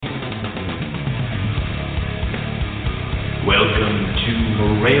Welcome to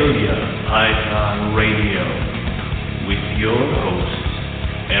Morelia Python Radio with your hosts,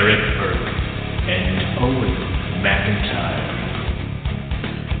 Eric Burke and Owen McIntyre.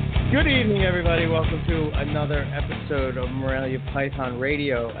 Good evening, everybody. Welcome to another episode of Morelia Python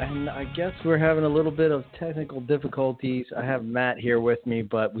Radio. And I guess we're having a little bit of technical difficulties. I have Matt here with me,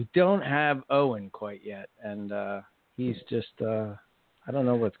 but we don't have Owen quite yet. And he's just, I don't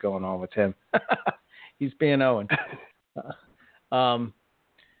know what's going on with him. He's being Owen.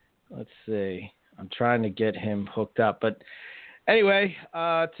 Let's see. I'm trying to get him hooked up. But anyway,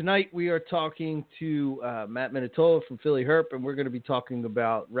 tonight we are talking to Matt Minatola from Philly Herp, and we're going to be talking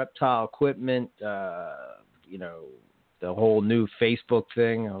about reptile equipment, the whole new Facebook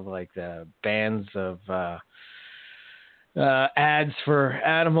thing of like the bans of ads for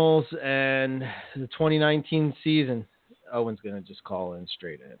animals and the 2019 season. Owen's going to just call in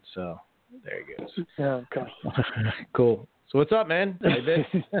straight in. So there he goes. Yeah, okay. Cool. So what's up, man? How you been?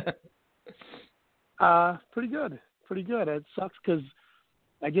 Pretty good. It sucks because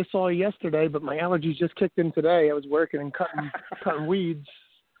I just saw you yesterday, but my allergies just kicked in today. I was working and cutting weeds.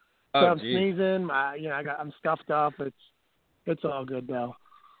 So I'm sneezing. I'm stuffed up. It's all good now.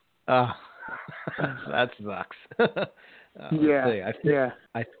 That sucks. Yeah.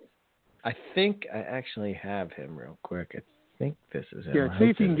 I think I actually have him real quick. I think this is him. Yeah, see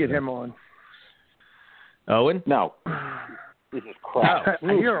if you can get him on. Owen? No. This is crap.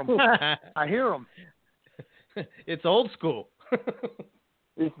 I hear him. It's old school.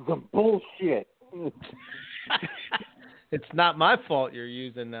 This is some bullshit. It's not my fault you're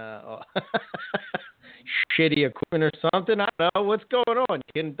using shitty equipment or something. I don't know. What's going on?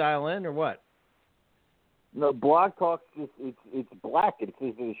 You can dial in or what? No, Blog Talk's just, it's black. It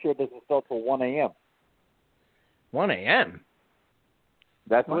says the show doesn't start till 1 a.m. 1 a.m.?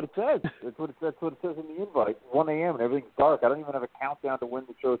 That's what it says. That's what it says in the invite. 1 a.m. and everything's dark. I don't even have a countdown to when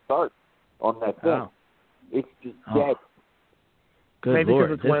the show starts on that thing. Oh. It's just dead. Good Maybe Lord.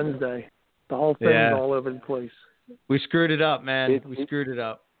 because it's Wednesday. The whole thing's all over the place. We screwed it up, man. We screwed it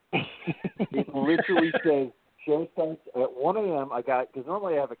up. It literally says show starts at 1 a.m. Because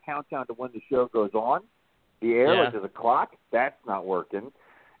normally I have a countdown to when the show goes on the air, like there's a clock. That's not working.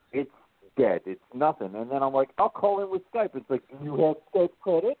 It's dead. It's nothing. And then I'm like, I'll call in with Skype. It's like, do you have Skype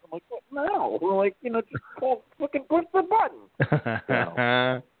credit? I'm like, what? No. We're like, just call, fucking push the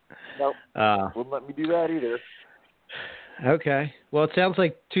button. Nope. Wouldn't let me do that either. Okay. Well, it sounds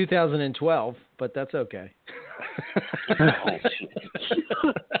like 2012, but that's okay.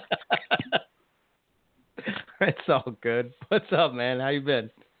 It's all good. What's up, man? How you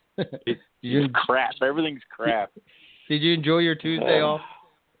been? It's crap. Everything's crap. Did you enjoy your Tuesday off?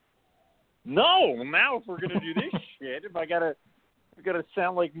 No. Now if we're gonna do this shit, if I gotta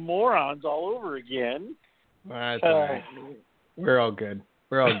sound like morons all over again. That's all right. We're all good.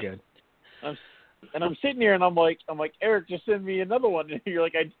 I'm sitting here and I'm like, Eric, just send me another one. And you're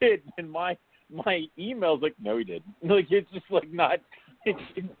like, I did. And my email's like, no, he didn't. Like, it's just like not.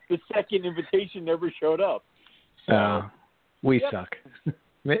 The second invitation never showed up. So, we suck.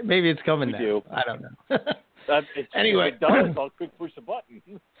 Maybe it's coming we now. do. I don't know. Anyway, if it does, I'll quick push the button.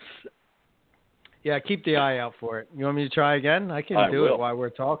 Yeah, keep the eye out for it. You want me to try again? I can do it while we're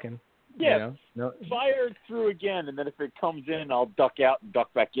talking. Yeah, fire it through again, and then if it comes in, I'll duck out and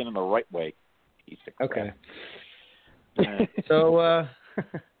duck back in the right way. Okay. So,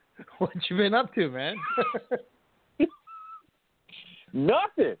 what you been up to, man?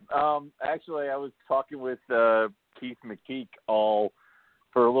 Nothing. Actually, I was talking with Keith McKeek all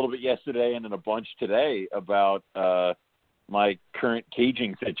for a little bit yesterday and then a bunch today about my current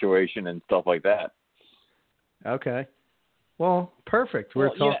caging situation and stuff like that. Okay. Well, perfect.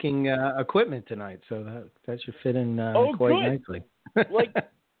 We're talking equipment tonight, so that should fit in quite nicely.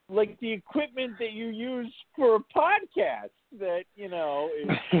 like the equipment that you use for a podcast that, is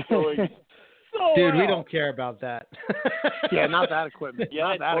going so Dude, we don't care about that. Yeah, not that equipment.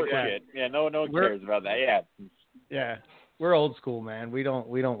 Yeah, not that equipment. Yeah, no one cares about that. Yeah. Yeah. We're old school, man. We don't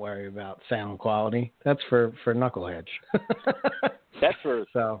worry about sound quality. That's for knuckleheads. That's for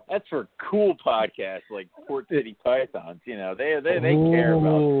cool podcasts like Port City Pythons. They care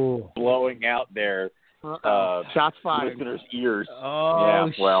about blowing out their shots fired listeners' ears. Oh, yeah,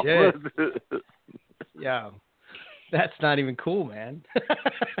 well. Shit. Yeah. That's not even cool, man.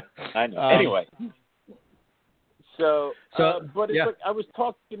 I know. Anyway. So but it's like I was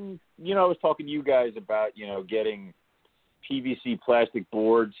talking to you guys about, getting PVC plastic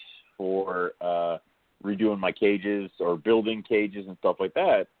boards for redoing my cages or building cages and stuff like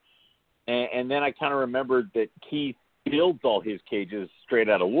that. And then I kind of remembered that Keith builds all his cages straight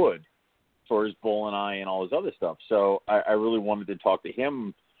out of wood. for his bull eye and all his other stuff. So I really wanted to talk to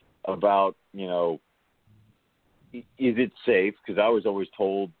him about, is it safe? Because I was always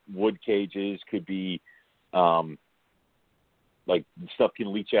told wood cages could be, like stuff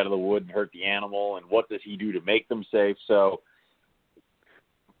can leach out of the wood and hurt the animal, and what does he do to make them safe? So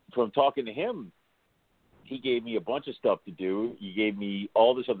from talking to him, he gave me a bunch of stuff to do. He gave me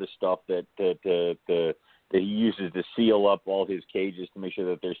all this other stuff that he uses to seal up all his cages to make sure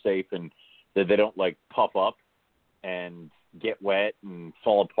that they're safe and that they don't like puff up and get wet and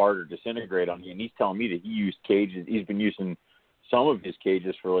fall apart or disintegrate on you. And he's telling me that he's been using some of his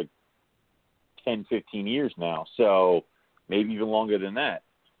cages for like 10, 15 years now. So maybe even longer than that.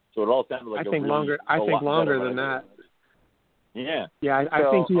 So it all sounded like I think longer than that. Yeah. Yeah,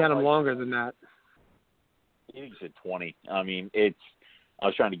 I think he had him longer than that. I think he said 20. I mean, I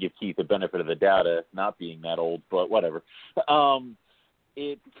was trying to give Keith the benefit of the doubt of not being that old, but whatever.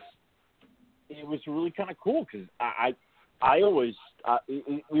 It was really kind of cool because I always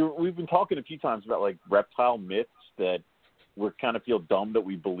we've been talking a few times about like reptile myths that we kind of feel dumb that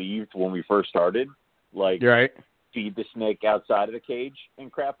we believed when we first started, like right. Feed the snake outside of the cage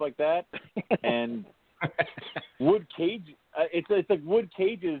and crap like that. And wood cage, it's like wood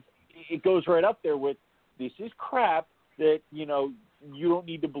cages. It goes right up there with this is crap that you don't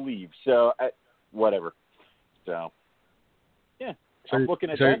need to believe. So whatever. So yeah, I'm looking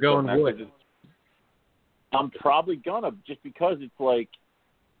at that. You're going wood. I'm probably gonna, just because it's like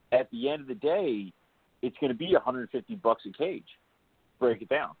at the end of the day, it's going to be $150 a cage. Break it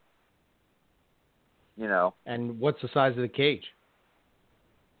down. And what's the size of the cage?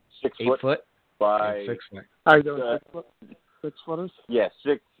 6 8 foot by 6 foot. Are you doing 6 footers? Yeah,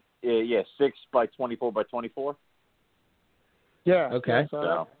 6 by 24 by 24. Yeah. Okay.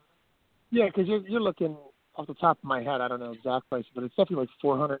 So, yeah, because you're looking off the top of my head. I don't know exact price, but it's definitely like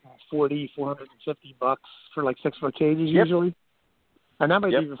 $450 for like 6 foot cages usually, and that might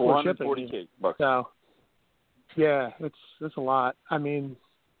be even before shipping. $440. So, yeah, it's a lot. I mean,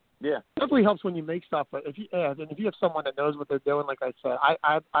 yeah, it definitely helps when you make stuff. But if you have someone that knows what they're doing, like I said,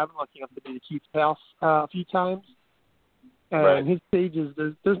 I'm lucky enough to be to Keith's house a few times, and his cages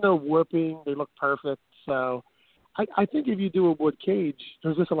there's no warping. They look perfect. So I think if you do a wood cage,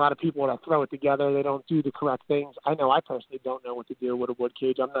 there's just a lot of people that throw it together. They don't do the correct things. I know I personally don't know what to do with a wood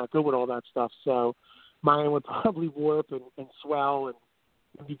cage. I'm not good with all that stuff. So mine would probably warp and swell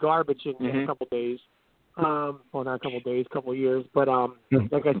and be garbage in a couple days. Well, not a couple of days, couple of years. But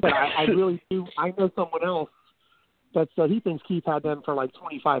like I said, I really do. I know someone else that said he thinks Keith had them for like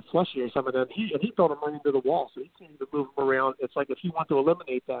 25 plus years. Some of them, he throw them right into the wall, so he can't even move them around. It's like if he wanted to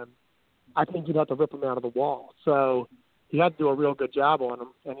eliminate them, I think you'd have to rip them out of the wall. So he had to do a real good job on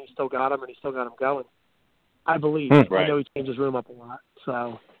them, and he still got them, and he still got them going. I believe. I know he changed his room up a lot.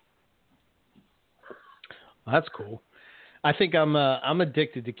 So well, that's cool. I think I'm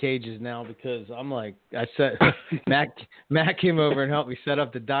addicted to cages now because I'm like I said, Matt came over and helped me set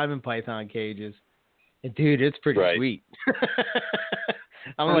up the diamond python cages, and dude, it's pretty sweet.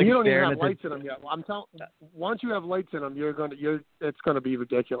 You don't even have lights in them yet. I'm telling. Once you have lights in them, it's gonna be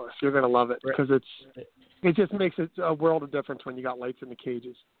ridiculous. You're gonna love it because it just makes it a world of difference when you got lights in the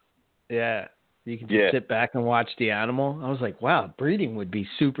cages. Yeah. You can just sit back and watch the animal. I was like, wow, breeding would be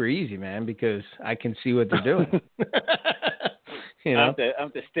super easy, man, because I can see what they're doing. I have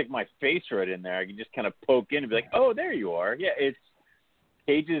to stick my face right in there. I can just kind of poke in and be like, oh, there you are. Yeah, it's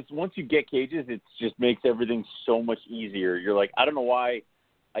cages. Once you get cages, it just makes everything so much easier. You're like, I don't know why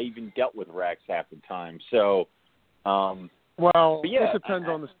I even dealt with racks half the time. So, it depends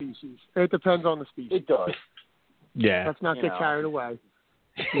on the species. It depends on the species. It does. Yeah. Let's not get carried away.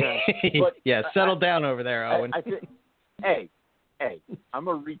 Yeah, but settle down over there, Owen. Hey, I'm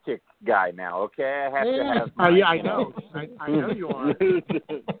a retic guy now. Okay, I have to have. I know. I know you are.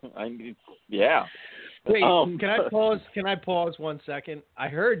 Yeah. Wait, can I pause 1 second? I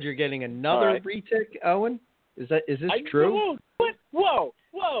heard you're getting another retic, Owen. Is this true? What?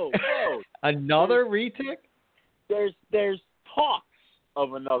 Whoa! Another retic? There's talks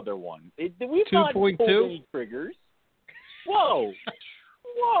of another one. We've 2.2 not pulled any triggers. Whoa!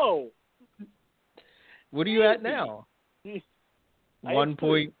 What are you at now?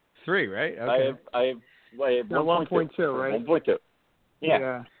 1.3, right? Okay. I have 1.2, right? 1.2.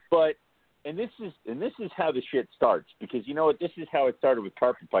 Yeah. But this is how the shit starts, because you know what? This is how it started with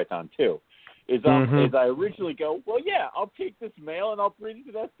carpet python too. Is I originally go, well, yeah, I'll take this male and I'll breed it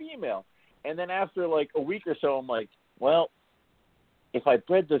to that female, and then after like a week or so, I'm like, well, if I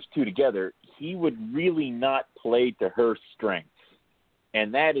bred those two together, he would really not play to her strengths.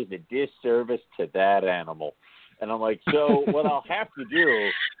 And that is a disservice to that animal. And I'm like, so what I'll have to do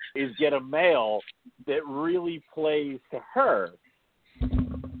is get a male that really plays to her.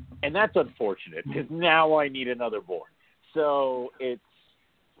 And that's unfortunate because now I need another born. So it's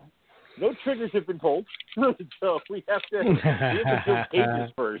no triggers have been pulled. So we have to do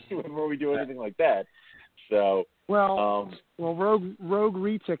cages first before we do anything like that. So Rogue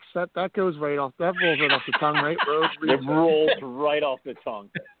Retix, that goes right off. That rolls right off the tongue, right? Rogue Retix. It rolls right off the tongue.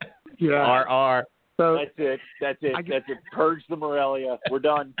 Yeah. RR. So That's it. Purge the Morelia. We're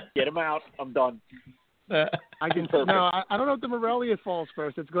done. Get him out. I'm done. I don't know if the Morelia falls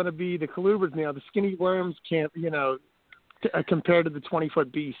first. It's going to be the Colubers now. The skinny worms can't, compared to the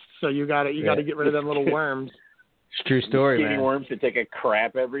 20-foot beast. So you got to get rid of them little worms. It's a true story, skinny man. Worms to take a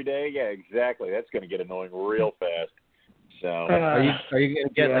crap every day. Yeah, exactly. That's going to get annoying real fast. So are you going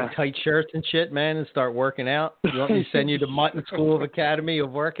to get like tight shirts and shit, man, and start working out? You want me to send you to Mutton School of Academy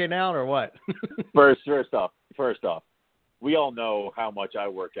of Working Out or what? First off, we all know how much I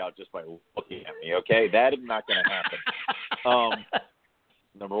work out just by looking at me. Okay, that is not going to happen.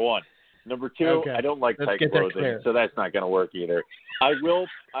 Number one. Number two, okay. I don't like tight clothing, so that's not going to work either. I will,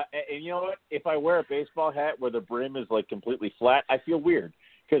 and you know what? If I wear a baseball hat where the brim is like completely flat, I feel weird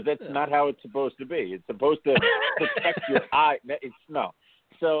because that's not how it's supposed to be. It's supposed to protect your eye. No.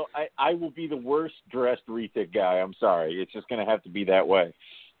 So I will be the worst dressed Retic guy. I'm sorry. It's just going to have to be that way.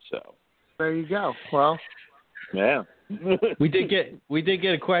 So there you go. Well, yeah. we did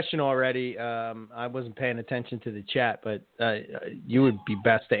get a question already. I wasn't paying attention to the chat, but you would be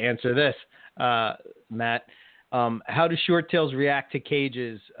best to answer this, Matt. How do short tails react to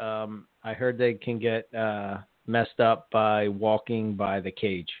cages? I heard they can get messed up by walking by the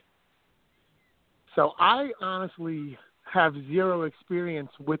cage. So I honestly have zero experience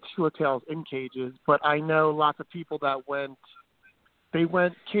with short tails in cages, but I know lots of people that went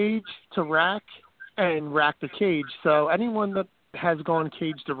cage to rack and rack to cage. So anyone that has gone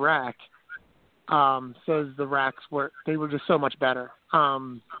cage to rack says the racks were just so much better.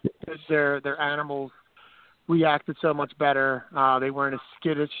 Their animals reacted so much better. They weren't as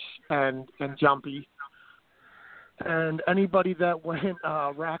skittish and jumpy. And anybody that went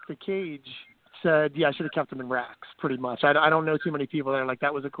rack to cage said, yeah, I should have kept them in racks, pretty much. I don't know too many people that are like,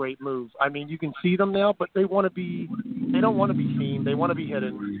 that was a great move. I mean, you can see them now, but they don't want to be seen. They want to be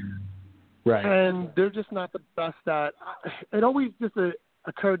hidden. Right. And they're just not the best at it. Always just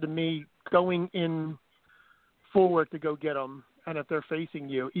occurred to me going in forward to go get them, and if they're facing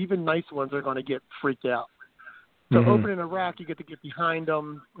you, even nice ones are going to get freaked out. So opening a rack, you get to get behind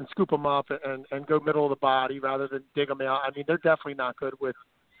them and scoop them up and go middle of the body rather than dig them out. I mean, they're definitely not good with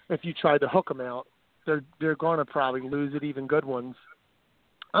if you try to hook them out. They're going to probably lose it, even good ones.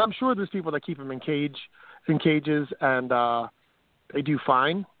 I'm sure there's people that keep them in cages, and they do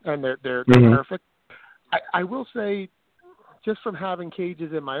fine, and they're perfect. I will say, just from having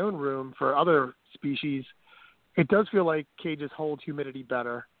cages in my own room for other species, it does feel like cages hold humidity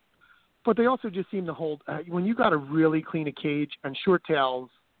better. But they also just seem to hold when you got to really clean a cage, and short tails,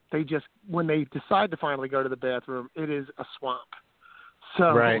 when they decide to finally go to the bathroom, it is a swamp.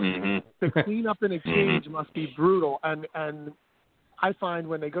 So the cleanup in a cage must be brutal. And I find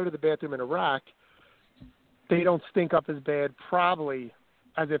when they go to the bathroom in a rack, they don't stink up as bad probably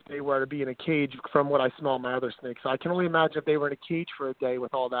as if they were to be in a cage from what I smell my other snakes. So I can only imagine if they were in a cage for a day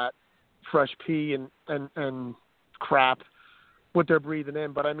with all that fresh pee and crap, what they're breathing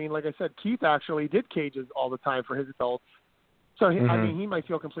in. But I mean, like I said, Keith actually did cages all the time for his adults. So, I mean, he might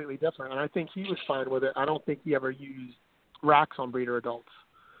feel completely different. And I think he was fine with it. I don't think he ever used racks on breeder adults.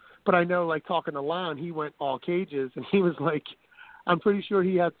 But I know, like, talking to Lon, he went all cages, and he was like, I'm pretty sure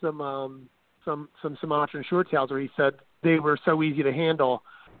he had some Sumatran short tails where he said they were so easy to handle,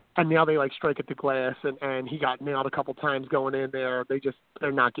 and now they like strike at the glass, and he got nailed a couple times going in there.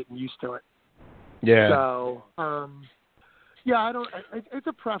 They're not getting used to it. Yeah. So, it's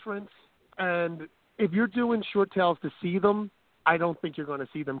a preference, and if you're doing short tails to see them, I don't think you're going to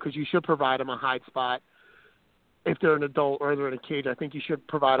see them because you should provide them a hide spot. If they're an adult or they're in a cage, I think you should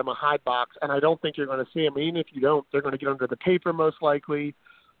provide them a hide box, and I don't think you're going to see them. Even if you don't, they're going to get under the paper most likely,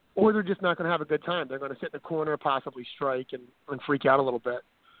 or they're just not going to have a good time. They're going to sit in the corner, possibly strike, and freak out a little bit.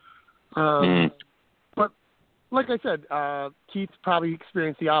 But like I said, Keith probably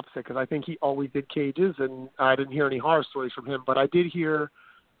experienced the opposite because I think he always did cages, and I didn't hear any horror stories from him. But I did hear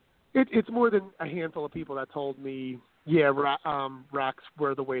it's more than a handful of people that told me, racks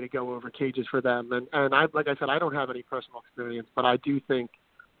were the way to go over cages for them. And I, like I said, I don't have any personal experience, but I do think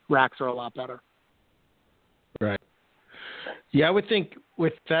racks are a lot better. Right. Yeah, I would think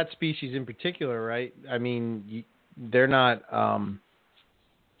with that species in particular, right? I mean, they're not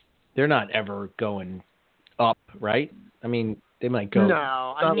ever going up, right? I mean, They might go.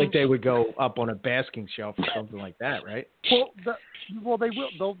 No, it's not like they would go up on a basking shelf or something like that, right? Well, they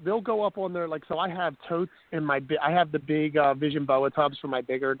will. They'll go up on their So I have totes in my. I have the big Vision Boa tubs for my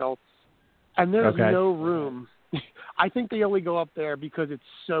bigger adults, and there's no room. I think they only go up there because it's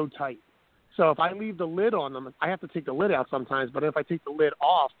so tight. So if I leave the lid on them, I have to take the lid out sometimes. But if I take the lid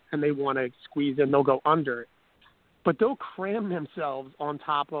off and they want to squeeze in, they'll go under it. But they'll cram themselves on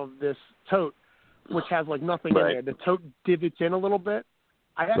top of this tote, which has like nothing in there. The tote divots in a little bit.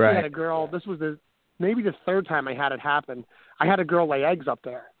 I actually had a girl. This was maybe the third time I had it happen. I had a girl lay eggs up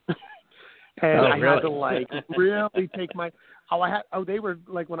there, and I had to like really take my. They were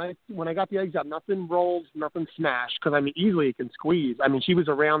like when I got the eggs out, nothing rolled, nothing smashed, because I mean easily it can squeeze. I mean she was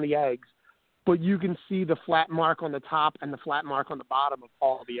around the eggs, but you can see the flat mark on the top and the flat mark on the bottom of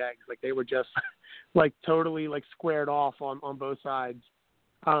all the eggs. Like they were just like totally like squared off on both sides.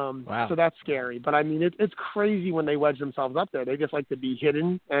 Wow. So that's scary. But I mean it's crazy when they wedge themselves up there. They just like to be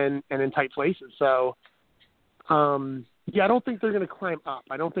hidden and in tight places. So I don't think they're going to climb up.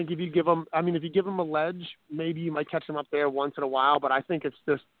 I don't think if you give them a ledge, maybe you might catch them up there once in a while, but I think it's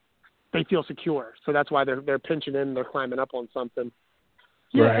just they feel secure. So that's why they're pinching in, they're climbing up on something.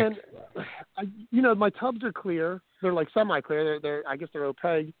 Yeah, and my tubs are clear. They're like semi-clear. I guess they're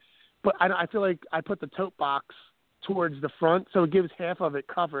opaque, but I feel like I put the tote box towards the front, so it gives half of it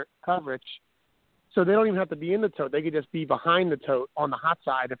coverage. So they don't even have to be in the tote. They could just be behind the tote on the hot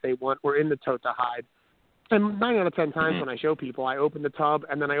side if they want, or in the tote to hide. And 9 out of 10 times when I show people, I open the tub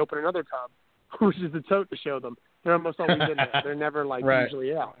and then I open another tub, which is the tote to show them. They're almost always in there. They're never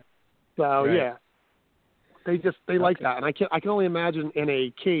usually out. So they like that. And I can only imagine in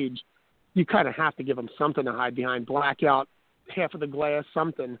a cage, you kind of have to give them something to hide behind, black out half of the glass,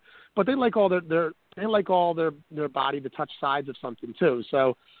 something. But they like all their body to touch sides of something too.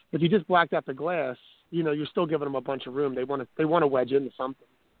 So if you just blacked out the glass, you're still giving them a bunch of room. They want to wedge into something.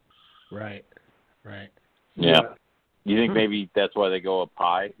 Right. Yeah. You think maybe that's why they go up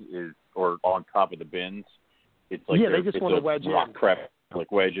high or on top of the bins? It's like they just want to wedge in.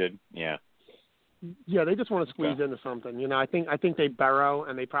 Like wedge in. Yeah. Yeah, they just want to squeeze into something. I think they burrow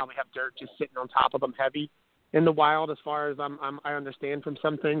and they probably have dirt just sitting on top of them heavy in the wild, as far as I understand from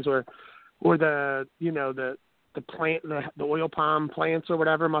some things, or the plant, the oil palm plants or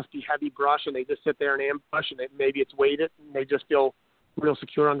whatever must be heavy brush, and they just sit there and ambush, and maybe it's weighted, and they just feel real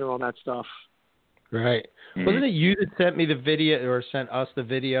secure under all that stuff. Right. Mm-hmm. Wasn't it you that sent me the video, or sent us the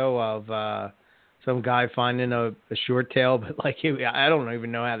video of some guy finding a short tail, but I don't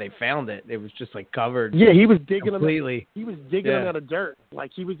even know how they found it. It was just like covered. Yeah, he was digging completely. He was digging them out of dirt.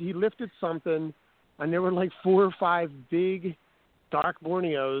 Like he lifted something, and there were like 4 or 5 big dark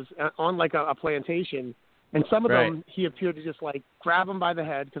Borneos on like a plantation, and some of them he appeared to just like grab them by the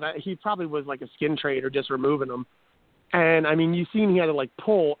head, because he probably was like a skin trader just removing them. And I mean, you seen he had to like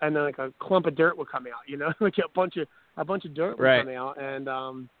pull, and then like a clump of dirt would come out, like a bunch of dirt would come out, and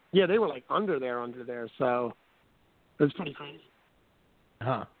they were like under there, so it was pretty crazy.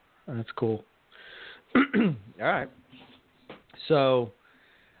 Huh, that's cool. All right, so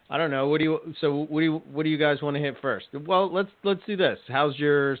I don't know. What do you guys want to hit first? Well, let's do this. How's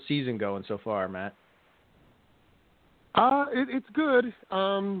your season going so far, Matt? It's good.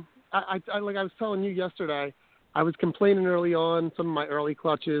 I like I was telling you yesterday, I was complaining early on, some of my early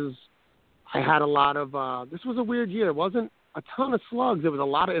clutches. I had a lot of, this was a weird year. It wasn't a ton of slugs. It was a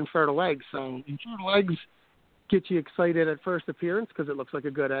lot of infertile eggs. So infertile eggs get you excited at first appearance because it looks like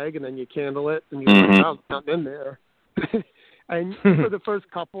a good egg, and then you candle it, and you're like, oh, it's not in there. And for the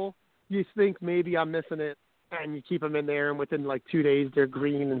first couple, you think maybe I'm missing it, and you keep them in there, and within like 2 days, they're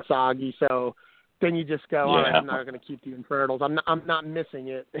green and soggy. So then you just go, all right, I'm not going to keep the infertiles. I'm not missing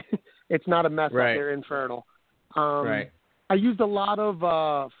it. It's not a mess up. They're infertile. I used a lot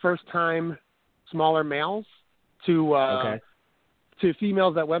of first-time smaller males to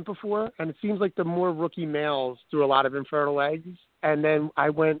females that went before, and it seems like the more rookie males threw a lot of infertile eggs, and then I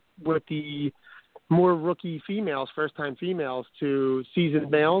went with the more rookie females, first-time females, to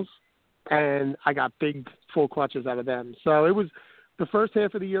seasoned males, and I got big full clutches out of them. So it was the first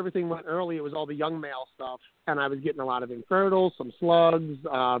half of the year, everything went early. It was all the young male stuff, and I was getting a lot of infertiles, some slugs,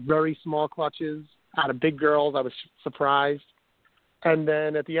 very small clutches out of big girls. I was surprised. And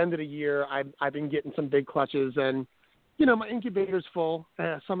then at the end of the year, I've been getting some big clutches, and my incubator's full.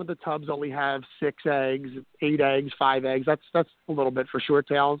 Some of the tubs only have 6 eggs, 8 eggs, 5 eggs. That's a little bit for short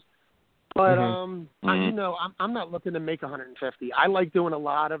tails. But I'm not looking to make 150. I like doing a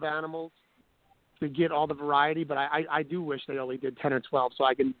lot of animals to get all the variety, but I do wish they only did 10 or 12 so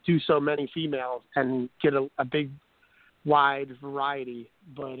I can do so many females and get a big, wide variety.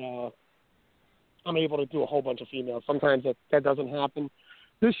 But I'm able to do a whole bunch of females. Sometimes that doesn't happen.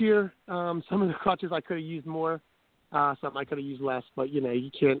 This year, some of the clutches I could have used more, some I could have used less, but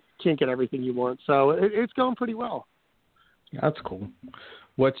you can't get everything you want. So it's going pretty well. That's cool.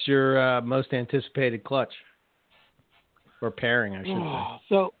 What's your most anticipated clutch or pairing, I should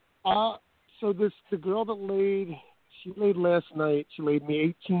say? So the girl that laid, she laid last night. She laid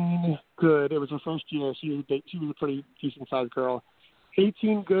me 18 good. It was her first year. She was a pretty decent sized girl.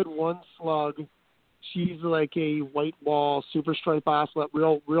 18 good, 1 slug. She's like a white wall super stripe oslet,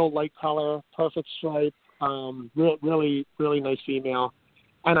 real light color, perfect stripe, really nice female.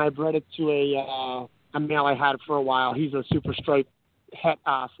 And I bred it to a male I had for a while. He's a super stripe het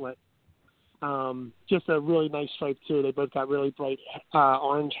oslet. Just a really nice stripe too. They both got really bright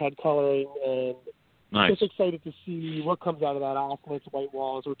orange head coloring, and nice. Just excited to see what comes out of that oslet, white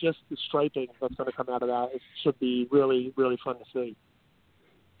walls, or just the striping that's going to come out of that. It should be really fun to see.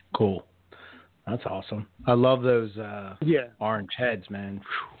 Cool. That's awesome. I love those orange heads, man.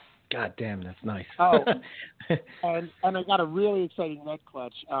 Whew. God damn, that's nice. Oh, and I got a really exciting red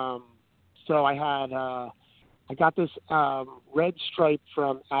clutch. So I got this red stripe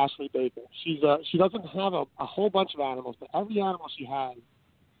from Ashley Baker. She doesn't have a whole bunch of animals, but every animal she has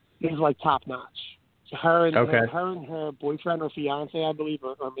is like top notch. So her and her boyfriend or fiance, I believe,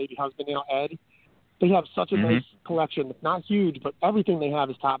 or maybe husband now, Ed. They have such a nice collection. It's not huge, but everything they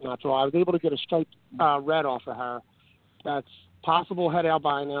have is top notch. So I was able to get a striped red off of her. That's possible het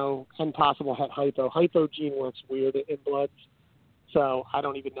albino and possible het hypo. Hypo gene works weird in bloods, so I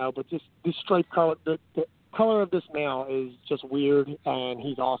don't even know. But this stripe color, the color of this male is just weird, and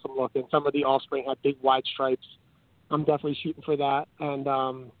he's awesome looking. Some of the offspring have big wide stripes. I'm definitely shooting for that. And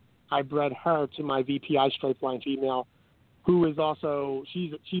I bred her to my VPI stripe line female, who is also,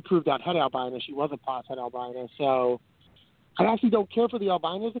 she proved out het albino. She was a pos het albino. So I actually don't care for the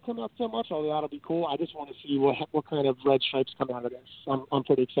albinos to come out so much, although that'll be cool. I just want to see what kind of red stripes come out of this. I'm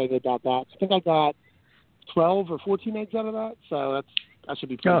pretty excited about that. I think I got 12 or 14 eggs out of that, so that should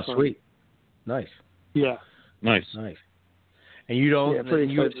be pretty fun. Sweet. Nice. Yeah. Nice. And you don't,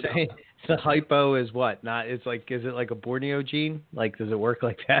 you would say the hypo is what? Not, it's like, is it like a Borneo gene? Like, does it work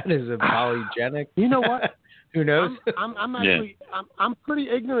like that? Is it polygenic? You know what? Who knows? I'm actually I'm pretty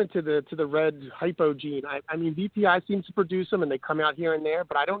ignorant to the red hypo gene. I mean, VPI seems to produce them, and they come out here and there,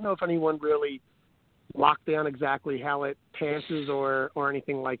 but I don't know if anyone really locked down exactly how it passes or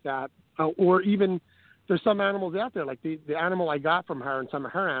anything like that. Or even there's some animals out there, like the animal I got from her and some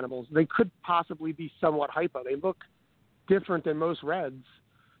of her animals, they could possibly be somewhat hypo. They look different than most reds.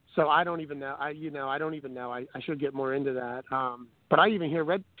 So I don't even know. I don't even know. I should get more into that. But I even hear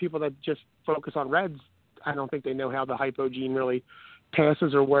red people that just focus on reds. I don't think they know how the hypo gene really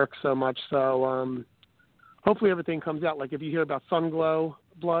passes or works so much. So hopefully everything comes out. Like if you hear about Sunglow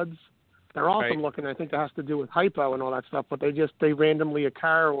bloods, they're awesome looking. I think that has to do with hypo and all that stuff. But they randomly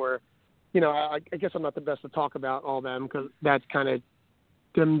occur, or I guess I'm not the best to talk about all them because that's kind of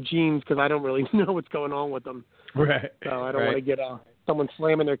them genes because I don't really know what's going on with them. Right. So I don't want to get someone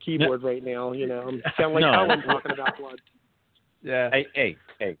slamming their keyboard right now. I'm sound like Owen talking about blood. Yeah. Hey.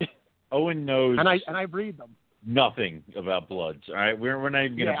 Owen knows, and I breed them. Nothing about bloods. All right, we're not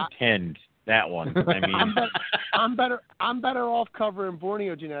even going to pretend that one. I mean, I'm better off covering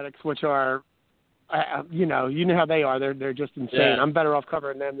Borneo genetics, which are, you know how they are. They're just insane. Yeah. I'm better off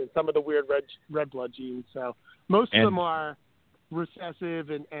covering them than some of the weird red blood genes. So most of them are recessive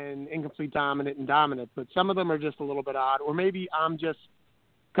and incomplete dominant and dominant, but some of them are just a little bit odd. Or maybe I'm just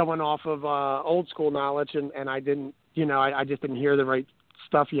going off of old school knowledge, and I didn't, I just didn't hear the right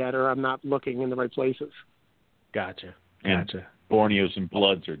stuff yet, or I'm not looking in the right places. Gotcha. And Borneos and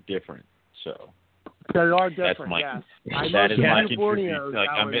bloods are different, so they are different. That is my contribution.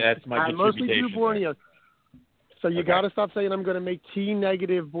 That's my contribution. I mostly do Borneos. So you got to stop saying I'm going to make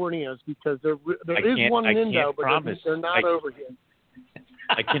T-negative Borneos because there is one in Indo, but they're not over here.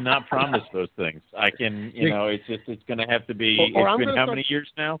 I cannot promise those things. I can, it's going to have to be. It's been how many years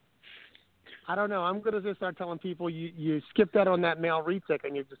now? I don't know. I'm going to just start telling people you skipped out on that male retic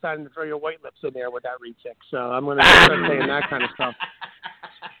and you've decided to throw your white lips in there with that retic. So I'm going to start saying that kind of stuff.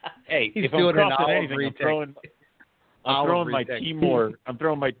 Hey, if I'm crossing anything, I'm throwing my Timor. I'm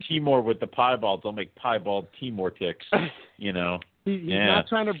throwing my Timor with the piebalds. I'll make piebald Timor ticks. He's not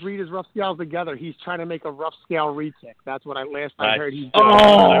trying to breed his rough scales together. He's trying to make a rough scale retic. That's what I heard he's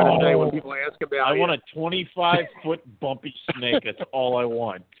doing. When people ask about I want a 25-foot bumpy snake. That's all I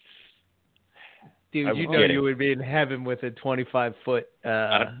want. Dude, you would be in heaven with a 25-foot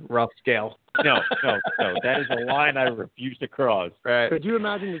rough scale. No. That is a line I refuse to cross. Right. Could you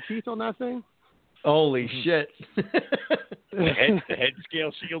imagine the teeth on that thing? Holy shit. The head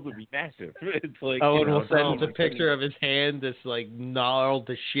scale shield would be massive. It's like, Owen will send us a picture of his hand that's like gnarled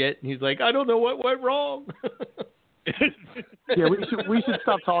to shit, and he's like, I don't know what went wrong. Yeah, we should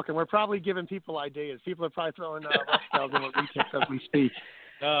stop talking. We're probably giving people ideas. People are probably throwing Rexels in what we tips as we speak.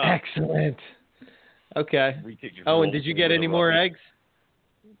 Excellent. Okay. Owen, did you get any more eggs?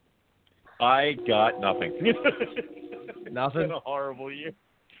 I got nothing. Nothing? It's been a horrible year.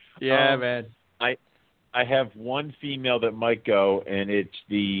 Yeah, man. I have one female that might go, and it's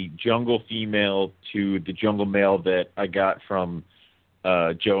the jungle female to the jungle male that I got from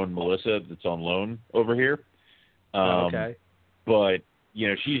Joe and Melissa that's on loan over here. Okay. But,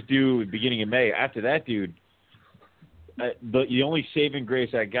 she's due beginning of May. After that, dude, the only saving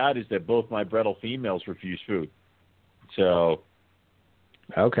grace I got is that both my bredel females refuse food. So,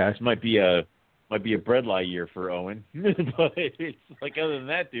 okay, this might be a bredli year for Owen. But it's like, other than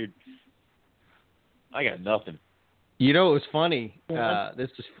that, dude, I got nothing. It was funny. Go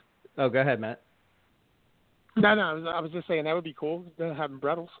ahead, Matt. No, I was just saying that would be cool having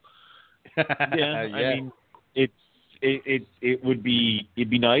bredels. Yeah, I mean, it'd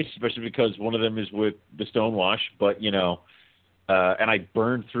be nice, especially because one of them is with the Stonewash. But and I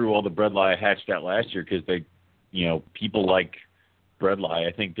burned through all the bredli I hatched out last year because they, people like bredli.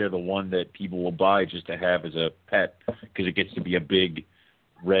 I think they're the one that people will buy just to have as a pet because it gets to be a big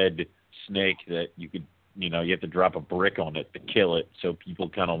red snake that you could, you have to drop a brick on it to kill it. So people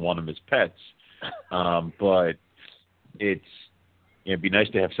kind of want them as pets. But it'd be nice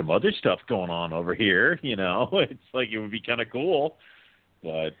to have some other stuff going on over here. It's like, it would be kind of cool,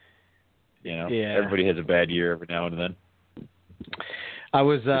 but everybody has a bad year every now and then. I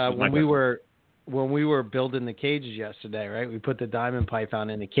was, when we were building the cages yesterday, right? We put the diamond python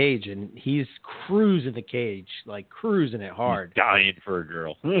in the cage, and he's cruising the cage, like cruising it hard. He's dying for a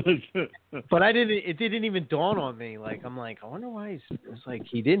girl. But it didn't even dawn on me. Like, I'm like, I wonder why it's like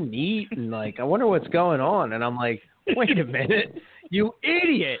he didn't eat, and like, I wonder what's going on. And I'm like, wait a minute, you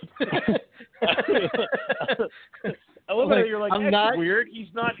idiot. I love how you're like, that's weird.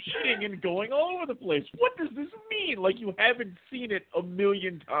 He's not eating and going all over the place. What does this mean? Like, you haven't seen it a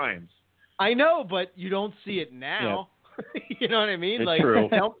million times. I know, but you don't see it now. Yeah. You know what I mean? It's like, true.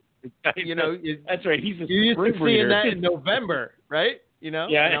 That's right. He's a you used to breeder. seeing that in November, right? Yeah.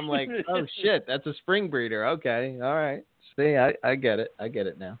 And I'm like, oh shit, that's a spring breeder. Okay, all right. See, I get it. I get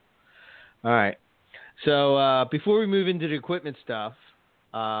it now. All right. So before we move into the equipment stuff,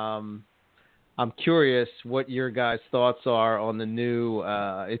 I'm curious what your guys' thoughts are on the new.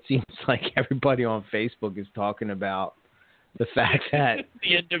 It seems like everybody on Facebook is talking about the fact that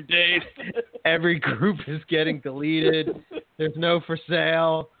the end of days, every group is getting deleted. There's no for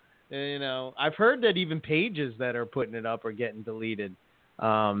sale. I've heard that even pages that are putting it up are getting deleted.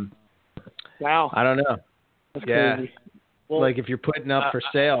 Wow. I don't know. That's crazy. Well, like if you're putting up for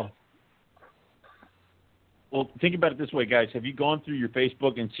sale. Well, think about it this way, guys. Have you gone through your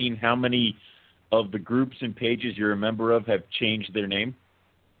Facebook and seen how many of the groups and pages you're a member of have changed their name?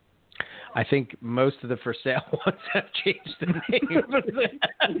 I think most of the for sale ones have changed the name.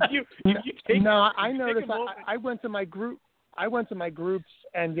 I noticed. I went to my group. I went to my groups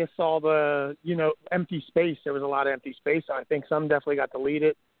and just saw the empty space. There was a lot of empty space. So I think some definitely got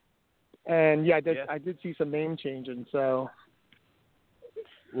deleted. And I did see some name changing. So,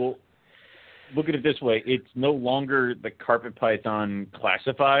 well, look at it this way: it's no longer the Carpet Python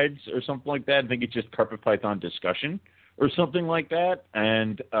Classifieds or something like that. I think it's just Carpet Python Discussion or something like that.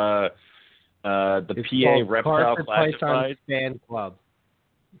 And the it's PA Reptile Carpet Classified Python Fan Club.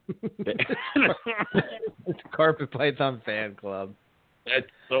 It's Carpet Python Fan Club. That's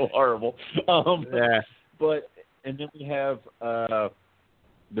so horrible. Yeah. And then we have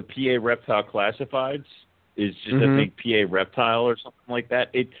the PA Reptile Classifieds is just I think PA Reptile or something like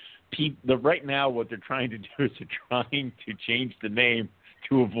that. Right now what they're trying to do is they're trying to change the name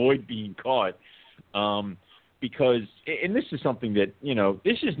to avoid being caught. Because, and this is something that,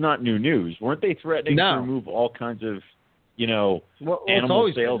 this is not new news. Weren't they threatening to remove all kinds of,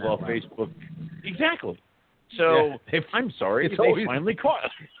 animal sales off Facebook? Exactly. So, I'm sorry, they finally caught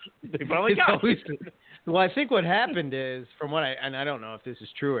us. They finally got us. Well, I think what happened is, and I don't know if this is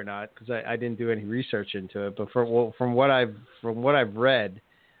true or not, because I didn't do any research into it, but from what I've read,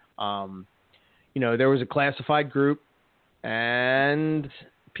 there was a classified group, and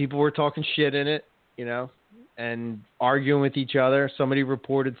people were talking shit in it, and arguing with each other. Somebody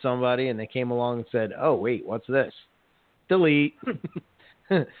reported somebody, and they came along and said, "Oh, wait, what's this? Delete."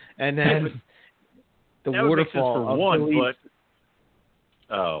 And then the waterfall for one,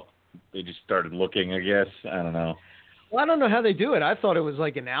 but they just started looking, I guess. I don't know. Well, I don't know how they do it. I thought it was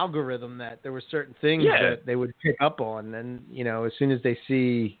like an algorithm that there were certain things that they would pick up on, and as soon as they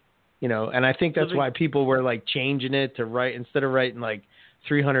see, and I think that's why people were like changing it to write instead of writing like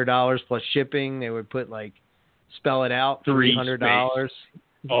 $300 plus shipping, they would put like spell it out $300.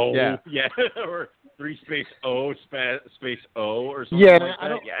 Oh yeah, or 3 space O space O or something. Yeah, like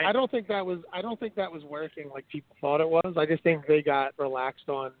that. I don't think that was working like people thought it was. I just think they got relaxed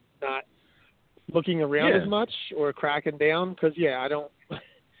on not looking around as much or cracking down because I don't.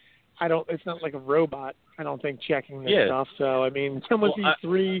 It's not like a robot. I don't think checking this stuff. So I mean, someone sees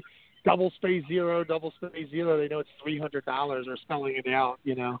 3 double space 0 double space 0, they know it's $300 or spelling it out.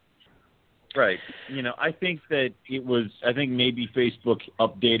 Right. I think that I think maybe Facebook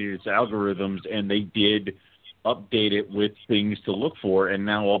updated its algorithms and they did update it with things to look for, and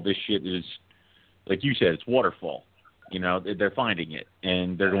now all this shit is, like you said, it's waterfall. They're finding it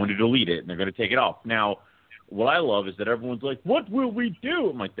and they're going to delete it and they're going to take it off. Now, what I love is that everyone's like, what will we do?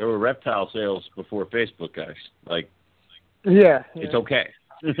 I'm like, there were reptile sales before Facebook, guys. Like, it's okay.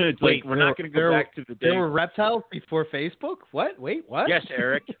 It's like, we're not going to go back to the day. There were reptiles before Facebook? What? Wait, what? Yes,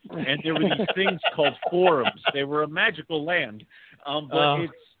 Eric. And there were these things called forums. They were a magical land. But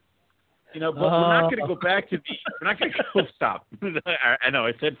it's, but we're not going to go back to we're not going to go, stop. I know,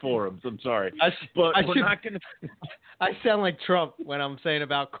 I said forums. I'm sorry. We're not going to. I sound like Trump when I'm saying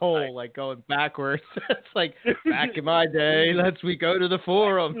about coal, like going backwards. It's like, back in my day, we go to the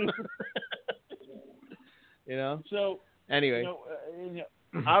forum. So, anyway.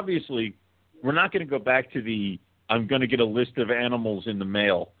 Obviously, we're not going to go back to I'm going to get a list of animals in the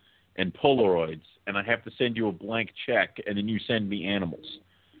mail and Polaroids, and I have to send you a blank check, and then you send me animals.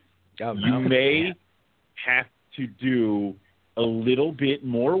 Oh, you may have to do a little bit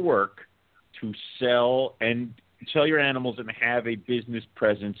more work to sell your animals and have a business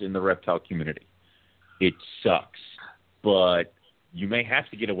presence in the reptile community. It sucks, but you may have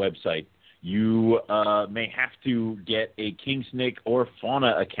to get a website. You may have to get a king snake or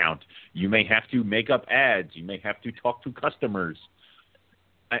fauna account. You may have to make up ads. You may have to talk to customers.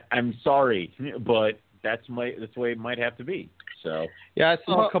 I'm sorry, but that's the way it might have to be. So I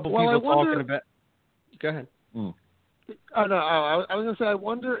saw a couple people talking about. Go ahead. Oh no, I was going to say I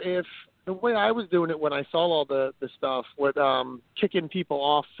wonder if the way I was doing it when I saw all the stuff with kicking people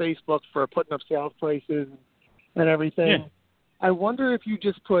off Facebook for putting up sales prices and everything. Yeah. I wonder if you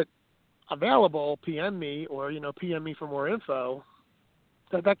just put available, PM me, or PM me for more info.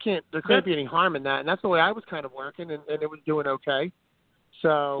 There couldn't be any harm in that, and that's the way I was kind of working, and it was doing okay.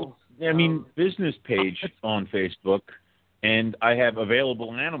 So business page on Facebook, and I have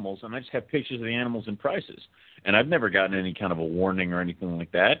available animals, and I just have pictures of the animals and prices, and I've never gotten any kind of a warning or anything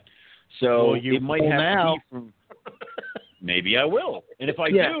like that. So it might have to be from. Maybe I will, and if I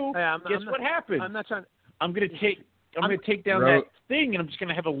do, guess what happens? I'm not trying. I'm going to take down that thing, and I'm just going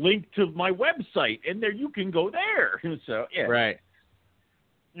to have a link to my website, and there you can go there. So right.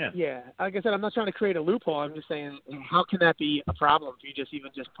 Yeah. Like I said, I'm not trying to create a loophole. I'm just saying, how can that be a problem if you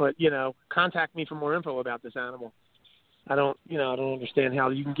just put, contact me for more info about this animal? I don't understand how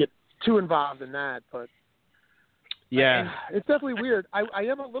you can get too involved in that, but it's definitely weird. I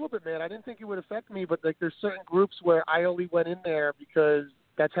am a little bit mad. I didn't think it would affect me, but like there's certain groups where I only went in there because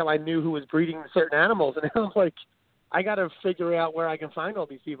that's how I knew who was breeding certain animals, and I was like, I got to figure out where I can find all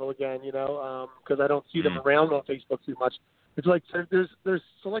these people again, because I don't see them around on Facebook too much. It's like there's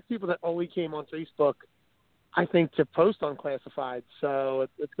select people that only came on Facebook, I think, to post on classified. So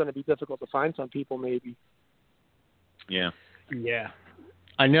it's going to be difficult to find some people maybe. Yeah. Yeah.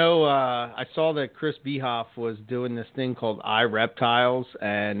 I know I saw that Chris Behoff was doing this thing called iReptiles,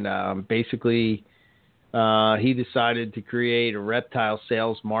 and basically he decided to create a reptile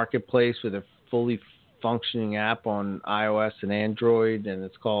sales marketplace with a fully functioning app on iOS and Android, and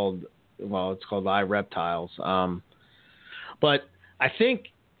it's called iReptiles. But I think,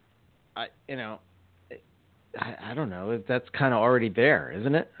 I don't know, that's kind of already there,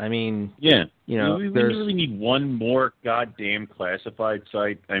 isn't it? I mean, we really need one more goddamn classified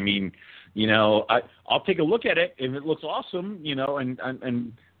site. I mean, I'll take a look at it if it looks awesome,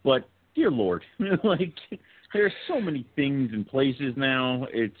 but dear Lord, like there's so many things and places now.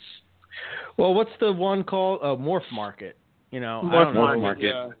 It's what's the one called Morph Market? Morph Market.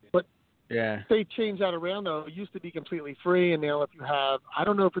 Yeah. But yeah, they changed that around though. It used to be completely free, and now if you have, I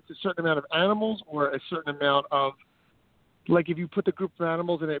don't know if it's a certain amount of animals or a certain amount of, like if you put the group of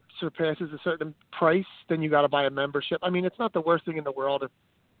animals and it surpasses a certain price, then you got to buy a membership. I mean, it's not the worst thing in the world. If,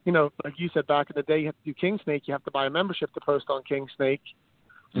 like you said back in the day, you have to do King Snake, you have to buy a membership to post on King Snake.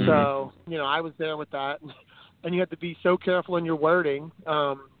 Mm-hmm. So, I was there with that, and you have to be so careful in your wording.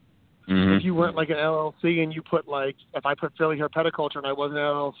 if you weren't like an LLC and you put like, if I put Philly Herpeticulture and I wasn't an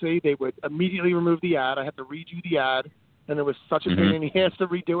LLC, they would immediately remove the ad. I had to redo the ad, and it was such a pain in the ass to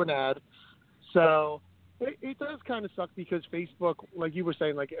redo an ad. So it does kind of suck because Facebook, like you were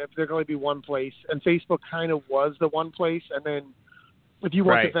saying, like if there can only be one place, and Facebook kind of was the one place, and then if you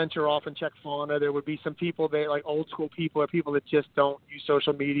want to venture off and check fauna, there would be some people there, like old school people or people that just don't use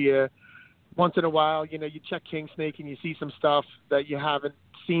social media. Once in a while, you check King Snake and you see some stuff that you haven't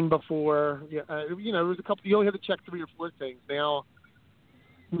seen before. There was a couple. You only had to check 3 or 4 things. Now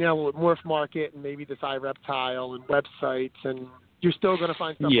with Morph Market and maybe this iReptile and websites, and you're still going to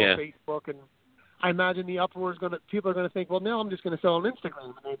find stuff on Facebook. And I imagine the uproar is people are going to think, well, now I'm just going to sell on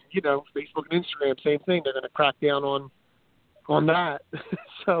Instagram. And Facebook and Instagram, same thing. They're going to crack down on that.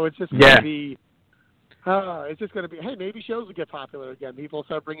 So it's just going to be. It's just going to be, hey, maybe shows will get popular again. People will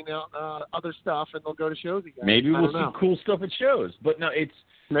start bringing out other stuff, and they'll go to shows again. Maybe we'll see cool stuff at shows. But no, it's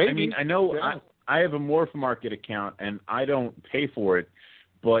maybe. I mean, I know I have a Morph Market account, and I don't pay for it,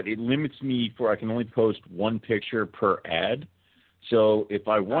 but it limits me I can only post 1 picture per ad. So if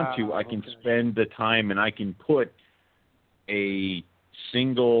I want to, I can spend the time, and I can put a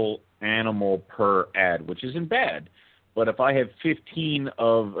single animal per ad, which isn't bad. But if I have 15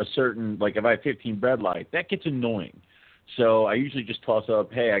 of a certain, like if I have 15 bredli, that gets annoying. So I usually just toss up,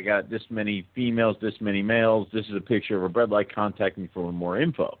 hey, I got this many females, this many males. This is a picture of a bredli. Contact me for more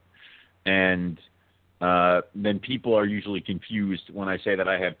info. And then people are usually confused when I say that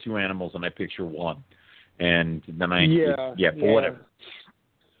I have 2 animals and I picture 1. And then whatever.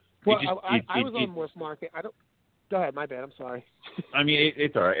 Well, I was on Morph Market. Go ahead, my bad. I'm sorry. I mean,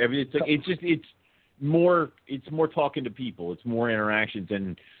 it's all right. It's more talking to people. It's more interactions,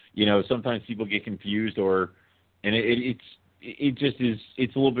 and sometimes people get confused, it's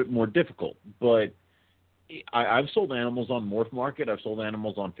a little bit more difficult. But I've sold animals on Morph Market. I've sold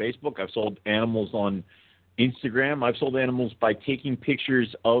animals on Facebook. I've sold animals on Instagram. I've sold animals by taking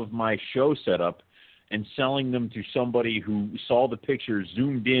pictures of my show setup and selling them to somebody who saw the picture,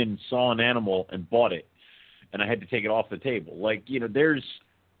 zoomed in, saw an animal, and bought it, and I had to take it off the table. Like, there's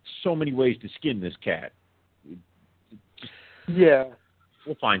so many ways to skin this cat. Yeah,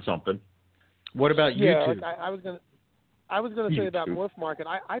 we'll find something. What about YouTube? I was gonna say about Morph Market.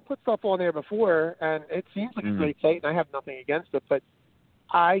 I put stuff on there before, and it seems like a great site, and I have nothing against it, but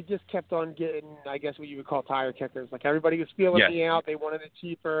I just kept on getting, I guess, what you would call tire kickers. Like everybody was feeling me out. They wanted it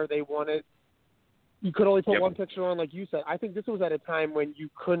cheaper. You could only put 1 picture on, like you said. I think this was at a time when you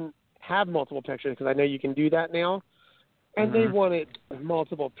couldn't have multiple pictures, because I know you can do that now. And they wanted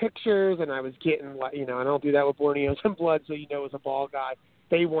multiple pictures, and I was getting, I don't do that with Borneos and blood, so as a ball guy.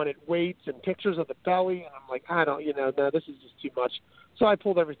 They wanted weights and pictures of the belly, and I'm like, I don't, no, this is just too much. So I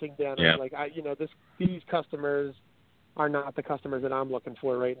pulled everything down. Yeah. I was like, these customers are not the customers that I'm looking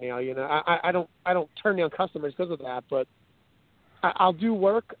for right now. I don't turn down customers because of that, but I'll do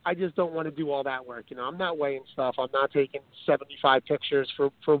work. I just don't want to do all that work. I'm not weighing stuff. I'm not taking 75 pictures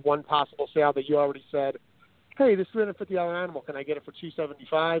for one possible sale that you already said, hey, this $350 animal, can I get it for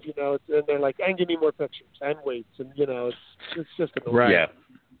 $275? And they're like, and give me more pictures and weights, and it's just annoying. Right. Yeah.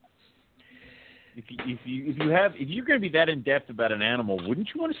 If you're going to be that in depth about an animal, wouldn't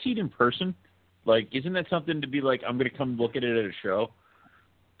you want to see it in person? Like, isn't that something to be like, I'm going to come look at it at a show?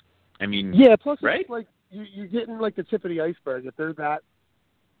 I mean, yeah. Plus, right? It's like you're getting like the tip of the iceberg. If they're that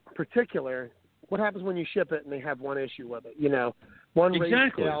particular, what happens when you ship it and they have one issue with it? One race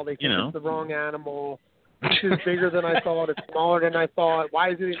scale, they think it's the wrong animal. This is bigger than I thought. It's smaller than I thought.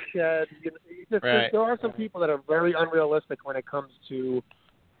 Why is it in shed? There are some people that are very unrealistic when it comes to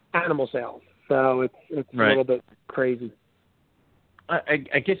animal sales. So it's a little bit crazy.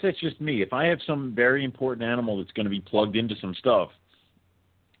 I guess that's just me. If I have some very important animal that's going to be plugged into some stuff,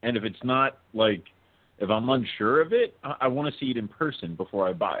 and if it's not like, if I'm unsure of it, I want to see it in person before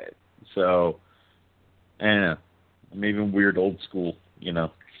I buy it. So, I don't know. I'm even weird old school,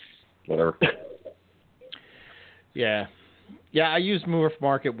 whatever. Yeah, I used Morph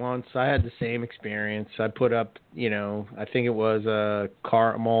Market once. I had the same experience. I put up, I think it was a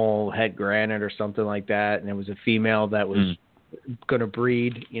caramel het granite or something like that, and it was a female that was going to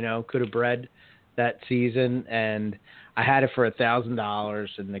breed, could have bred that season, and I had it for $1,000.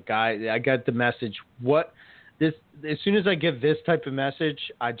 And the guy, I got the message. As soon as I get this type of message,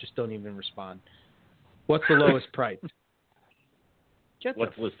 I just don't even respond. What's the lowest price? Get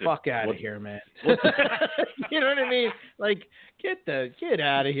the fuck out of here, man. You know what I mean? Like, get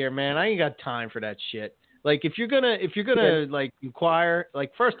out of here, man. I ain't got time for that shit. Like if you're gonna like inquire,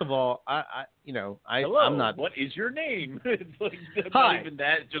 like first of all, Hello, I'm not. What is your name? It's like Hi. not even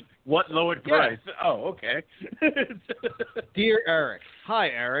that. Just what lowered price? Oh, okay. Dear Eric. Hi,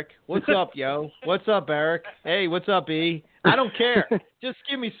 Eric. What's up, yo? What's up, Eric? Hey, what's up, E? I don't care. Just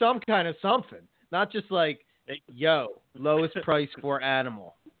give me some kind of something, not just like, yo, lowest price for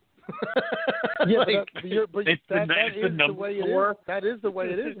animal. Yeah, like, but that is the way it is. That is the way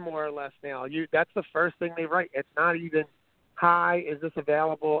it is, more or less now. That's the first thing they write. It's not even, hi, is this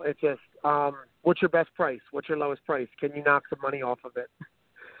available? It's just, what's your best price? What's your lowest price? Can you knock some money off of it?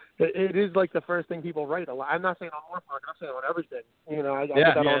 It is like the first thing people write a lot. I'm not saying on Warpark. I'm saying on everything. I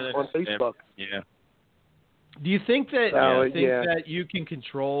get that on Facebook. Yeah. Do you think that that you can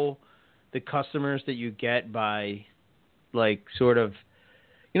control the customers that you get by, like, sort of,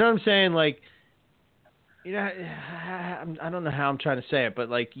 you know what I'm saying? Like, I don't know how I'm trying to say it, but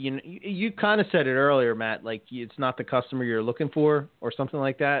like, you kind of said it earlier, Matt. Like, it's not the customer you're looking for, or something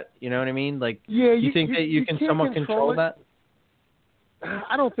like that. You know what I mean? Like, you think that you can somewhat control that?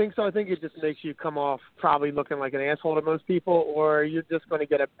 I don't think so. I think it just makes you come off probably looking like an asshole to most people, or you're just going to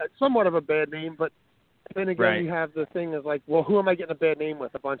get somewhat of a bad name. But then again, you have the thing is like, well, who am I getting a bad name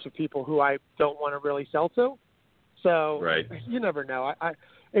with? A bunch of people who I don't want to really sell to. So you never know.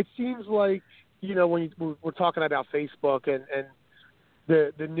 It seems like, when we're talking about Facebook and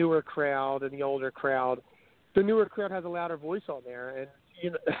the newer crowd and the older crowd, the newer crowd has a louder voice on there. And,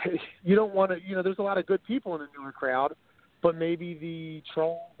 you don't want to, there's a lot of good people in the newer crowd, but maybe the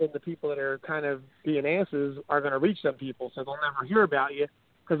trolls and the people that are kind of being asses are going to reach them people. So they'll never hear about you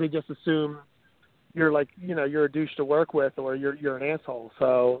because they just assume you're like, you're a douche to work with, or you're an asshole.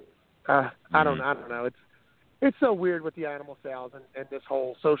 So I don't know. It's so weird with the animal sales and this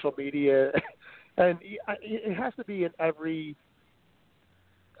whole social media, and it has to be in every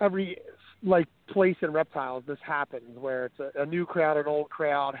like place in reptiles. This happens where it's a new crowd, an old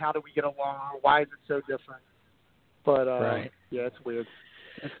crowd. How do we get along? Why is it so different? But yeah, it's weird.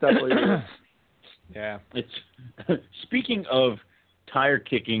 It's definitely weird. Yeah. It's speaking of tire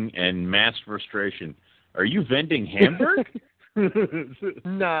kicking and mass frustration. Are you vending Hamburg?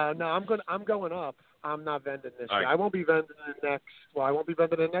 No, I'm going up. I'm not vending this year. I won't be vending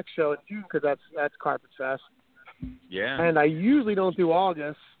the next show in June because that's Carpet Fest. Yeah. And I usually don't do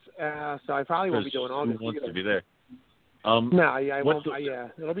August, so I probably won't be doing August. Who wants to be there? I won't.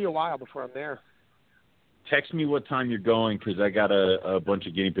 It'll be a while before I'm there. Text me what time you're going because I got a bunch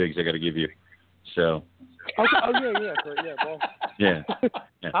of guinea pigs I got to give you. So. Okay. Yeah.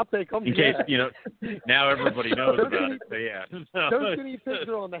 I'll take them. In case now everybody knows about it. So yeah. Those guinea pigs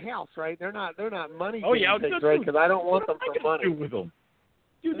are on the house, right? They're not money. Oh yeah, pigs, right? Because I don't want them for money. Do with them,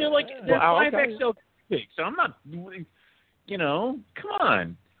 dude. They're 5XL pigs. So I'm not. Come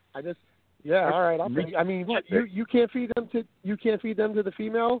on. All right. I mean, what you can't feed them to the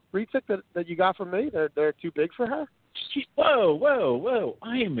female retic that you got from me. They're too big for her. Whoa!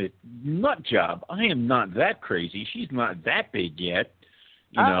 I am a nut job. I am not that crazy. She's not that big yet.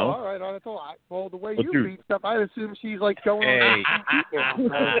 All right. That's all right. Well, the way you read stuff, I assume she's like going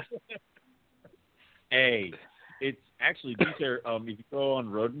on. Hey, it's actually these are. If you go on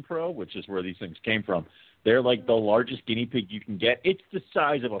Rodent Pro, which is where these things came from, they're like the largest guinea pig you can get. It's the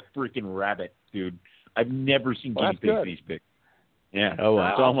size of a freaking rabbit, dude. I've never seen guinea pigs these big. Yeah. Oh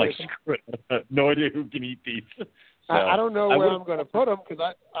wow. So I'm like, screw it. No idea who can eat these. So, I don't know where I'm going to put them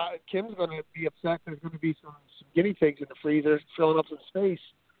because Kim's going to be upset. There's going to be some guinea pigs in the freezer filling up some space.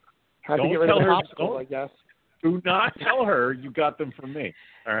 Have to get rid of the popsicle, I guess. Do not tell her you got them from me.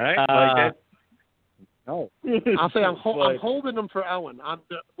 All right? No. I'll say I'm holding them for Owen.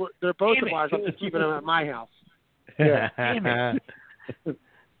 They're both of ours. I'm just keeping them at my house. Yeah. Damn it.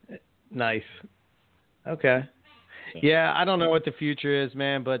 Nice. Okay. Yeah, I don't know what the future is,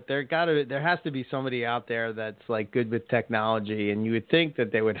 man, but there has to be somebody out there that's like good with technology, and you would think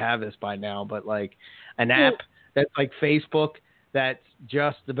that they would have this by now, but like an app that's like Facebook that's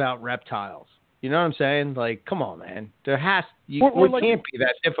just about reptiles. You know what I'm saying? Like, come on, man. It can't be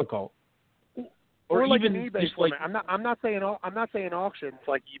that difficult. Or like even an eBay format. I'm not saying auctions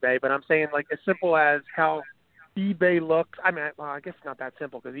like eBay, but I'm saying like as simple as how eBay looks. I mean, well, I guess it's not that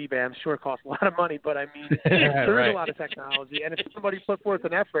simple because eBay, I'm sure, costs a lot of money. But I mean, there is a lot of technology, and if somebody put forth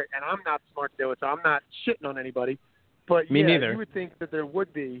an effort, and I'm not smart to do it, so I'm not shitting on anybody. But Me neither. You would think that there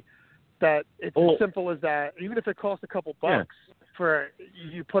would be. That it's as simple as that. Even if it costs a couple bucks for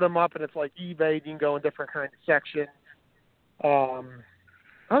you put them up, and it's like eBay, you can go in different kind of sections. I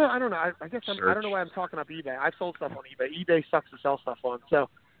don't know. I guess I don't know why I'm talking up eBay. I've sold stuff on eBay. eBay sucks to sell stuff on, so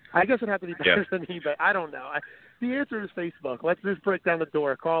I guess it'd have to be better than eBay. I don't know. The answer is Facebook. Let's just break down the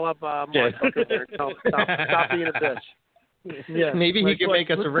door. Call up Mark Zuckerberg. Stop being a bitch. Yeah, maybe he can make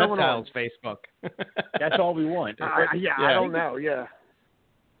us a reptiles Facebook. That's all we want. I don't know. Yeah.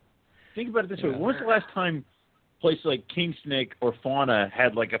 Think about it this way: when was the last time places like King Snake or Fauna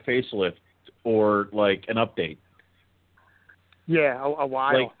had like a facelift or like an update? Yeah, a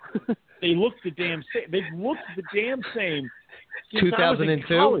while. Like, they look the damn same. They've looked the damn same since 2002. I was in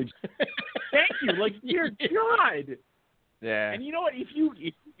college. Thank you. Like, dear God. Yeah. And you know what? If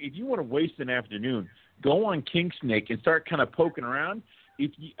you want to waste an afternoon, go on King Snake and start kind of poking around.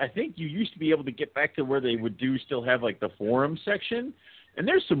 I think you used to be able to get back to where they would still have like the forum section, and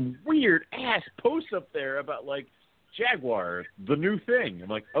there's some weird ass posts up there about like Jaguar, the new thing. I'm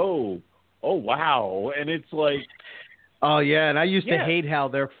like, oh wow, and it's like. Oh, yeah, and I used to hate how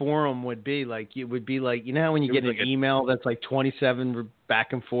their forum would be. Like, it would be like, you know how when you get an email that's like 27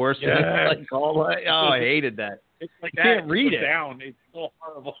 back and forth? Yeah. I hated that. It's like you that. can't read it. Down. It's so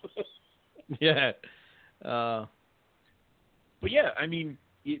horrible. Yeah. But, yeah, I mean,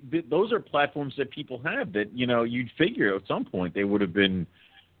 those are platforms that people have that, you know, you'd figure at some point they would have been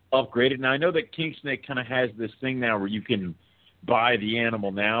upgraded. Now, I know that King Snake kind of has this thing now where you can buy the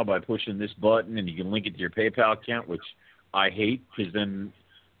animal now by pushing this button, and you can link it to your PayPal account, which I hate, because then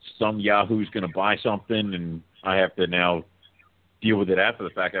some Yahoo's going to buy something, and I have to now deal with it after the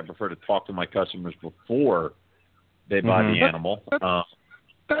fact. I prefer to talk to my customers before they buy the animal.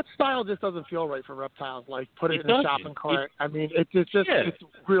 That style just doesn't feel right for reptiles. Like, put it in a shopping cart. I mean, it's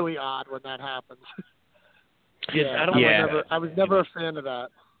really odd when that happens. I was never a fan of that.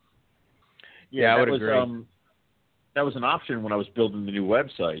 Yeah, I would agree. That was an option when I was building the new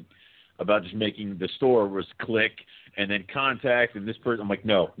website about just making the store was click and then contact and this person. I'm like,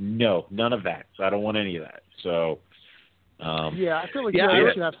 no, none of that. I don't want any of that. So, I feel like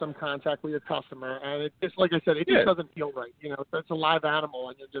you should have some contact with your customer, and it just, like I said, it just doesn't feel right. You know, it's a live animal,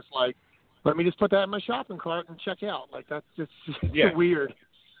 and you're just like, let me just put that in my shopping cart and check out. Like, that's just weird.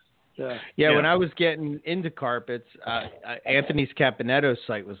 Yeah, when I was getting into carpets, Anthony's Caponetto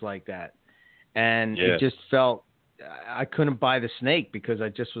site was like that, and it just felt. I couldn't buy the snake because I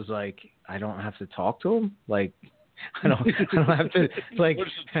just was like, I don't have to talk to him. Like, I don't have to, like,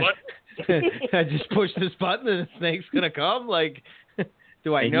 I just push this button and the snake's going to come. Like,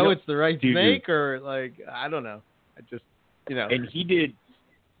 do I know it's the right snake or, like, I don't know. I just, you know. And he did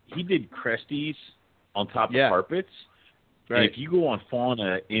Cresties on top of carpets. Right. And if you go on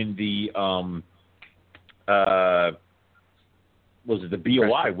Fauna in the, was it the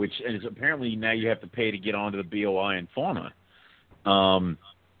BOI, which is apparently now you have to pay to get onto the BOI and Fauna.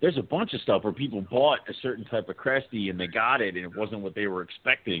 There's a bunch of stuff where people bought a certain type of Cresty and they got it and it wasn't what they were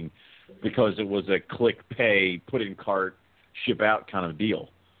expecting because it was a click, pay, put in cart, ship out kind of deal.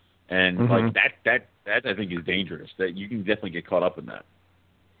 And like that I think is dangerous. That you can definitely get caught up in that.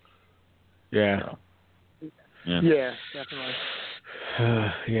 Yeah. So, yeah, definitely.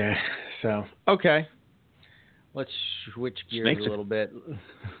 So okay. Let's switch gears a little bit.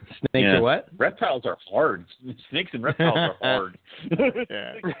 Snakes are what? Reptiles are hard. Snakes and reptiles are hard.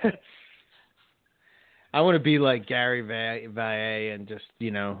 I want to be like Gary Valle and just, you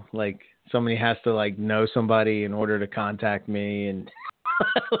know, like somebody has to like know somebody in order to contact me. And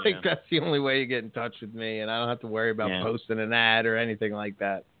that's the only way you get in touch with me. And I don't have to worry about posting an ad or anything like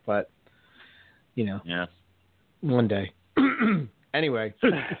that. But, you know, one day. Anyway.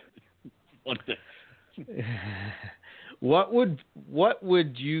 One day. What would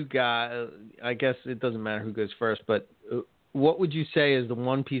you guys, I guess it doesn't matter who goes first, but what would you say is the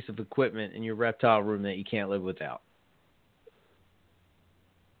one piece of equipment in your reptile room that you can't live without?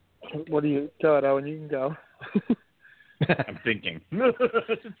 What do you go, Owen? You can go. I'm thinking.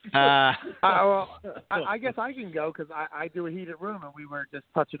 I guess I can go because I do a heated room, and we were just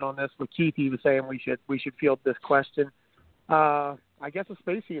touching on this with Keith. He was saying we should field this question. I guess a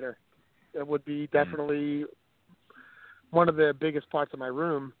space heater. It would be definitely one of the biggest parts of my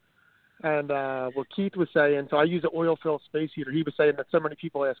room. And what Keith was saying, so I use an oil-filled space heater. He was saying that so many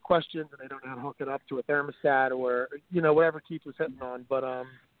people ask questions and they don't know how to hook it up to a thermostat or, you know, whatever Keith was hitting on. But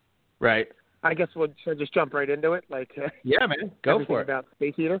right. I guess we'll just jump right into it. Like yeah, man, go for it. About the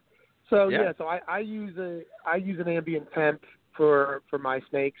space heater. So so I use an ambient temp for my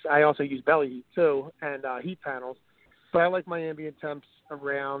snakes. I also use belly heat too and heat panels. But I like my ambient temps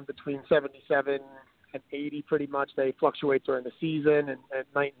around between 77 and 80 pretty much. They fluctuate during the season and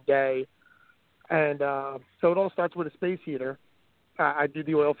night and day. And so it all starts with a space heater. I do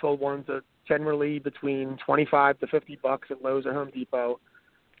the oil-filled ones that generally between $25 to $50 at Lowe's or Home Depot.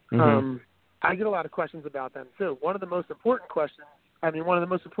 I get a lot of questions about them too. One of the most important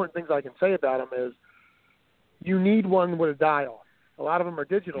things I can say about them is you need one with a dial. A lot of them are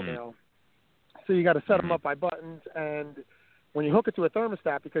digital now. So you got to set them up by buttons, and when you hook it to a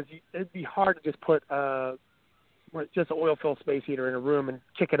thermostat, because it'd be hard to just put just an oil-filled space heater in a room and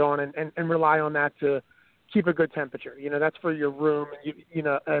kick it on and rely on that to keep a good temperature. That's for your room. And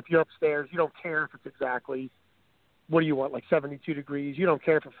if you're upstairs, you don't care if it's exactly, what do you want, like 72 degrees. You don't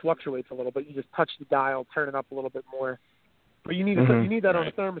care if it fluctuates a little bit. You just touch the dial, turn it up a little bit more. But you need that on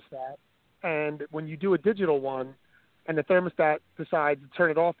a thermostat. And when you do a digital one, and the thermostat decides to turn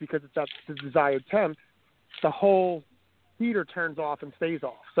it off because it's at the desired temp, the whole heater turns off and stays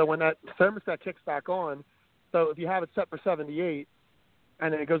off. So when that thermostat kicks back on, so if you have it set for 78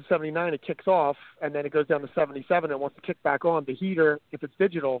 and then it goes to 79, it kicks off, and then it goes down to 77 and wants to kick back on, the heater, if it's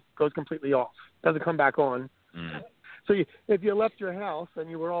digital, goes completely off. Doesn't come back on. So if you left your house and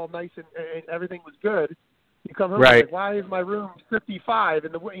you were all nice and everything was good, you come home and like, why is my room 55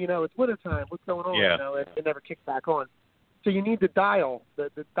 in the it's wintertime? What's going on? Yeah. It never kicks back on. So you need the dial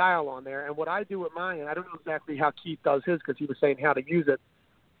on there. And what I do with mine, and I don't know exactly how Keith does his because he was saying how to use it.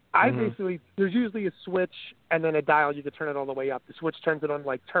 Basically, there's usually a switch and then a dial. You can turn it all the way up. The switch turns it on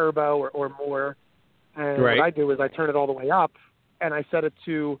like turbo or more. And what I do is I turn it all the way up, and I set it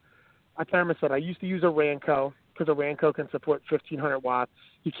to a thermostat. I used to use a Ranco because a Ranco can support 1,500 watts.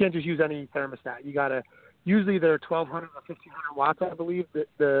 You can't just use any thermostat. You got to usually they're 1,200 or 1,500 watts, I believe,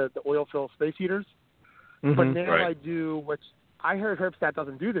 the oil-filled space heaters. But now I do, which I heard Herbstat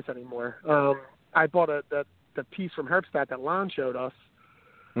doesn't do this anymore. I bought the piece from Herbstat that Lon showed us,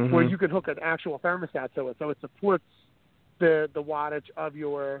 where you can hook an actual thermostat to it. So it supports the wattage of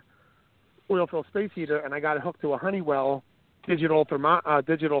your oil-filled space heater, and I got it hooked to a Honeywell digital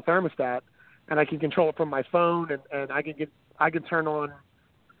thermostat, and I can control it from my phone, and I can turn on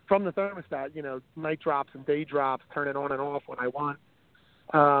from the thermostat, night drops and day drops, turn it on and off when I want.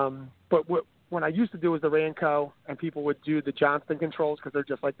 But what I used to do was the Ranco, and people would do the Johnston controls because they're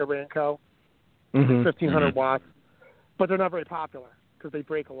just like the Ranco, 1,500 watts, but they're not very popular because they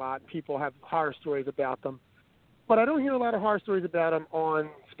break a lot. People have horror stories about them. But I don't hear a lot of horror stories about them on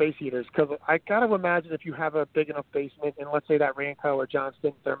space heaters because I got to imagine if you have a big enough basement and let's say that Ranco or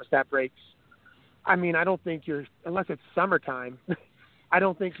Johnston thermostat breaks, I mean, I don't think unless it's summertime, I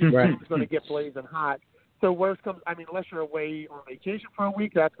don't think your room's going to get blazing hot. So worst comes, I mean, unless you're away on vacation for a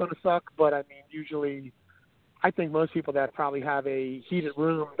week, that's going to suck. But, I mean, usually I think most people that probably have a heated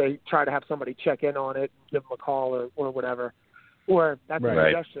room, they try to have somebody check in on it, give them a call or whatever. Or that's a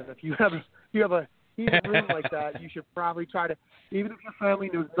suggestion. If you have a heated room like that, you should probably try to, even if your family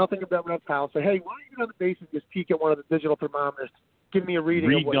knows nothing about reptiles, say, hey, why don't you go to the base and just peek at one of the digital thermometers, give me a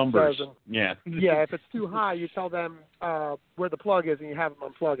reading of what numbers. It says. And, if it's too high, you tell them where the plug is and you have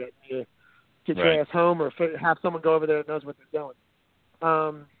them unplug it. You get your ass home or have someone go over there that knows what they're doing.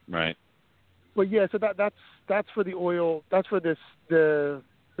 But yeah, so that's for the oil. That's for the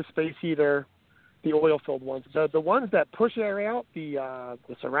space heater, the oil-filled ones. The ones that push air out, the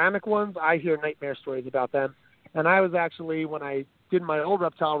ceramic ones, I hear nightmare stories about them. And I was actually, when I did my old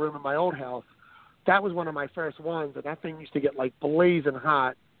reptile room in my old house, that was one of my first ones, and that thing used to get like blazing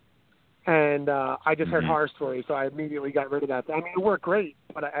hot. And I just heard horror stories, so I immediately got rid of that. I mean, it worked great,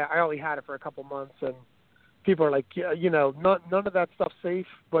 but I only had it for a couple months, and people are like, none of that stuff's safe,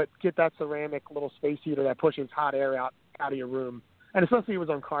 but get that ceramic little space heater that pushes hot air out of your room. And especially it was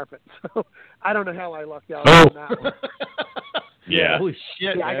on carpet, so I don't know how I lucked out on that one. Holy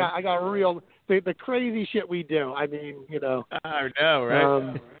shit, yeah, man. I got real the crazy shit we do. I mean, I know,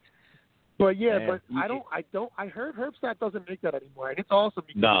 right? But yeah, man, but I heard Herbstat doesn't make that anymore, and it's awesome.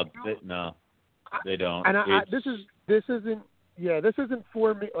 No, they don't. And this isn't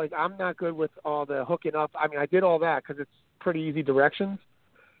for me. Like, I'm not good with all the hooking up. I mean, I did all that because it's pretty easy directions.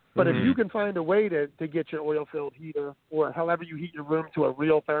 But if you can find a way to get your oil-filled heater or however you heat your room to a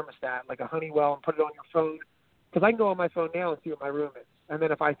real thermostat, like a Honeywell, and put it on your phone, because I can go on my phone now and see what my room is. And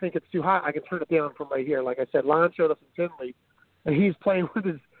then if I think it's too hot, I can turn it down from right here. Like I said, Lon showed us in Tinley, and he's playing with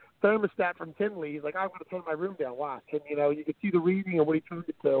his thermostat from Tinley. He's like, I'm going to turn my room down. Watch. And, you can see the reading of what he turned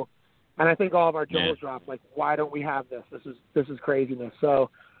it to. And I think all of our jaws dropped. Like, why don't we have this? This is craziness. So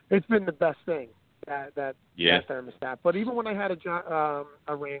it's been the best thing, that thermostat. But even when I had a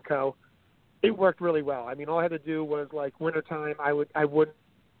Ranco, it worked really well. I mean, all I had to do was, like, wintertime,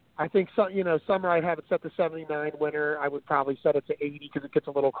 I think summer I'd have it set to 79. Winter I would probably set it to 80 because it gets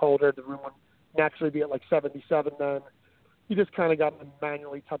a little colder. The room would naturally be at like 77 then. You just kind of got to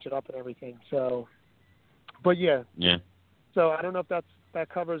manually touch it up and everything. So, but yeah. So I don't know if that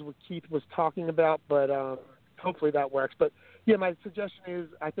covers what Keith was talking about, but hopefully that works. But yeah, my suggestion is,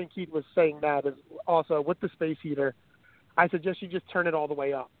 I think Keith was saying that is also with the space heater, I suggest you just turn it all the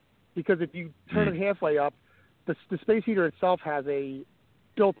way up, because if you turn it halfway up, the space heater itself has a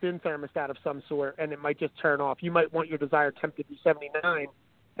built-in thermostat of some sort, and it might just turn off. You might want your desired temp to be 79,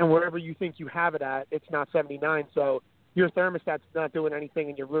 and wherever you think you have it at, it's not 79, so your thermostat's not doing anything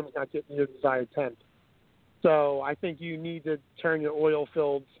and your room's not getting your desired temp. So I think you need to turn your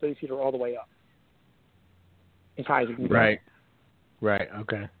oil-filled space heater all the way up, as high as it can go. Right.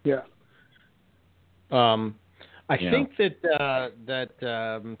 Okay. Yeah. I think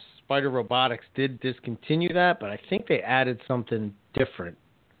that Spider Robotics did discontinue that, but I think they added something different,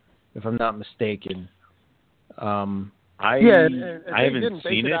 if I'm not mistaken. I haven't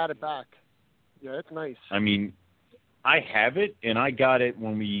seen it. Add it back. Yeah, it's nice. I mean, I have it, and I got it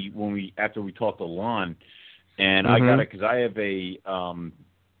when we after we talked to Lon, and I got it because I have a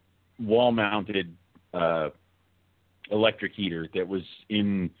wall-mounted electric heater that was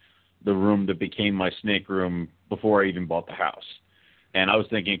in the room that became my snake room before I even bought the house. And I was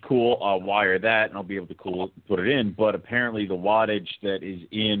thinking, cool, I'll wire that and I'll be able to put it in. But apparently the wattage that is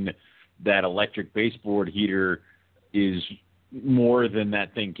in that electric baseboard heater is more than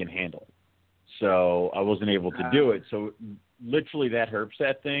that thing can handle. So I wasn't able to do it. So literally that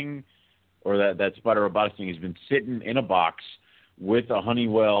Herpstat thing, or that Spider Robotics thing, has been sitting in a box with a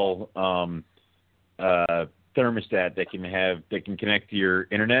Honeywell thermostat that can connect to your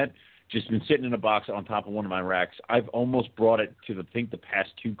internet. Just been sitting in a box on top of one of my racks. I've almost brought it to the past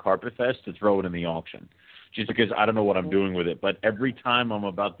 2 Carpet Fests to throw it in the auction, just because I don't know what I'm doing with it. But every time I'm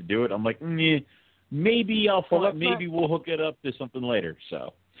about to do it, I'm like, maybe we'll hook it up to something later.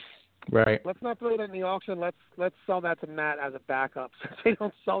 So, right. Let's not throw it in the auction. Let's sell that to Matt as a backup. Since they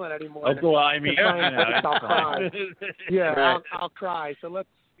don't sell it anymore. Oh, well, I mean, I'll cry. Yeah, I'll cry. So let's.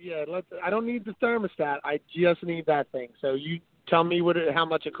 I don't need the thermostat. I just need that thing. So you tell me how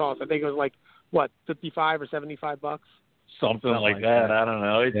much it costs. I think it was like what, $55 or $75? Something like that. I don't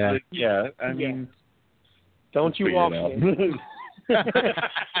know. It's I mean, don't you auction it?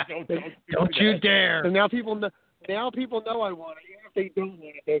 Don't you dare. So now people know I want it. Even if they don't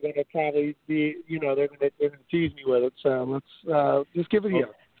want it, they're going to probably be, they're going to tease me with it. So let's just give it here.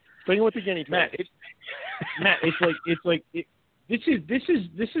 Bring it with the guinea pig. Matt, it's like. This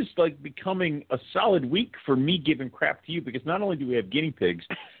is like becoming a solid week for me giving crap to you, because not only do we have guinea pigs,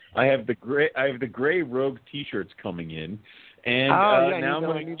 I have the gray Rogue T-shirts coming in, and now I'm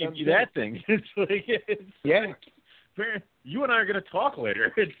going to give you that thing. It's like you and I are going to talk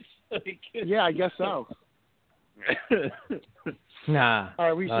later. It's like, yeah, I guess so. Nah. All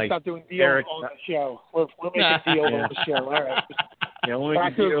right, we should stop doing deals on the show. We're making deals on the show. All right. Yeah,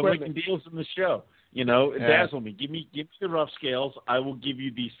 we're making deals on the show. Dazzle me. Give me the rough scales. I will give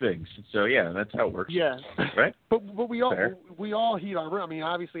you these things. So yeah, that's how it works. Yeah. Right. But we all heat our room. I mean,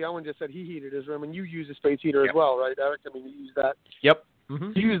 obviously, Owen just said he heated his room, and you use a space heater as well, right, Eric? I mean, you use that. Yep.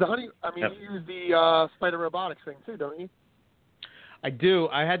 Mm-hmm. You use you use the Spider Robotics thing too, don't you? I do.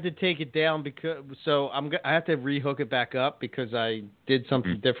 I had to take it down I have to rehook it back up because I did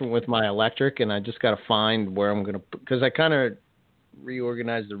something different with my electric, and I just got to find where I'm going to, because I kind of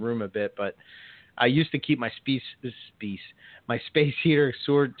reorganized the room a bit, but I used to keep my space heater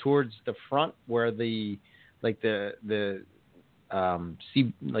towards the front where the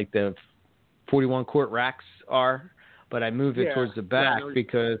 41 quart racks are, but I moved it towards the back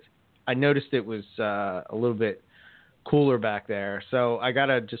because I noticed it was a little bit cooler back there. So I got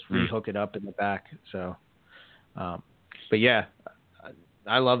to just rehook it up in the back. So, but yeah,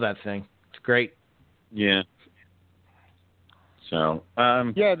 I love that thing. It's great. Yeah. So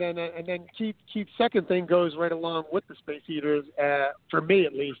and then Keith's second thing goes right along with the space heaters, for me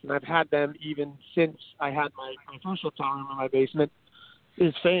at least, and I've had them even since I had my first hotel room in my basement,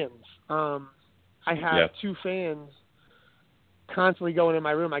 is fans. I have 2 fans constantly going in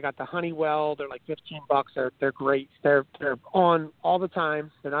my room. I got the Honeywell. They're like $15. They're great. They're on all the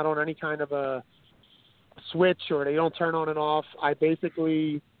time. They're not on any kind of a switch, or they don't turn on and off. I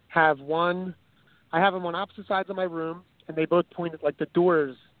basically have them on opposite sides of my room, and they both point at like the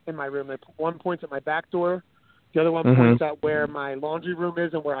doors in my room. One points at my back door, the other one points at where my laundry room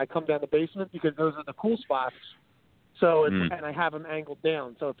is and where I come down the basement, because those are the cool spots. So and I have them angled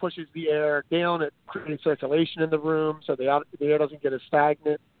down, so it pushes the air down. It creates circulation in the room, so the air doesn't get as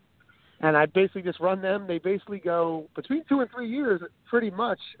stagnant. And I basically just run them. They basically go between 2 and 3 years, pretty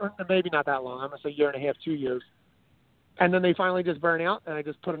much, or maybe not that long. I'm gonna say 1.5 years, 2 years, and then they finally just burn out, and I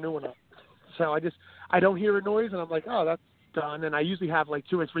just put a new one up. So I don't hear a noise, and I'm like, oh, that's done. And I usually have like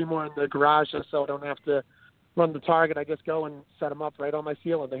 2 or 3 more in the garage, just so I don't have to run the target. I just go and set them up right on my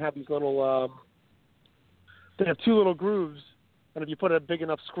ceiling. They have these little, they have 2 little grooves, and if you put a big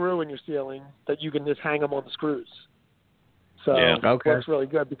enough screw in your ceiling, that you can just hang them on the screws. So Okay. it works really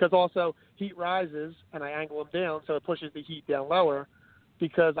good because also heat rises and I angle them down, so it pushes the heat down lower.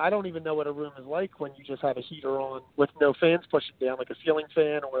 Because I don't even know what a room is like when you just have a heater on with no fans pushing down, like a ceiling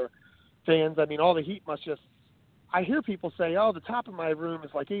fan or fans. I mean, all the heat must just. I hear people say, "Oh, the top of my room is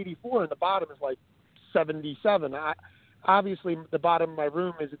like 84 and the bottom is like 77." Obviously, the bottom of my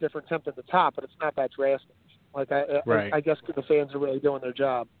room is a different temp than the top, but it's not that drastic. Like I guess the fans are really doing their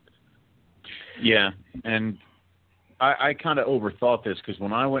job. Yeah, and I kind of overthought this because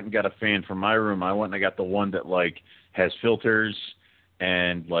when I went and got a fan for my room, I went and I got the one that like has filters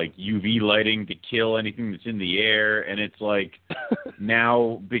and like UV lighting to kill anything that's in the air, and it's like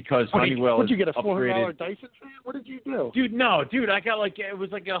now because Honeywell Did you get a $400 Dyson fan? What did you do? Dude, I got like it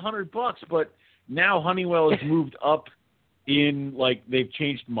was like $100, but now Honeywell has moved up in like they've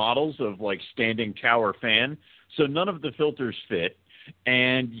changed models of like standing tower fan, so none of the filters fit,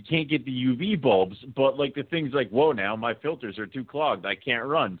 and you can't get the UV bulbs, but like the thing's like, whoa, now my filters are too clogged, I can't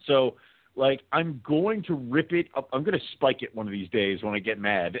run, so. Like, I'm going to rip it up. I'm going to spike it one of these days when I get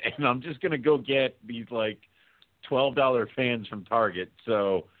mad. And I'm just going to go get these, like, $12 fans from Target.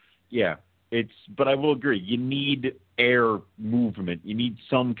 So, yeah, but I will agree. You need air movement. You need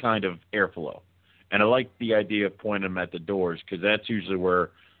some kind of airflow. And I like the idea of pointing them at the doors because that's usually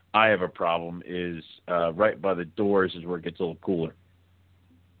where I have a problem is right by the doors is where it gets a little cooler.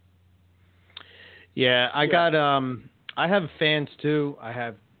 Yeah, I have fans, too. I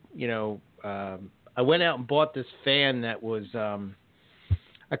have I went out and bought this fan that was,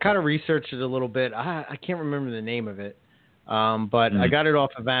 I kind of researched it a little bit. I can't remember the name of it, but I got it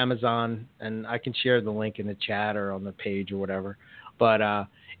off of Amazon, and I can share the link in the chat or on the page or whatever. But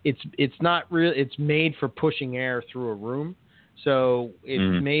it's not real. It's made for pushing air through a room, so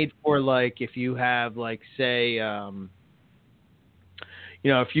it's made for like if you have like say.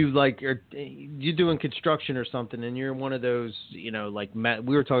 If you like, you're doing construction or something, and you're in one of those, like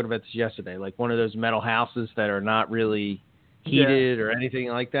we were talking about this yesterday, like one of those metal houses that are not really heated or anything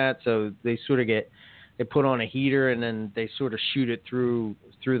like that. So they sort of they put on a heater, and then they sort of shoot it through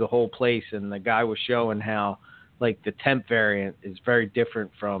the whole place. And the guy was showing how, like, the temp variant is very different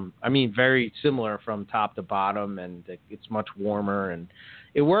very similar from top to bottom, and it's much warmer, and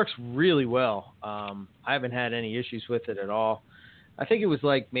it works really well. I haven't had any issues with it at all. I think it was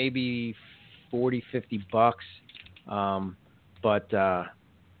like maybe $40-50, but I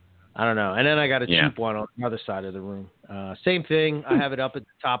don't know. And then I got a cheap one on the other side of the room. Same thing. I have it up at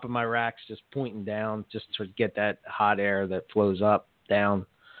the top of my racks, just pointing down, just to get that hot air that flows up, down.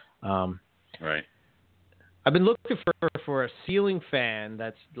 Right. I've been looking for a ceiling fan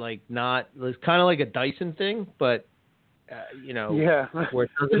that's like it's kind of like a Dyson thing, but where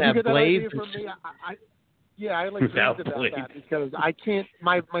it doesn't have blades. I like read about that because I can't.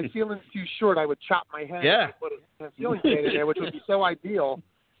 My ceiling's too short. I would chop my head and put a ceiling fan in there, which would be so ideal.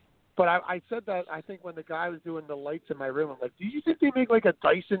 But I said that I think when the guy was doing the lights in my room, I'm like, do you think they make like a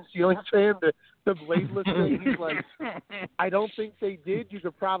Dyson ceiling fan, the bladeless thing? He's like, I don't think they did. You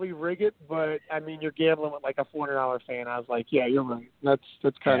could probably rig it, but I mean, you're gambling with like a $400 fan. I was like, yeah, you're right.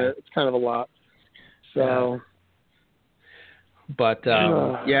 That's kind of it's kind of a lot. So. Yeah. But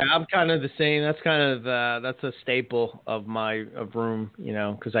I'm kind of the same. That's kind of that's a staple of my room,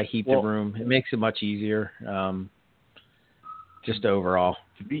 because I heat the room. It makes it much easier, just overall.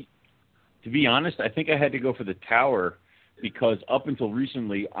 To be honest, I think I had to go for the tower because up until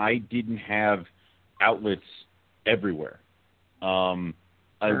recently I didn't have outlets everywhere. I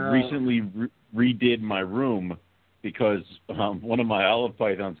recently redid my room because one of my olive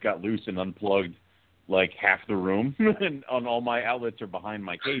pythons got loose and unplugged like half the room, and all my outlets are behind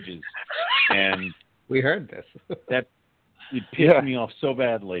my cages. And we heard this. It pissed me off so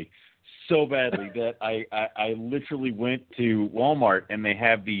badly that I literally went to Walmart, and they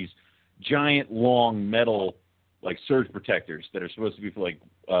have these giant, long metal like surge protectors that are supposed to be for like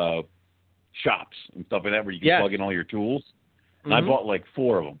shops and stuff like that, where you can plug in all your tools. And I bought like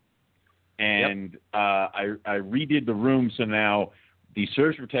 4 of them, and I redid the room, so now the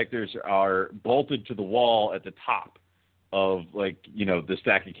surge protectors are bolted to the wall at the top of, like, the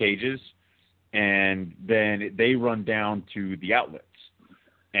stack of cages, and then they run down to the outlets.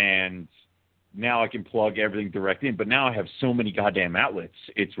 And now I can plug everything direct in. But now I have so many goddamn outlets.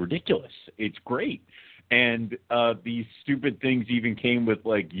 It's ridiculous. It's great. And these stupid things even came with,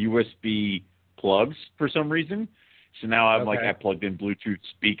 like, USB plugs for some reason. So now I plugged in Bluetooth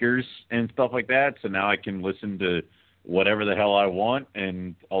speakers and stuff like that. So now I can listen to whatever the hell I want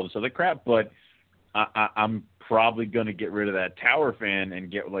and all this other crap. But I'm probably going to get rid of that tower fan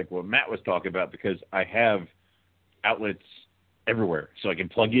and get like what Matt was talking about, because I have outlets everywhere, so I can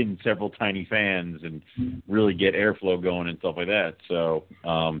plug in several tiny fans and really get airflow going and stuff like that. So,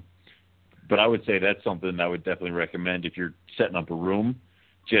 but I would say that's something I would definitely recommend if you're setting up a room.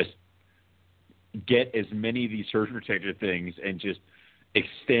 Just get as many of these surge protector things and just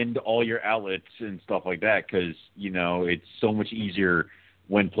extend all your outlets and stuff like that, because, you know, it's so much easier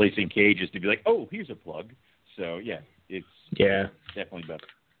when placing cages to be like, oh, here's a plug. So, yeah, it's definitely better.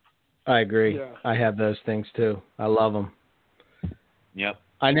 I agree. Yeah. I have those things, too. I love them. Yep.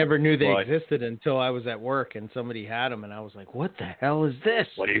 I never knew they existed until I was at work and somebody had them, and I was like, what the hell is this?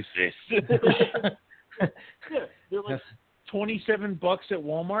 What is this? Yeah, they're like $27 at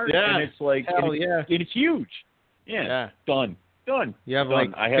Walmart, and it's like, and it's huge. Yeah. Done. You have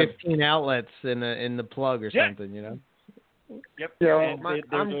Done. like 15 outlets in the plug or something, you know? Yep. Yeah,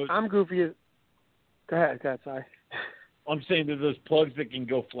 I'm goofy. Go ahead, sorry. I'm saying there's those plugs that can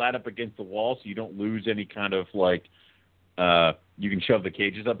go flat up against the wall, so you don't lose any kind of like. You can shove the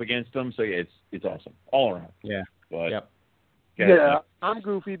cages up against them, so yeah, it's awesome all around. Yeah. But, I'm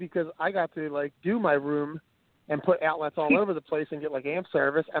goofy because I got to like do my room and put outlets all over the place and get like amp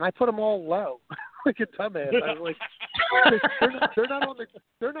service, and I put them all low, like a dumbass. I was like, they're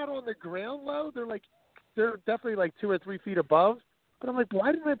not on the ground low. They're definitely like 2 or 3 feet above. But I'm like,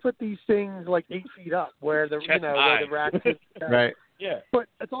 why didn't I put these things like 8 feet up where the where the racks is? Right. Yeah. But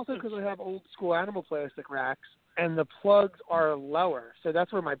it's also because I have old school animal plastic racks and the plugs are lower, so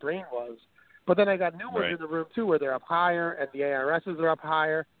that's where my brain was. But then I got new ones in the room too, where they're up higher and the ARSs are up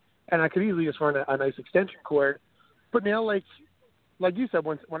higher, and I could easily just run a nice extension cord. But now, like you said,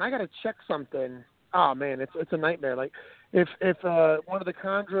 when I got to check something, oh man, it's a nightmare. Like if one of the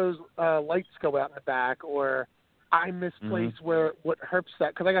Chondros lights go out in the back, or I misplace what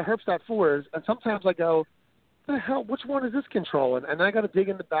Herpstat, because I got Herpstat 4s, and sometimes I go, what the hell, which one is this controlling? And I got to dig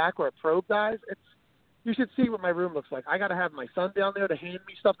in the back, or a probe dies. You should see what my room looks like. I got to have my son down there to hand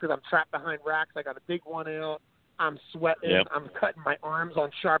me stuff because I'm trapped behind racks. I got to dig one out. I'm sweating. Yep. I'm cutting my arms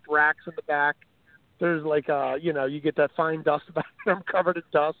on sharp racks in the back. There's like, you get that fine dust back there. I'm covered in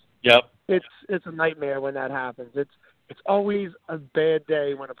dust. Yep. It's a nightmare when that happens. It's always a bad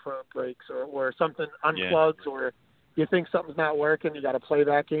day when a probe breaks or something unplugs or you think something's not working. You got to play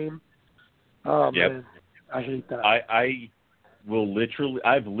that game. Oh, man. I hate that.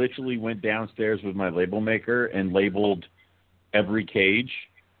 I've literally went downstairs with my label maker and labeled every cage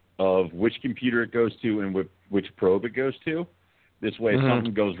of which computer it goes to and which probe it goes to. This way, if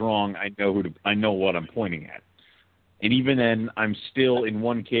something goes wrong, I know what I'm pointing at. And even then, I'm still in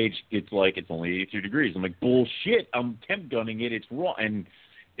one cage. It's like it's only 83 degrees. I'm like, bullshit. I'm temp gunning it. It's wrong, and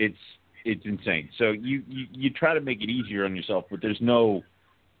it's insane. So you try to make it easier on yourself, but there's no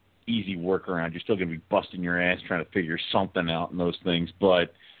easy workaround. You're still going to be busting your ass trying to figure something out in those things.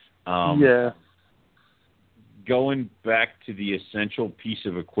 But going back to the essential piece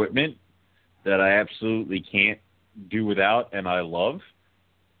of equipment that I absolutely can't do without and I love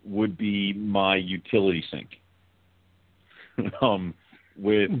would be my utility sink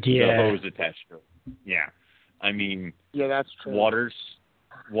with the hose attached to it. Yeah. I mean, that's true.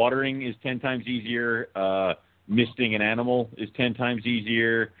 Watering is 10 times easier. Misting an animal is 10 times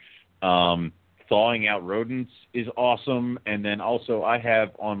easier. Thawing out rodents is awesome. And then also I have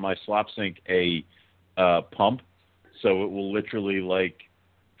on my slop sink a pump, so it will literally like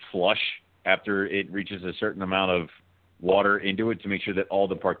flush after it reaches a certain amount of water into it to make sure that all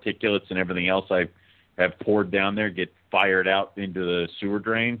the particulates and everything else I have poured down there get fired out into the sewer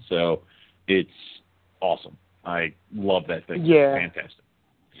drain. So it's awesome. I love that thing. Yeah. It's fantastic.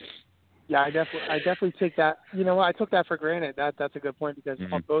 Yeah, I definitely take that. You know what? I took that for granted. That's a good point because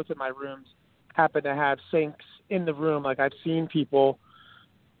both of my rooms happen to have sinks in the room. Like I've seen people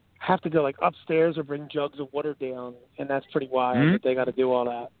have to go like upstairs or bring jugs of water down, and that's pretty wild that they got to do all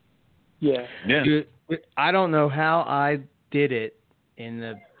that. Yeah. Dude, I don't know how I did it.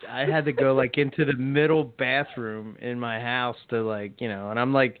 I had to go like into the middle bathroom in my house to like, and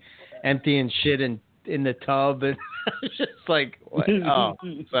I'm like emptying shit in the tub and just like, what? Oh,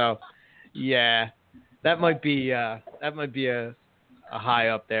 so yeah, that might be a high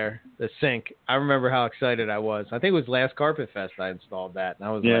up there. The sink. I remember how excited I was. I think it was last Carpet Fest I installed that, and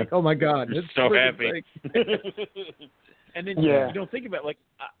I was like, oh my god, it's so happy. And then you don't think about it, like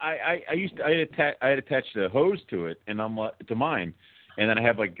I had attached a hose to it, and I'm to mine, and then I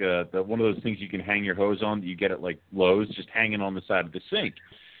have like one of those things you can hang your hose on that you get at like Lowe's, just hanging on the side of the sink.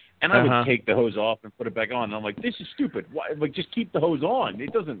 And I would take the hose off and put it back on. And I'm like, this is stupid. Why? Like, just keep the hose on.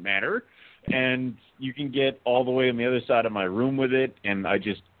 It doesn't matter. And you can get all the way on the other side of my room with it. And I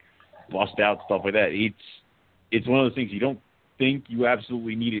just bust out stuff like that. It's one of those things you don't think you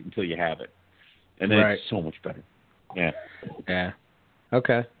absolutely need it until you have it. And then it's so much better. Yeah. Yeah.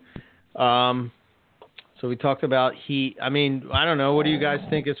 Okay. So we talked about heat. I mean, I don't know. What do you guys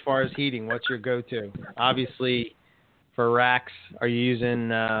think as far as heating? What's your go-to? Obviously, for racks, are you using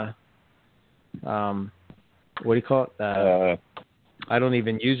what do you call it? I don't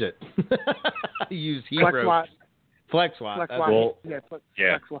even use it. I use heat rope. FlexWatt. Well,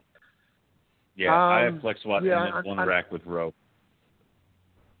 FlexWatt. Yeah, I have FlexWatt and then one rack with rope.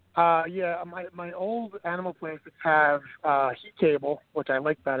 My old animal places have heat cable, which I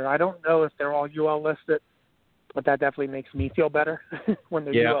like better. I don't know if they're all UL listed, but that definitely makes me feel better when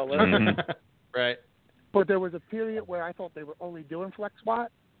they're UL listed. Mm-hmm. Right. But there was a period where I thought they were only doing FlexWatt,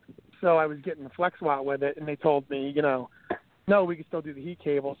 so I was getting the FlexWatt with it, and they told me, no, we can still do the heat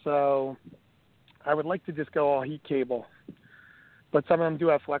cable. So I would like to just go all heat cable, but some of them do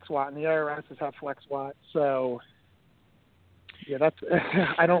have FlexWatt, and the ARSs have FlexWatt. So yeah, that's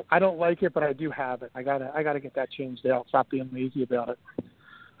I don't like it, but I do have it. I gotta get that changed out. Stop being lazy about it.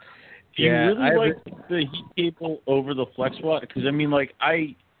 Do you really like the heat cable over the FlexWatt? Because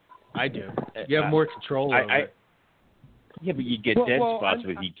I do. You have more control over it. Yeah, but you get dead spots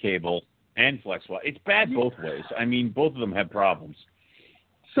with heat cable and FlexWatt. It's bad both ways. I mean, both of them have problems.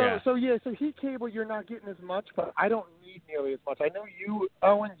 So heat cable you're not getting as much, but I don't need nearly as much. I know you,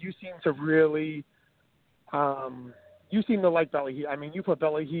 Owen, you seem to really, you seem to like belly heat. I mean, you put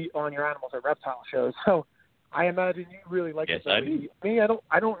belly heat on your animals at reptile shows, so I imagine you really like the belly heat. Me,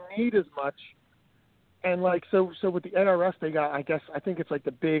 I don't need as much. And so with the ARS they got, I think it's like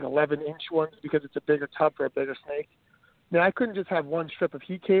the big 11-inch ones because it's a bigger tub for a bigger snake. Now I couldn't just have one strip of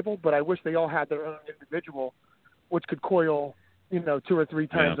heat cable, but I wish they all had their own individual, which could coil, 2 or 3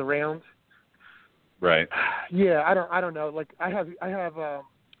 times around. Right. Yeah, I don't know. Like I have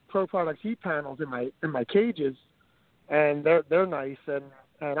Pro Products heat panels in my cages, and they're nice. And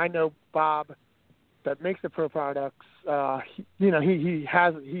I know Bob that makes the Pro Products. He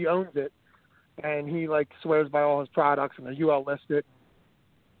owns it. And he swears by all his products, and they're UL listed.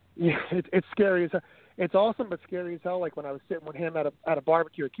 Yeah, it's scary as hell. It's awesome, but scary as hell. Like when I was sitting with him at a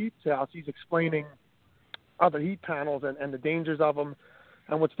barbecue at Keith's house, he's explaining other heat panels and the dangers of them,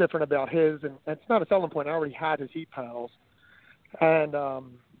 and what's different about his. And it's not a selling point. I already had his heat panels, and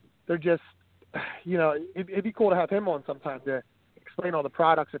they're just, it'd be cool to have him on sometime to explain all the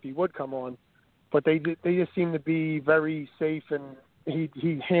products if he would come on. But they just seem to be very safe, and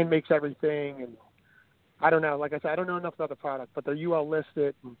he hand makes everything, and I don't know. Like I said, I don't know enough about the product, but they're UL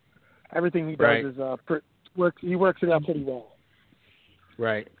listed, and everything he does is he works it out pretty well.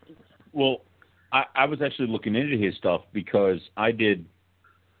 Right. Well, I was actually looking into his stuff because I did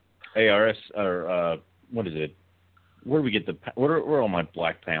ARS or what is it? Where do we get where all my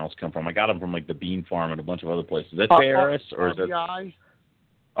black panels come from? I got them from the Bean Farm and a bunch of other places. That's ARS or is that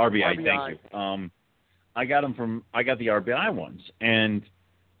RBI? Thank you. I got the RBI ones, and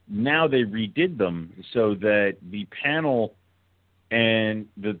now they redid them so that the panel and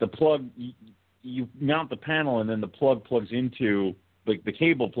the plug, you mount the panel and then the plug plugs into, the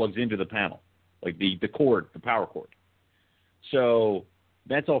cable plugs into the panel, the cord, the power cord. So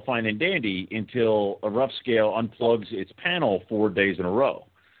that's all fine and dandy until a rough scale unplugs its panel 4 days in a row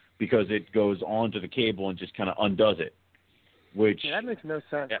because it goes onto the cable and just kind of undoes it. Which that makes no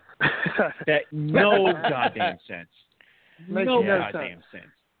sense. No goddamn sense. Makes no no goddamn sense.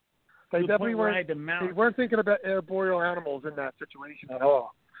 They definitely weren't thinking about arboreal animals in that situation at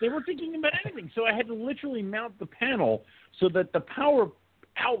all. They weren't thinking about anything. So I had to literally mount the panel so that the power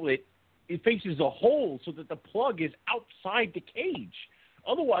outlet faces a hole so that the plug is outside the cage.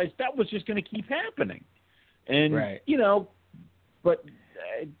 Otherwise, that was just going to keep happening. And but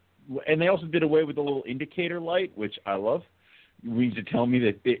and they also did away with the little indicator light, which I love. We used to tell me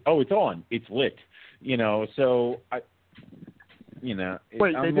that it's on, it's lit, So wait,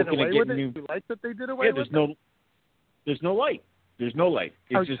 they did away with it. You like that they did away with it? There's no light. There's no light.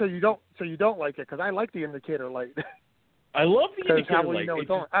 It's so you don't like it because I like the indicator light. I love the indicator light.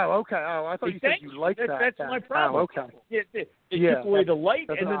 It's on. Oh, okay. Oh, I thought you said you liked that. That's my problem. Oh, okay. They took away the light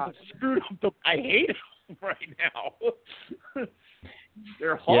and then screwed up I hate them right now.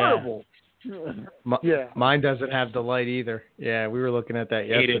 They're horrible. Mine doesn't have the light either. Yeah, we were looking at that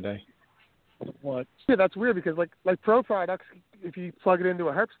yesterday. What? Yeah, that's weird because like Pro Products, if you plug it into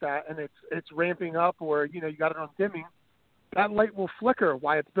a Herpstat and it's ramping up or you got it on dimming, that light will flicker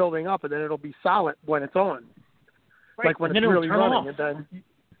while it's building up and then it'll be solid when it's on. Right. Like when it's really running, and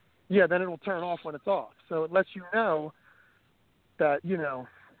then it'll turn off when it's off. So it lets you know that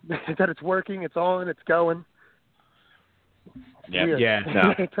that it's working, it's on, it's going. Yeah. Weird. Yeah.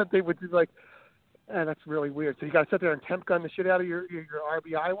 No. They would do that's really weird. So you got to sit there and temp gun the shit out of your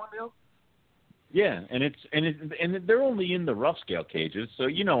RBI one now? Yeah, and they're only in the rough scale cages, so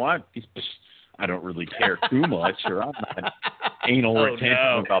I don't really care too much, or I'm not anal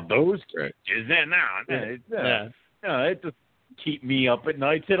retentive about those cages. It doesn't keep me up at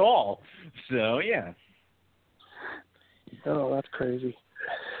nights at all. So yeah. Oh, that's crazy.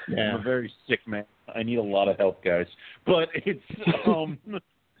 Yeah. I'm a very sick man. I need a lot of help, guys. But it's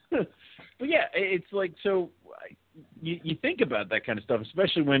but yeah, it's like, so you think about that kind of stuff,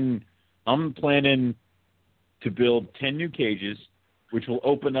 especially when I'm planning to build 10 new cages, which will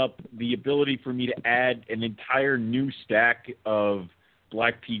open up the ability for me to add an entire new stack of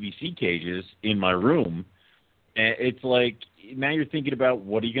black PVC cages in my room. And it's like, now you're thinking about,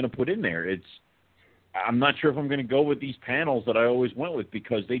 what are you going to put in there? I'm not sure if I'm going to go with these panels that I always went with,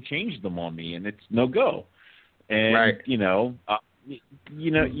 because they changed them on me, and it's no go. And, right. When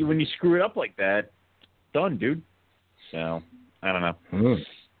you screw it up like that, done, dude. So, I don't know.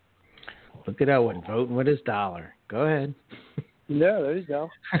 Look at Owen voting with his dollar. Go ahead. Yeah, there you go.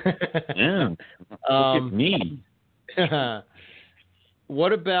 Yeah. Look at me.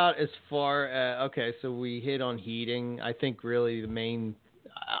 What about as far as, okay, so we hit on heating. I think really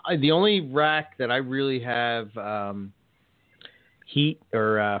the only rack that I really have heat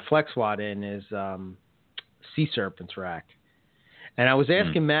or flex watt in is Sea Serpent's rack. And I was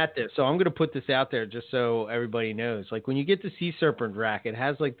asking Matt this, so I'm going to put this out there just so everybody knows. Like, when you get the Sea Serpent rack, it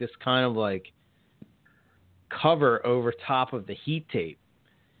has like this kind of like cover over top of the heat tape.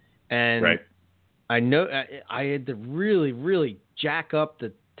 And right. I know I had to really, really jack up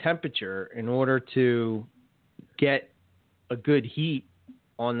the temperature in order to get a good heat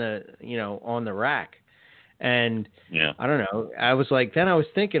on the rack. And I don't know. I was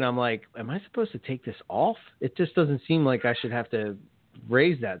thinking, I'm like, am I supposed to take this off? It just doesn't seem like I should have to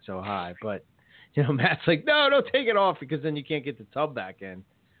raise that so high. But, Matt's like, no, don't take it off, because then you can't get the tub back in.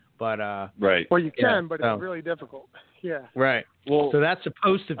 But, right. Well, you can, but it's really difficult. Yeah. Right. Well, so that's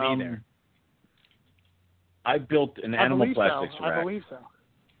supposed to be there. I built an animal plastics rack. I believe so.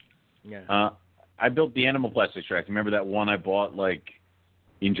 Yeah. I built the animal plastics rack. Remember that one I bought like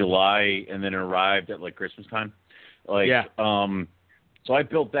in July, and then it arrived at like Christmas time? So I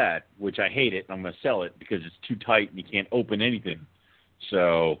built that, which I hate it, and I'm going to sell it because it's too tight and you can't open anything.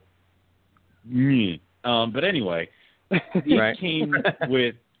 So, but anyway, it came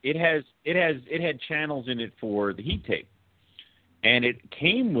with, it had channels in it for the heat tape, and it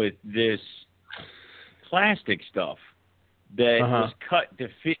came with this plastic stuff that was cut to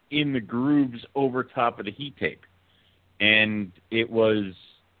fit in the grooves over top of the heat tape. And it was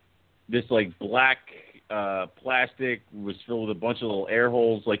this like black plastic, was filled with a bunch of little air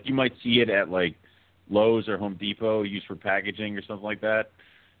holes. Like you might see it at like Lowe's or Home Depot, used for packaging or something like that.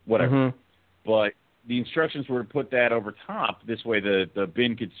 Whatever. But the instructions were to put that over top. This way the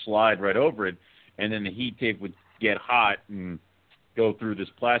bin could slide right over it, and then the heat tape would get hot and go through this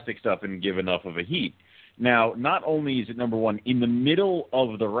plastic stuff and give enough of a heat. Now, not only is it, number one, in the middle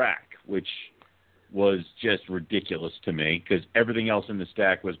of the rack, which was just ridiculous to me, because everything else in the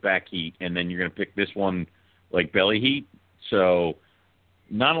stack was back heat, and then you're going to pick this one like belly heat. So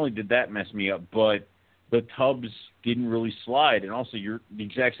not only did that mess me up, but the tubs didn't really slide. And also, the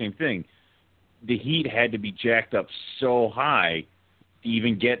exact same thing. The heat had to be jacked up so high to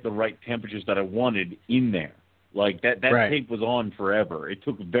even get the right temperatures that I wanted in there. Like, that tape was on forever. It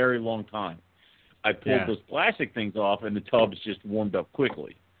took a very long time. I pulled those plastic things off, and the tubs just warmed up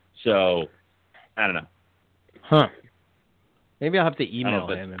quickly. So, I don't know. Huh. Maybe I'll have to email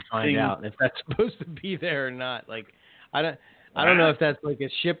him and find out if that's supposed to be there or not. Like, I don't know if that's like a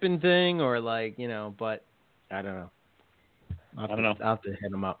shipping thing or like, but I don't know. I'll have to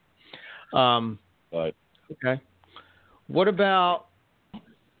hit him up. Okay. What about,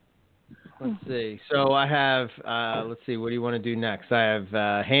 let's see. So I have, let's see, what do you want to do next? I have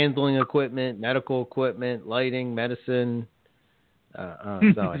handling equipment, medical equipment, lighting, medicine. No,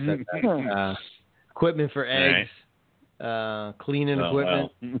 I said that. Equipment for eggs, cleaning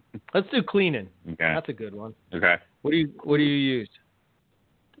equipment. Well. Let's do cleaning. Okay. That's a good one. Okay. What do you use?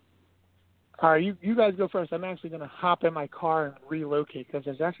 All right, you guys go first. I'm actually going to hop in my car and relocate because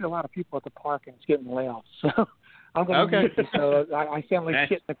there's actually a lot of people at the park and it's getting layoffs. So I'm going to mute it. So I sound like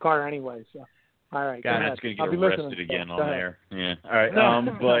shit in the car anyway. So all right, God, that's going to get arrested again on there. Yeah. All right.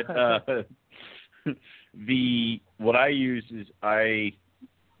 But what I use is I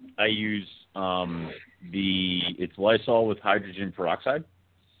use it's Lysol with hydrogen peroxide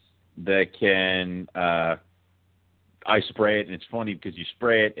that can I spray it, and it's funny because you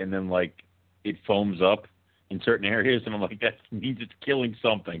spray it and then like it foams up in certain areas, and I'm like, that means it's killing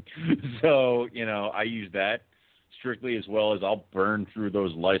something. So, I use that strictly, as well as I'll burn through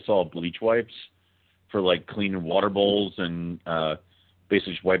those Lysol bleach wipes for like cleaning water bowls and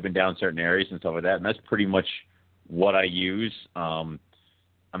basically just wiping down certain areas and stuff like that. And that's pretty much what I use. I'm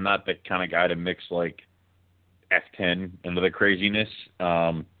not the kind of guy to mix like F10 and other craziness.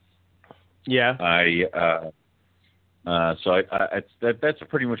 That's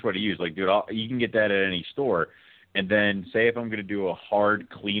pretty much what I use. Like, dude, you can get that at any store. And then say if I'm going to do a hard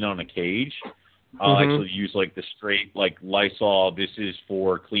clean on a cage, I'll actually use like the straight, like Lysol, this is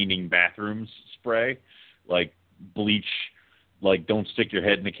for cleaning bathrooms spray, like bleach, like don't stick your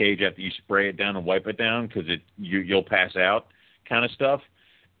head in the cage after you spray it down and wipe it down because you'll pass out kind of stuff.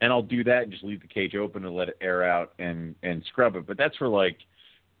 And I'll do that and just leave the cage open and let it air out and scrub it. But that's for like,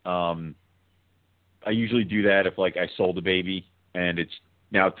 I usually do that if like I sold a baby and it's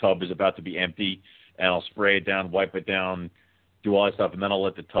now tub is about to be empty, and I'll spray it down, wipe it down, do all that stuff, and then I'll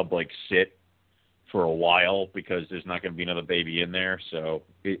let the tub like sit for a while because there's not going to be another baby in there. So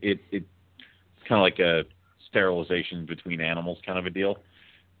it's kind of like a sterilization between animals kind of a deal.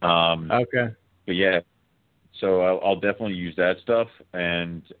 Okay. But yeah, so I'll definitely use that stuff.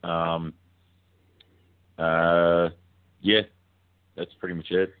 And yeah, that's pretty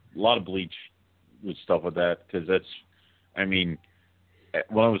much it. A lot of bleach with stuff like that because that's, I mean,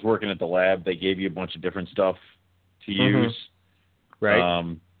 when I was working at the lab, they gave you a bunch of different stuff to use.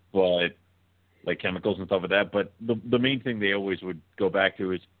 Right. But like chemicals and stuff like that. But the main thing they always would go back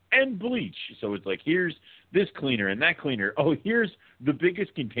to is, and bleach. So it's like, here's this cleaner and that cleaner. Oh, here's the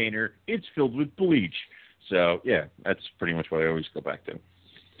biggest container. It's filled with bleach. So, yeah, that's pretty much what I always go back to.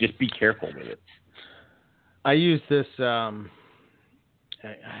 Just be careful with it. I use this, I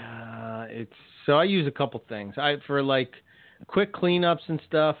use a couple things. For like quick cleanups and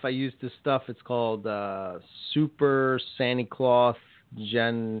stuff, I use this stuff. It's called Super Sanicloth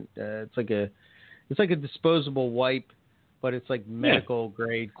Gen. It's like a disposable wipe, but it's like medical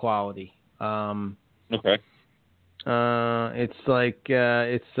grade quality. Okay. It's like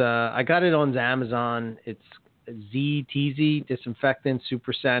I got it on Amazon. It's ZTZ disinfectant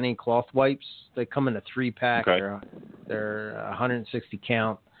Super Sani cloth wipes. They come in a 3-pack. Okay. They're 160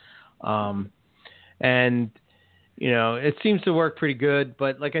 count. And you know, it seems to work pretty good.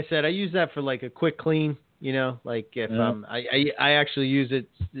 But like I said, I use that for like a quick clean. You know, like if I actually use it.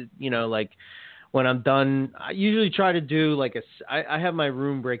 You know, like when I'm done, I usually try to do like I have my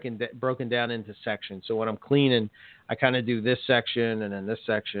room broken down into sections. So when I'm cleaning, I kind of do this section and then this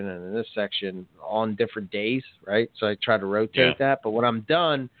section and then this section on different days, right? So I try to rotate that. But when I'm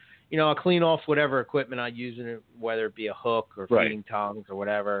done, you know, I'll clean off whatever equipment I'm using, whether it be a hook or feeding tongs or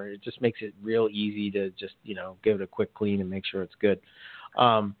whatever. It just makes it real easy to just, you know, give it a quick clean and make sure it's good.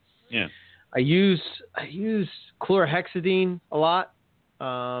 I use chlorhexidine a lot.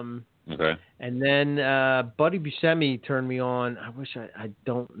 Okay. And then Buddy Buscemi turned me on. I wish I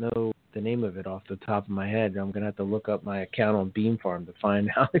don't know the name of it off the top of my head. I'm going to have to look up my account on Beam Farm to find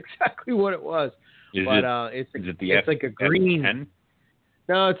out exactly what it was. It's like a green. F10?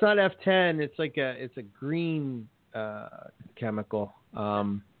 No, it's not F10. It's a green chemical.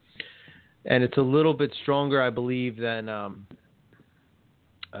 And it's a little bit stronger, I believe, than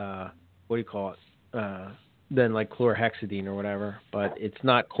what do you call it? Than like chlorhexidine or whatever, but it's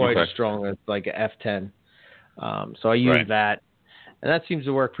not quite as strong as like a F10. So I use that, and that seems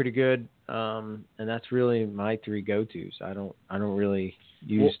to work pretty good. And that's really my 3 go-tos. I don't really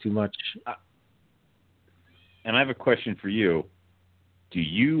use too much. And I have a question for you. Do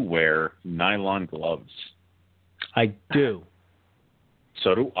you wear nylon gloves? I do.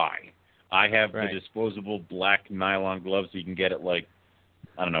 So do I. I have the disposable black nylon gloves you can get at like,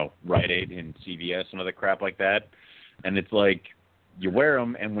 I don't know, Rite Aid and CVS and other crap like that. And it's like you wear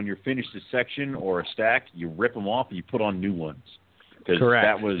them, and when you're finished a section or a stack, you rip them off and you put on new ones. Because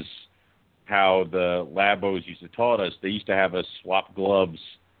that was how the labos used to taught us. They used to have us swap gloves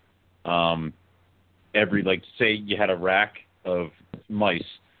every, like, say you had a rack of mice,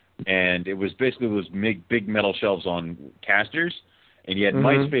 and it was basically those big metal shelves on casters, and you had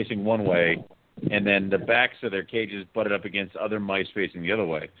mice facing one way, and then the backs of their cages butted up against other mice facing the other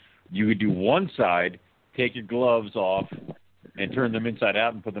way. You would do one side, take your gloves off, and turn them inside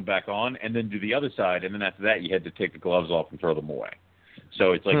out and put them back on, and then do the other side, and then after that you had to take the gloves off and throw them away.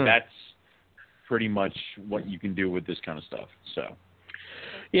 So it's like that's pretty much what you can do with this kind of stuff. So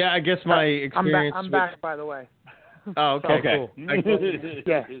yeah, I guess my experience... I'm back, by the way. Oh, okay. Cool.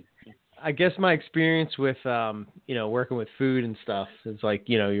 Yeah. I guess my experience with, working with food and stuff is like,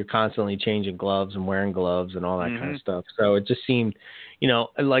 you're constantly changing gloves and wearing gloves and all that kind of stuff. So it just seemed,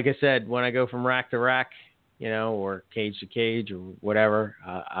 like I said, when I go from rack to rack, or cage to cage or whatever,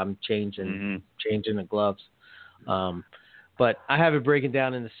 I'm changing the gloves. But But I have it breaking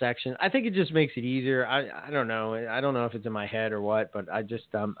down into section. I think it just makes it easier. I don't know. I don't know if it's in my head or what, but I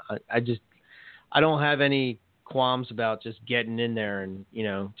don't have any qualms about just getting in there and,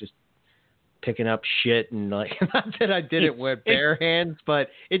 just picking up shit and like, not that I did it with bare hands, but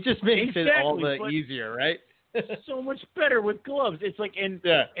it just makes it all the easier, right? So much better with gloves. It's like, and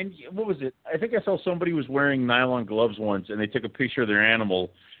what was it? I think I saw somebody was wearing nylon gloves once, and they took a picture of their animal,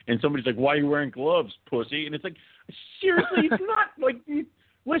 and somebody's like, "Why are you wearing gloves, pussy?" And it's like, seriously, it's not like.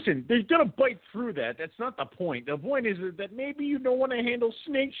 Listen, they're gonna bite through that. That's not the point. The point is that maybe you don't want to handle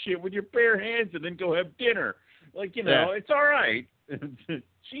snake shit with your bare hands and then go have dinner. Like, it's all right.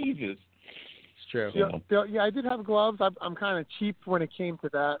 Jesus. True. Yeah, I did have gloves. I'm kind of cheap when it came to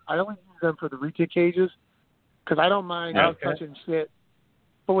that. I only use them for the retake cages because I don't mind touching shit.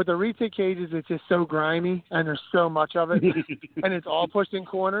 But with the retake cages, it's just so grimy and there's so much of it, and it's all pushed in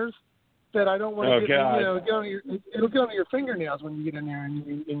corners that I don't want to it'll get on your fingernails when you get in there and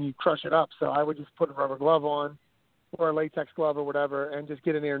you crush it up. So I would just put a rubber glove on or a latex glove or whatever and just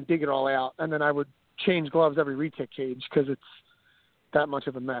get in there and dig it all out. And then I would change gloves every retake cage because it's that much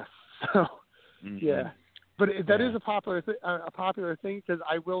of a mess. So. Mm-hmm. Yeah, but that is a popular thing because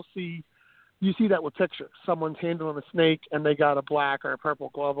I will see, you see that with pictures. Someone's handling a snake and they got a black or a purple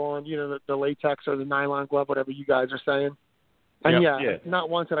glove on, the latex or the nylon glove, whatever you guys are saying. And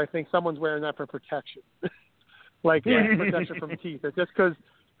not once did I think someone's wearing that for protection, protection from teeth. It's just because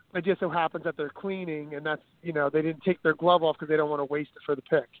it just so happens that they're cleaning and that's, they didn't take their glove off because they don't want to waste it for the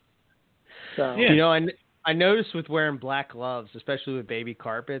pick. So I noticed with wearing black gloves, especially with baby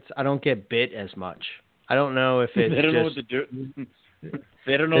carpets, I don't get bit as much. I don't know if it's they don't know what to do.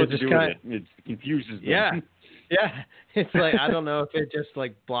 They don't know what to do with it. It confuses them. Yeah. It's like, I don't know if it just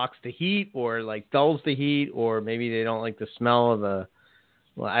like blocks the heat or like dulls the heat or maybe they don't like the smell of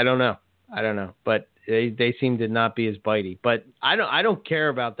I don't know. But they seem to not be as bitey. But I don't care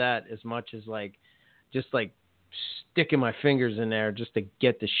about that as much as like just like sticking my fingers in there just to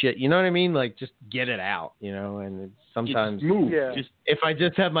get the shit, you know what I mean? Like just get it out, and it's sometimes move. Yeah. If I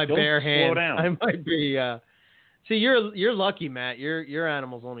just have my bare hand, down. I might be see, you're lucky, Matt. Your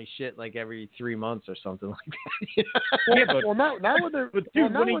animals only shit like every 3 months or something like that. Not when they're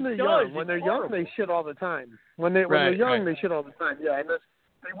young. When they're young, they shit all the time. When they're young, they shit all the time. Yeah, and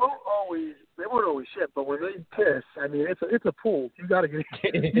they won't always shit, but when they piss, I mean, it's a pool. You gotta get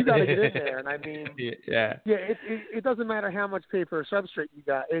in there, and I mean, it doesn't matter how much paper or substrate you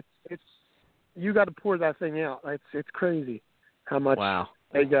got. It's you got to pour that thing out. It's crazy how much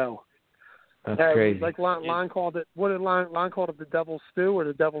they go. That's crazy. Like Lon called it. What did Lon called it? The devil's stew or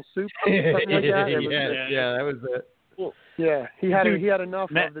the devil's soup? Something like that. That was it. Well, yeah, he had enough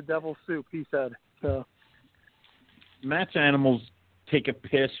of the devil's soup. He said so. Matt's animals take a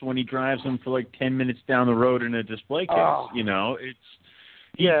piss when he drives them for like 10 minutes down the road in a display case. He gets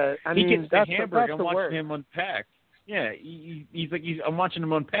the hamburger. I'm watching him unpack. Yeah, I'm watching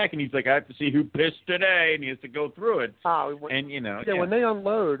him unpack, and he's like, I have to see who pissed today, and he has to go through it. When they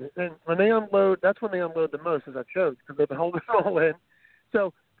unload, that's when they unload the most, is at shows, because they've been holding it all in.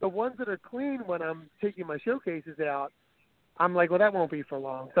 So the ones that are clean, when I'm taking my showcases out, I'm like, well, that won't be for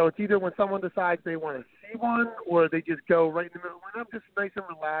long. So it's either when someone decides they want to see one, or they just go right in the middle. When I'm just nice and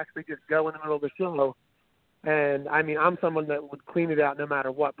relaxed, they just go in the middle of the show. And, I mean, I'm someone that would clean it out no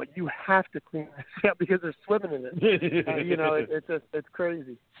matter what, but you have to clean it out because they're swimming in it. It's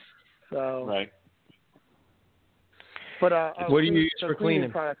crazy. So. Right. But what do you use for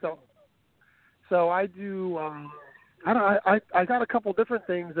cleaning? So I do. I got a couple different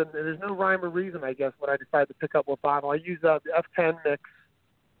things, and there's no rhyme or reason, I guess, when I decide to pick up what bottle. I use the F10 mix.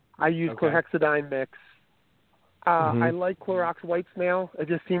 I use chlorhexidine mix. I like Clorox wipes now. It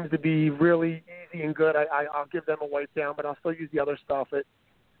just seems to be really easy and good. I'll give them a wipe down, but I'll still use the other stuff.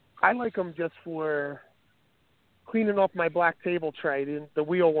 I like them just for cleaning off my black table tray, the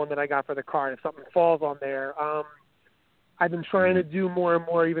wheel one that I got for the car. If something falls on there, I've been trying to do more and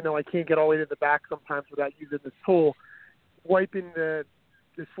more, even though I can't get all the way to the back sometimes without using this tool, wiping the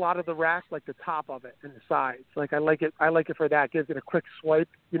slot of the rack, like the top of it and the sides. Like I like it for that. It gives it a quick swipe.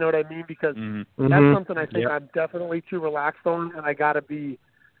 You know what I mean? Because that's something I think I'm definitely too relaxed on, and I gotta be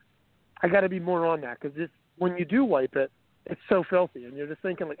more on that, because when you do wipe it, it's so filthy, and you're just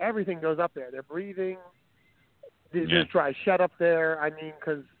thinking like everything goes up there. They're breathing. There's dry shed up there. I mean,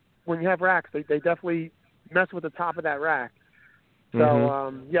 because when you have racks, they definitely mess with the top of that rack.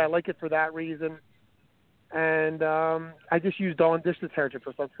 So I like it for that reason. And I just use Dawn dish detergent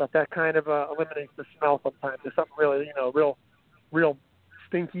for some stuff. That kind of eliminates the smell sometimes. There's something really, real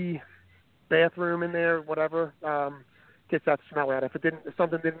stinky bathroom in there, whatever, gets that smell out. If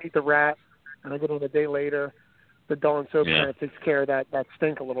something didn't eat the rat, and I get it a day later, The Dawn soap kind of takes care of that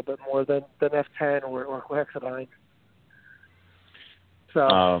stink a little bit more than F10 or Hexadine. So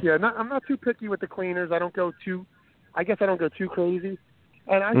I'm not too picky with the cleaners. I don't go too crazy,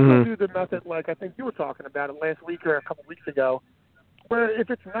 and I still do the method like I think you were talking about it last week or a couple weeks ago, where if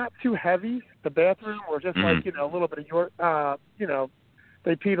it's not too heavy, the bathroom or just like a little bit of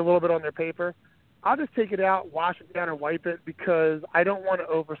they peed a little bit on their paper, I'll just take it out, wash it down, and wipe it because I don't want to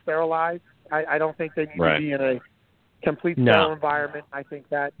over sterilize. I don't think they need to be in a complete sterile environment. I think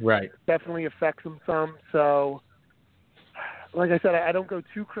that definitely affects them some. So. Like I said, I don't go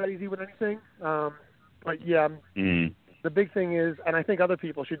too crazy with anything. But, the big thing is, and I think other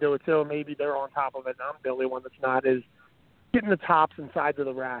people should do it too, maybe they're on top of it, and I'm the only one that's not, is getting the tops and sides of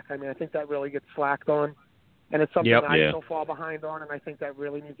the rack. I mean, I think that really gets slacked on, and it's something I still fall behind on, and I think that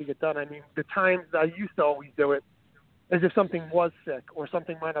really needs to get done. I mean, the times I used to always do it is if something was sick or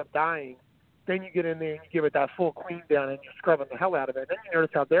something wound up dying, then you get in there and you give it that full clean down and you're scrubbing the hell out of it. Then you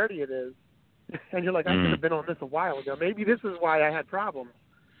notice how dirty it is. And you're like, I should have been on this a while ago. Maybe this is why I had problems.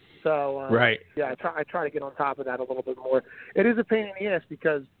 So, I try to get on top of that a little bit more. It is a pain in the ass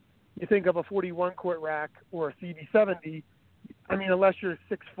because you think of a 41 quart rack or a CB70. I mean, unless you're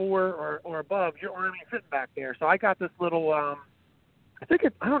 6'4" or above, your arm ain't fitting back there. So I got this little, I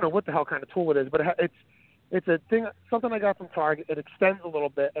don't know what the hell kind of tool it is, but it's a thing, something I got from Target. It extends a little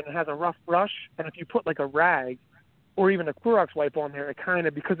bit and it has a rough brush. And if you put like a rag or even a Clorox wipe on there, it kind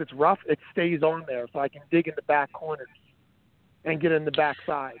of, because it's rough, it stays on there, so I can dig in the back corners and get in the back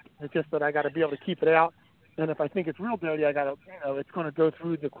side. It's just that I got to be able to keep it out, and if I think it's real dirty, I got to, it's going to go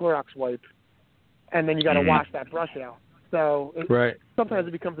through the Clorox wipe, and then you got to wash that brush out. So sometimes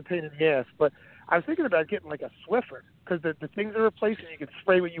it becomes a pain in the ass, but I was thinking about getting like a Swiffer, because the things are replaced, and you can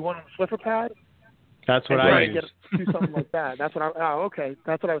spray what you want on the Swiffer pad. That's what I use. Do something like that. That's what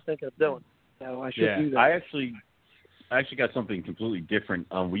That's what I was thinking of doing. So I should do that. I actually got something completely different.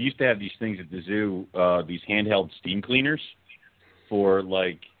 We used to have these things at the zoo, these handheld steam cleaners for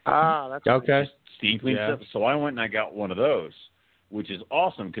that's steam clean stuff. So I went and I got one of those, which is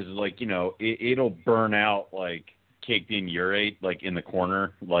awesome because it'll burn out like caked in urate like in the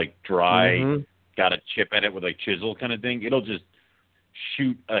corner, like dry, got a chip at it with a chisel kind of thing. It'll just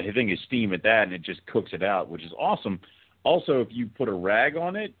shoot a thing of steam at that and it just cooks it out, which is awesome. Also, if you put a rag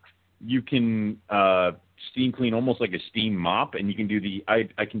on it, you can steam clean almost like a steam mop, and you can do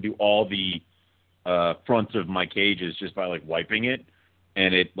I can do all the fronts of my cages just by like wiping it,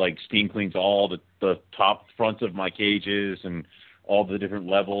 and it like steam cleans all the top fronts of my cages and all the different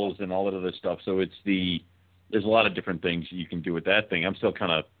levels and all that other stuff. So there's a lot of different things you can do with that thing. I'm still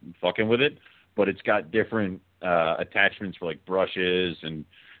kind of fucking with it, but it's got different attachments for like brushes and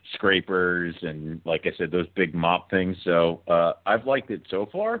scrapers and, like I said, those big mop things. So I've liked it so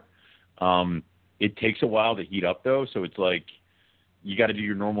far. It takes a while to heat up, though, so it's like you got to do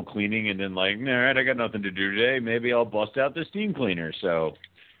your normal cleaning and then like, all right, I got nothing to do today. Maybe I'll bust out the steam cleaner. So,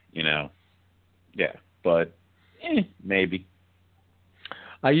 but maybe.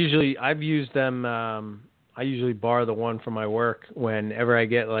 I've used them. I usually borrow the one from my work whenever I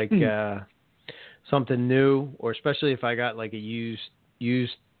get like something new, or especially if I got like a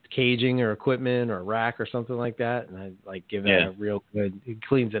used caging or equipment or rack or something like that, and I like give it a real good. It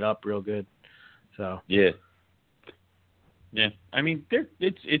cleans it up real good. So yeah. I mean,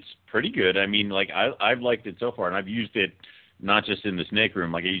 it's pretty good. I mean, like I've liked it so far, and I've used it not just in the snake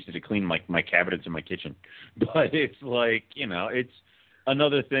room. Like I used it to clean my cabinets in my kitchen. But it's like it's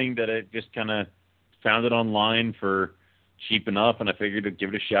another thing that I just kind of found it online for cheap enough, and I figured to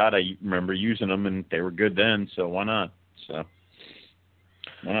give it a shot. I remember using them, and they were good then, so why not? So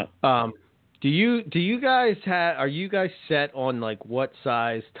why not? Do you guys are you guys set on like what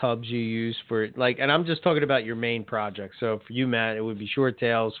size tubs you use for like, and I'm just talking about your main project. So for you, Matt, it would be short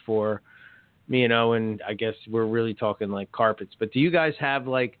tails. For me and Owen, I guess we're really talking like carpets. But do you guys have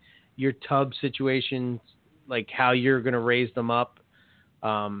like your tub situations, like how you're going to raise them up?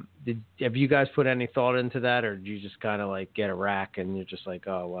 Have you guys put any thought into that, or do you just kind of like get a rack and you're just like,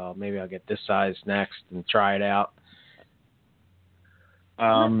 oh, well, maybe I'll get this size next and try it out?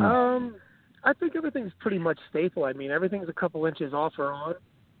 I think everything's pretty much staple. I mean, everything's a couple inches off or on.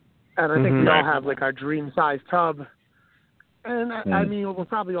 And I think we all have like our dream size tub. And I mean, we're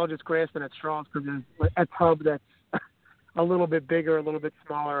probably all just grasping at straws because there's a tub that's a little bit bigger, a little bit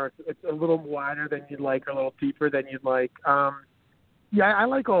smaller. It's a little wider than you'd like, or a little deeper than you'd like. I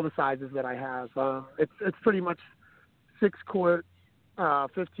like all the sizes that I have. It's pretty much 6 quart,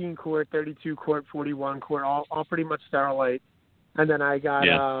 15 quart, 32 quart, 41 quart, all pretty much Sterilite. And then I got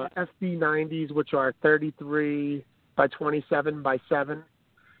FB90s, which are 33 by 27 by 7.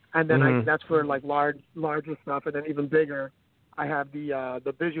 And then that's for like larger stuff, and then even bigger, I have the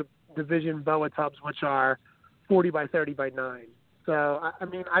Vision Boa tubs, which are 40 by 30 by 9. So I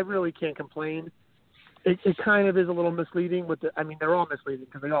mean, I really can't complain. It kind of is a little misleading they're all misleading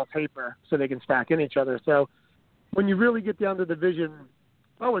because they all taper so they can stack in each other. So when you really get down to the Vision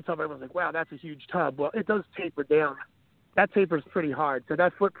Boa tub, everyone's like, wow, that's a huge tub. Well, it does taper down. That tapers pretty hard. So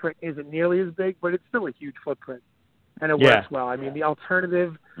that footprint isn't nearly as big, but it's still a huge footprint. And it works well. I mean, the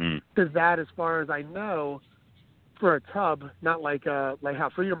alternative to that, as far as I know, for a tub, not like how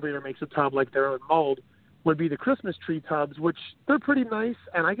Freedom Breeder makes a tub like their own mold, would be the Christmas tree tubs, which they're pretty nice,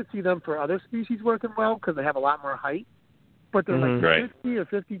 and I could see them for other species working well because they have a lot more height. But they're like 50 or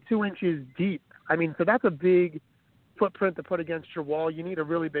 52 inches deep. I mean, so that's a big footprint to put against your wall. You need a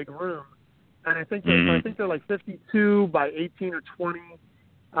really big room. And I think they're like 52 by 18 or 20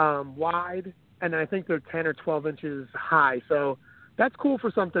 wide. And I think they're 10 or 12 inches high. So that's cool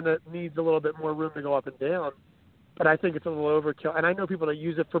for something that needs a little bit more room to go up and down. But I think it's a little overkill. And I know people that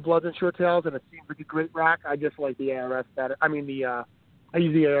use it for Bloods and Short Tails, and it seems like a great rack. I just like the ARS better. I mean, I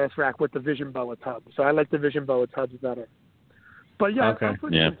use the ARS rack with the Vision Boa tub. So I like the Vision Boa tubs better. But, I'm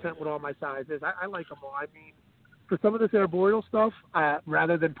pretty content with all my sizes. I like them all. I mean, for some of this arboreal stuff,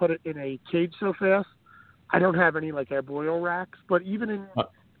 rather than put it in a cage so fast, I don't have any, like, arboreal racks. But even in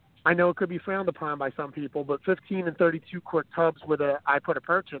I know it could be frowned upon by some people, but 15 and 32 quart tubs I put a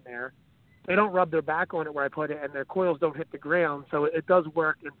perch in there. They don't rub their back on it where I put it, and their coils don't hit the ground, so it does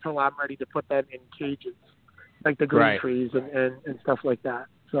work until I'm ready to put them in cages, like the green trees and stuff like that.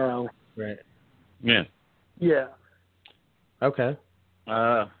 So yeah. Okay.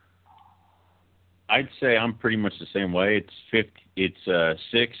 I'd say I'm pretty much the same way. It's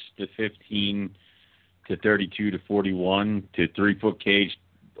 6 to 15 to 32 to 41 to 3-foot cage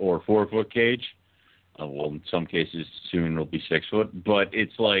or 4-foot cage. Well, in some cases soon it'll be 6 foot, but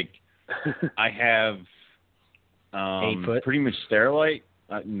it's like I have 8 foot, pretty much Sterilite,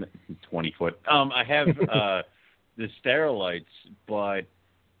 20 foot. I have the Sterilites, but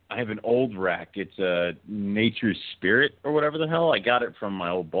I have an old rack. It's a Nature's Spirit or whatever the hell. I got it from my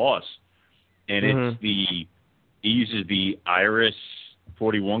old boss, and it uses the Iris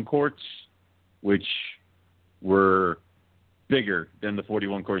 41 quarts, which were bigger than the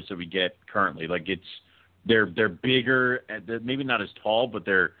 41 quarts that we get currently. Like they're bigger, they're maybe not as tall, but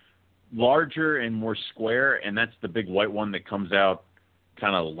they're larger and more square, and that's the big white one that comes out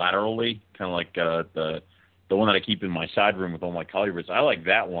kind of laterally, kind of like the one that I keep in my side room with all my colubrids. I like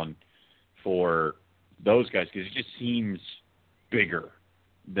that one for those guys because it just seems bigger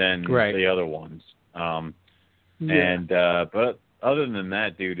than the other ones. And but other than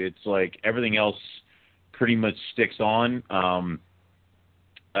that, dude, it's like everything else pretty much sticks on.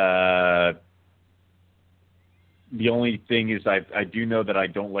 The only thing is I do know that I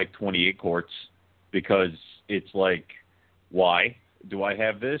don't like 28 quarts because it's like, why do I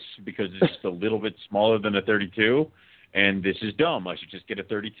have this? Because it's just a little bit smaller than a 32, and this is dumb. I should just get a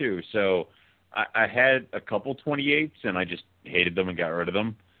 32. So I had a couple 28s, and I just hated them and got rid of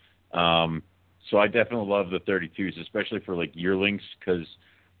them. So I definitely love the 32s, especially for like yearlings, because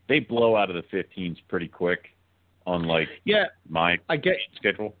they blow out of the 15s pretty quick on like my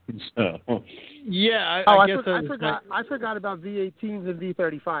schedule. So. Yeah, I forgot about V18s and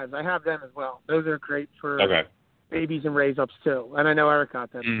V35s. I have them as well. Those are great for babies and raise ups too. And I know Eric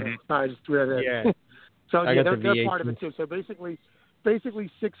got them. Mm-hmm. So I just read it. Yeah. So they're part of it too. So basically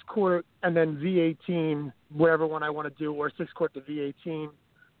 6 quart and then V18, whatever one I want to do, or 6 quart to V18.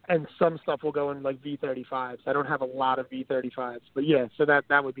 And some stuff will go in like V35s. I don't have a lot of V35s, but yeah, so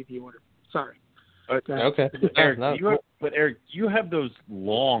that would be the order. Sorry. Okay. Eric, you have those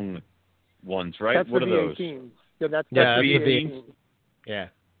long ones, right? That's what the are V18s. those? Yeah, that's the V18s. Yeah.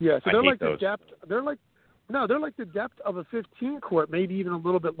 Yeah, so they're like those. the depth. They're like the depth of a 15 quart, maybe even a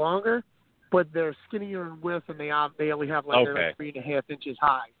little bit longer, but they're skinnier in width, and they only have they're like 3.5 inches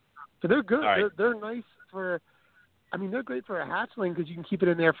high. So they're good. Right. They're nice for. I mean, they're great for a hatchling because you can keep it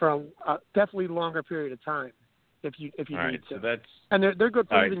in there for a definitely longer period of time if you need to. So and they're good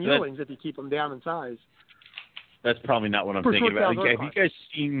for even yearlings if you keep them down in size. That's probably not what I'm thinking about. Have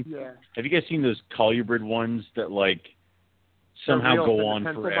you guys seen those colubrid ones that like somehow go on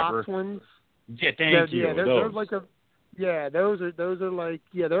forever? Box ones? Yeah, thank you. They're like those are like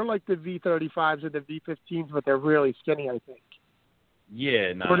they're like the V35s or the V15s, but they're really skinny, I think.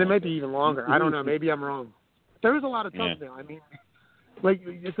 Yeah, no. Or they may be even longer. I don't know. Maybe I'm wrong. There's a lot of tubs now. I mean, like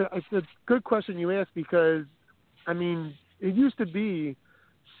it's a good question you asked because, I mean, it used to be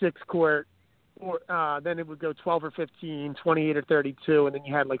 6 quart, or then it would go 12 or 15, 28 or 32, and then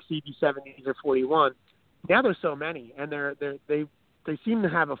you had like CB70s or 41. Now there's so many, and they seem to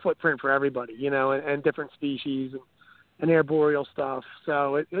have a footprint for everybody, you know, and different species and arboreal stuff.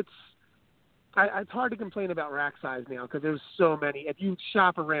 So it's hard to complain about rack size now because there's so many. If you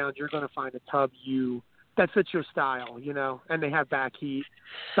shop around, you're going to find a tub that fits your style, you know, and they have back heat,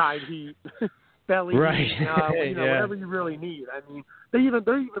 side heat, belly heat, you know, whatever you really need. I mean, they're even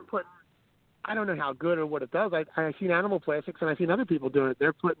putting, I don't know how good or what it does. I've seen Animal Plastics and I've seen other people doing it.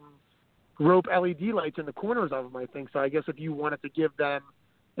 They're putting rope LED lights in the corners of them, I think. So I guess if you wanted to give them,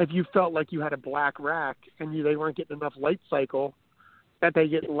 if you felt like you had a black rack and they weren't getting enough light cycle, that they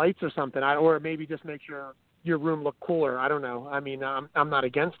get lights or something, or maybe just make your room look cooler. I don't know. I mean, I'm not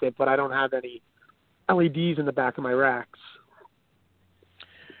against it, but I don't have any LEDs in the back of my racks.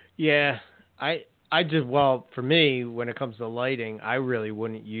 Yeah, I just, well, for me, when it comes to lighting, I really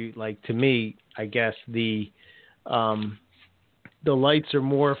wouldn't use, like, to me, I guess the lights are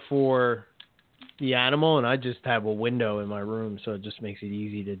more for the animal, and I just have a window in my room, so it just makes it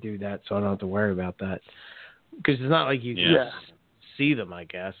easy to do that, so I don't have to worry about that. Because it's not like you can see them, I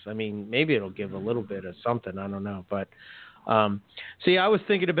guess. I mean, maybe it'll give a little bit of something, I don't know. But, see, I was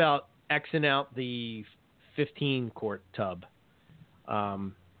thinking about Xing out the 15-quart tub.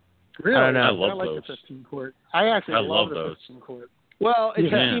 Really? I don't know. I like those. The 15-quart. I actually love the 15-quart. Well, it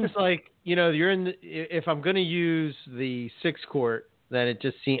just seems like, you know, if I'm going to use the 6-quart, then it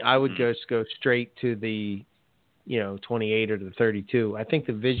just seems I would just go straight to the, you know, 28 or the 32. I think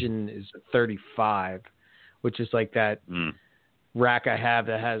the Vision is 35, which is like that rack I have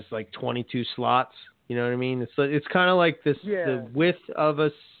that has like 22 slots. You know what I mean? It's kind of like this the width of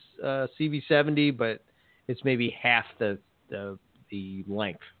a CV70, but it's maybe half the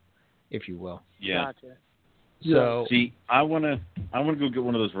length, if you will. Yeah. Gotcha. So see, I wanna go get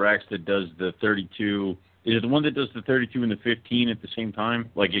one of those racks that does the 32. Is it the one that does the 32 and the 15 at the same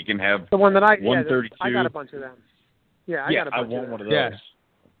time? Like it can have the one that 132. I got a bunch of them. Yeah, I got a bunch of them. I want one of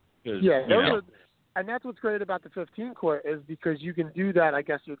those. Yeah, and that's what's great about the 15-quart is because you can do that. I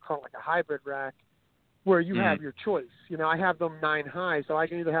guess you'd call it like a hybrid rack, where you have your choice. You know, I have them 9 high, so I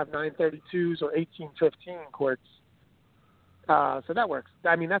can either have 932s or 1815 quarts. So that works.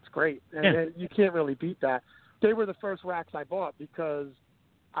 I mean, that's great. And you can't really beat that. They were the first racks I bought because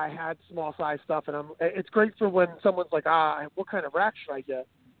I had small size stuff, and it's great for when someone's like, what kind of rack should I get?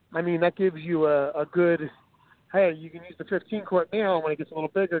 I mean, that gives you a good, hey, you can use the 15-quart now, and when it gets a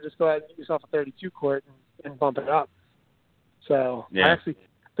little bigger, just go ahead and get yourself a 32-quart and bump it up. So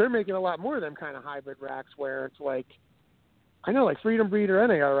they're making a lot more of them kind of hybrid racks where it's like, I know like Freedom Breeder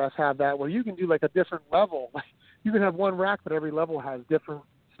and ARS have that where you can do like a different level. You can have one rack, but every level has different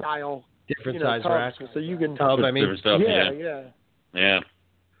style, size racks. So you can different stuff. Yeah.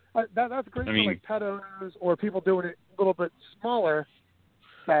 That's great for like pet owners or people doing it a little bit smaller.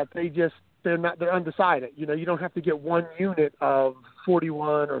 That they're undecided. You know, you don't have to get one unit of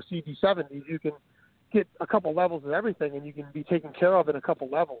 41 or CD70s. You can get a couple levels of everything, and you can be taken care of in a couple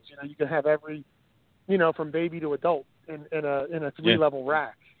levels. You know, you can have every, you know, from baby to adult in a 3-level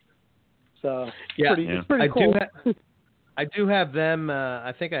rack. So it's pretty cool. I do have them.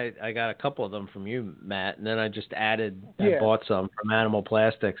 I think I got a couple of them from you, Matt, and then I just I bought some from Animal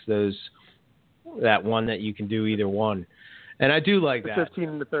Plastics. That one that you can do either one, and I do like that. 15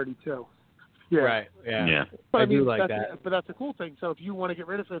 and the 32. Yeah. Right. Yeah. But I do like that. But that's a cool thing. So if you want to get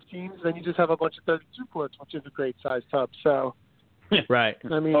rid of 15s, then you just have a bunch of 32 quarts, which is a great size tub. So. Right.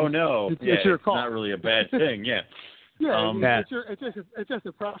 I mean. Oh no. It's your call. It's not really a bad thing. Yeah. It's just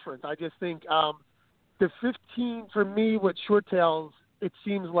a preference. I just think the 15 for me with short tails, it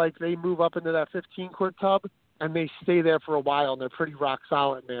seems like they move up into that 15-quart tub and they stay there for a while and they're pretty rock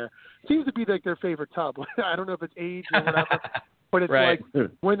solid in there. It seems to be like their favorite tub. I don't know if it's age or whatever, but it's like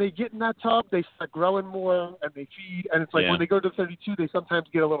when they get in that tub, they start growing more and they feed. And it's like when they go to 32, they sometimes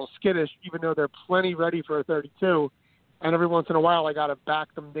get a little skittish, even though they're plenty ready for a 32. And every once in a while, I got to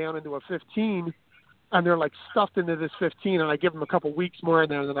back them down into a 15. And they're like stuffed into this 15, and I give them a couple weeks more in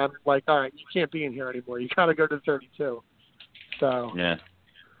there, and then I'm like, all right, you can't be in here anymore. You got to go to 32. So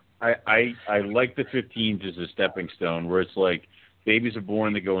I like the 15s as a stepping stone, where it's like babies are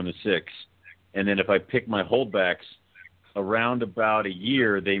born, they go into 6, and then if I pick my holdbacks around about a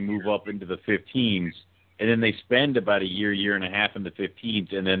year, they move up into the 15s, and then they spend about a year and a half in the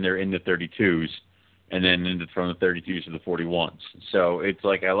 15s, and then they're in the 32s. And then from the 32s to the 41s. So it's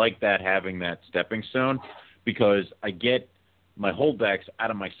like I like that, having that stepping stone, because I get my holdbacks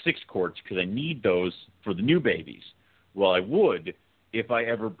out of my 6 quarts because I need those for the new babies. Well, I would if I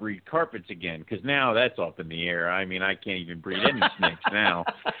ever breed carpets again, because now that's up in the air. I mean, I can't even breed any snakes now.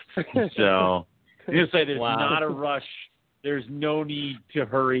 So I'm going to say there's not a rush. There's no need to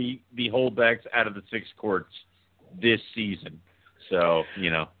hurry the holdbacks out of the 6 quarts this season. So,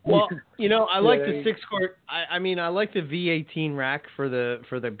 Well, I like the 6-quart. I mean, I like the V18 rack for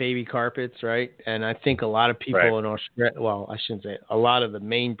the baby carpets, right? And I think a lot of people in Australia, well, I shouldn't say it, a lot of the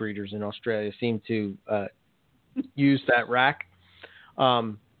main breeders in Australia seem to use that rack.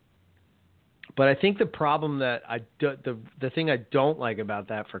 But I think the problem that the thing I don't like about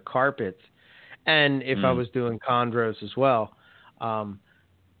that for carpets, and if I was doing chondros as well,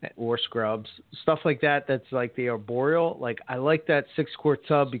 or scrubs, stuff like that, that's like the arboreal. Like, I like that 6-quart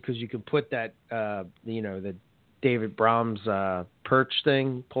tub because you can put that, the David Brahms perch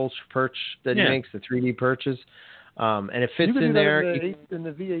thing, pulse perch that he makes, the 3D perches, and it fits in there. In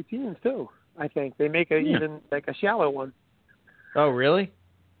the V18s too, I think they make even like a shallow one. Oh, really?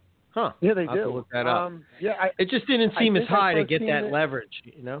 Huh. Yeah, they I'll do. have to look that up. It just didn't seem as high to get that leverage,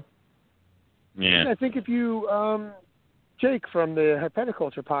 Yeah. I think if you, Jake from the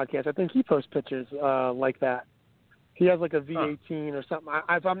Herpetoculture podcast, I think he posts pictures like that. He has like a V18 or something,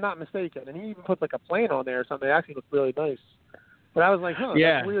 if I'm not mistaken, and he even puts like a plane on there or something. It actually looks really nice. But I was like,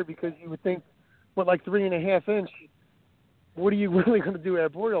 that's weird, because you would think, with like 3.5 inch, what are you really going to do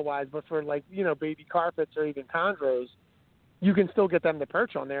arboreal wise? But for like, baby carpets or even chondros, you can still get them to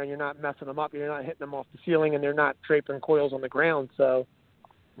perch on there, and you're not messing them up. You're not hitting them off the ceiling, and they're not draping coils on the ground. So,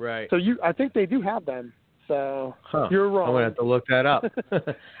 right. So I think they do have them. So you're wrong. I'm gonna have to look that up.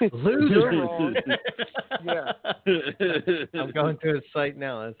 Loser. You're wrong. Yeah. I'm going to his site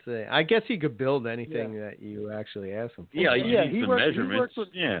now. Let's see. I guess he could build anything that you actually ask him for. Yeah, he measurements.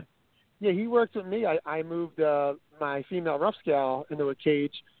 He works with me. I moved my female rough scale into a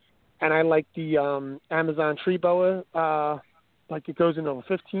cage, and I like the Amazon tree boa. Like it goes into a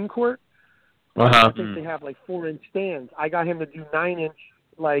 15-quart. I think they have like 4-inch stands. I got him to do 9-inch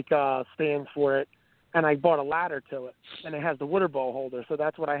stands for it, and I bought a ladder to it, and it has the water bowl holder. So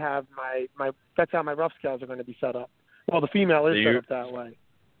that's what I have. That's how my rough scales are going to be set up. Well, the female is set up that way.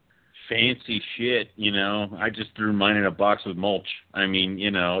 Fancy shit, I just threw mine in a box with mulch. I mean,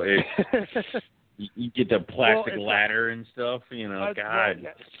 you get the plastic ladder and stuff, God.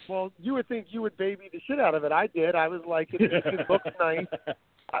 Well, you would think you would baby the shit out of it. I did. I was like, it looks nice.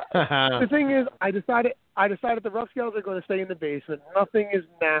 The thing is, I decided the rough scales are going to stay in the basement. Nothing is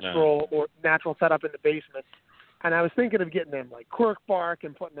natural or natural set up in the basement. And I was thinking of getting them like cork bark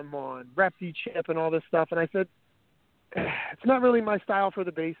and putting them on Repti chip and all this stuff. And I said, it's not really my style for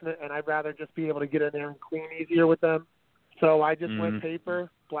the basement, and I'd rather just be able to get in there and clean easier with them. So I just went paper,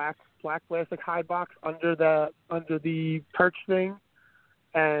 black plastic hide box under the perch thing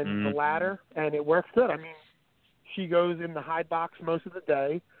and the ladder, and it works good. I mean, she goes in the hide box most of the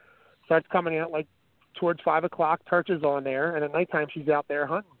day, starts coming out like towards 5 o'clock, perches on there, and at nighttime she's out there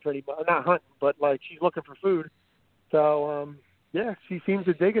hunting pretty much. Not hunting, but like she's looking for food. So she seems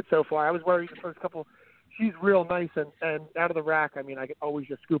to dig it so far. I was worried the first couple. She's real nice and out of the rack. I mean, I could always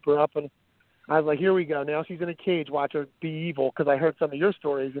just scoop her up, and I was like, here we go. Now she's in a cage. Watch her be evil, because I heard some of your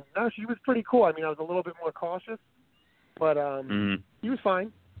stories. And no, she was pretty cool. I mean, I was a little bit more cautious, but he was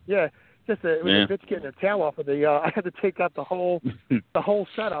fine. Yeah, it was a bitch getting her tail off of the. I had to take out the whole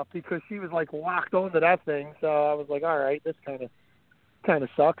setup because she was like locked onto that thing. So I was like, all right, this kind of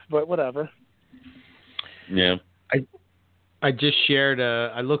sucks, but whatever. Yeah. I just shared.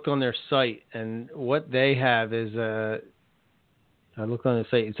 I looked on their site, and what they have is I looked on the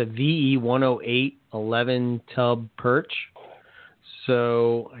site. It's a VE 108 11 tub perch.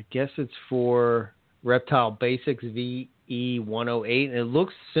 So I guess it's for Reptile Basics VE 108. And it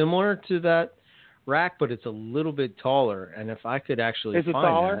looks similar to that rack, but it's a little bit taller. And if I could actually find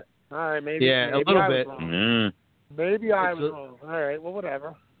taller? That. All right, maybe. Yeah, maybe a little bit. Maybe I was wrong. All right, well,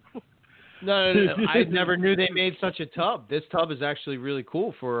 whatever. No. I never knew they made such a tub. This tub is actually really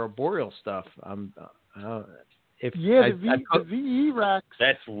cool for arboreal stuff. The VE racks.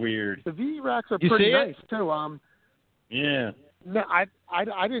 That's weird. The VE racks are pretty nice too. Yeah. No, I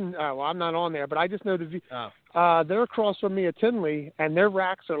didn't. Well, I'm not on there, but I just know they're across from me at Tinley, and their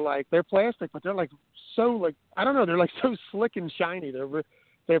racks are like they're plastic, but they're like so like I don't know. They're like so slick and shiny. They're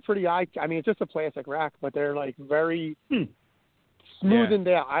pretty I mean, it's just a plastic rack, but they're like very smoothened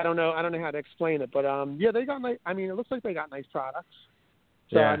out. I don't know how to explain it, but they got nice. I mean, it looks like they got nice products.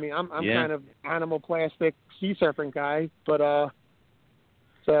 So I mean, I'm kind of animal plastic sea serpent guy, but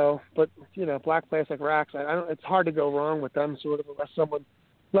black plastic racks. I don't. It's hard to go wrong with them, sort of,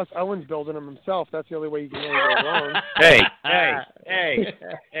 unless Owen's building them himself. That's the only way you can really go wrong. Hey.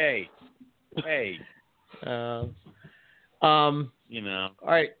 All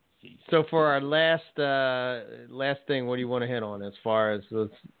right. So for our last thing, what do you want to hit on as far as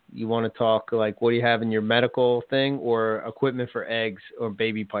you want to talk, like what do you have in your medical thing or equipment for eggs or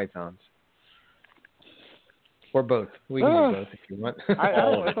baby pythons? Or both. We can do both if you want.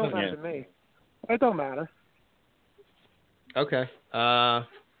 It don't matter to me. It don't matter. Okay. All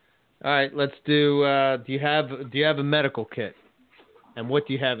right. Let's do. Do you have a medical kit? And what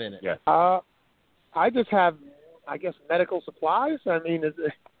do you have in it? Yeah. I just have, I guess, medical supplies. I mean, is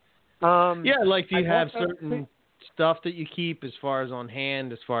it, like do you have certain stuff that you keep as far as on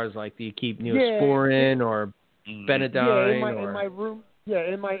hand, as far as like do you keep Neosporin or Benadine? In my room.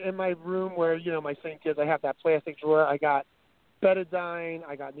 Yeah, in my room where my St. Kitts, I have that plastic drawer. I got Betadine,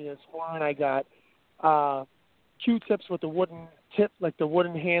 I got Neosporin, I got Q-tips with the wooden tip, like the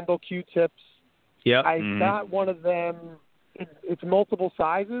wooden handle Q-tips. Yeah. I got one of them. It's multiple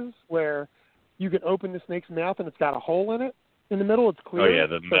sizes where you can open the snake's mouth and it's got a hole in it in the middle. It's clear. Oh yeah,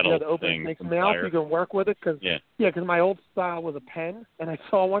 the metal to open thing. the snake's mouth, you can work with it because because my old style was a pen, and I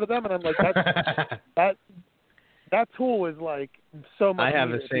saw one of them and I'm like that tool is like so much. I have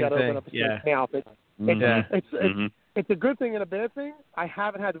the same thing. Open up a snake's mouth. It's a good thing and a bad thing. I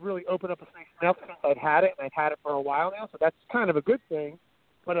haven't had to really open up a snake's mouth since I've had it, and I've had it for a while now, so that's kind of a good thing.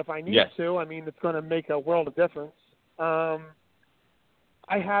 But if I need to, I mean, it's going to make a world of difference.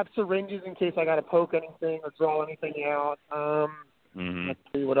 I have syringes in case I got to poke anything or draw anything out. Let's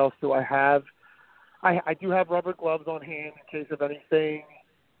see, what else do I have? I do have rubber gloves on hand in case of anything.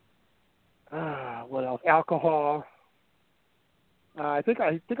 What else? Alcohol. I think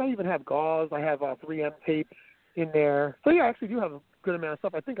I even have gauze. I have 3M tape in there. So yeah, I actually do have a good amount of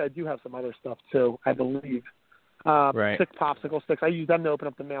stuff. I think I do have some other stuff too, I believe. 6 popsicle sticks. I use them to open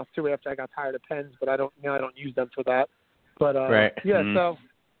up the mouth too after I got tired of pens, but I don't use them for that. But so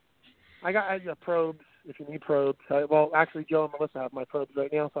I got probes if you need probes. Actually, Joe and Melissa have my probes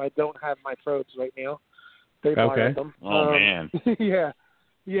right now, so I don't have my probes right now. They borrowed them. Oh man. I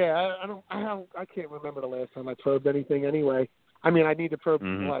can't remember the last time I probed anything anyway. I mean, I need to probe a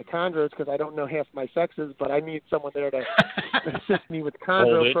lot of chondros because I don't know half my sexes, but I need someone there to assist me with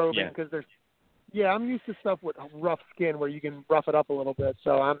chondro probing because there's. Yeah, I'm used to stuff with rough skin where you can rough it up a little bit.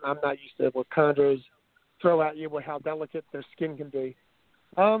 So I'm not used to what chondros throw at you with how delicate their skin can be.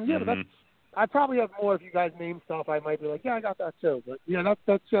 But I probably have more. If you guys name stuff, I might be like, yeah, I got that too. But yeah,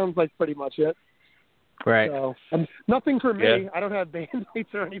 that sounds like pretty much it. Right. So nothing for me. Yeah. I don't have Band-Aids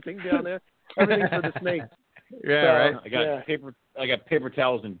or anything down there. Everything's for the snake. Yeah, so, right. I got paper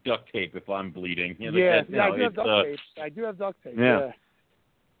towels and duct tape if I'm bleeding. I do have duct tape. I do have duct tape. Yeah.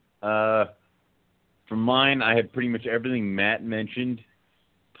 For mine, I had pretty much everything Matt mentioned,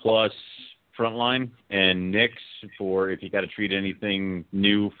 plus Frontline and Nix for if you got to treat anything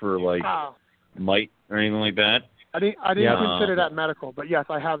new for like mite or anything like that. I didn't consider that medical, but yes,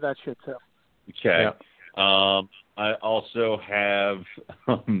 I have that shit too. Okay. Yeah. I also have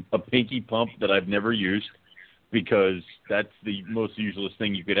a pinky pump that I've never used because that's the most useless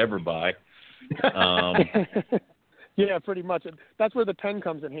thing you could ever buy. Yeah, pretty much. That's where the pen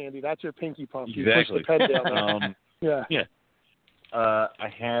comes in handy. That's your pinky pump. Exactly. You push the pen down there. I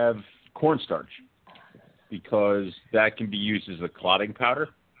have cornstarch because that can be used as a clotting powder.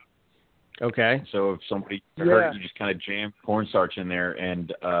 Okay. So if somebody hurt, you just kind of jam cornstarch in there,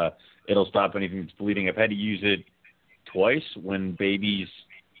 and it'll stop anything that's bleeding. I've had to use it twice when babies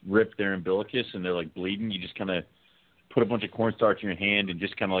rip their umbilicus and they're like bleeding. You just kind of put a bunch of cornstarch in your hand and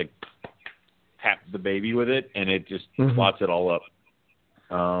just kind of like tap the baby with it, and it just clots it all up.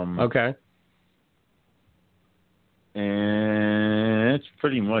 Okay. And that's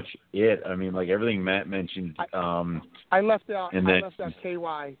pretty much it. I mean, like everything Matt mentioned. I left out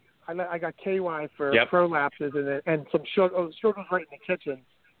KY. I got KY for prolapses and some sugar. Sugar's right in the kitchen.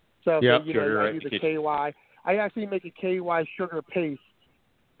 So I do the KY. I actually make a KY sugar paste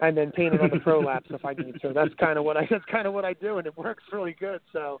and then paint it on the prolapse if I need to. That's kind of what I do, and it works really good.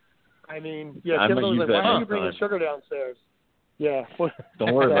 So. I mean, Kim was like, why don't you bring the sugar downstairs? Yeah.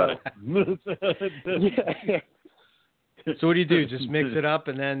 Don't worry about it. So what do? Just mix it up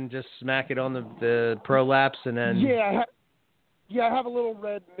and then just smack it on the prolapse and then... Yeah, I have a little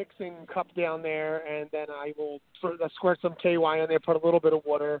red mixing cup down there, and then I will squirt some KY in there, put a little bit of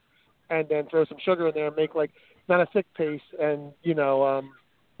water, and then throw some sugar in there and make, like, not a thick paste. And,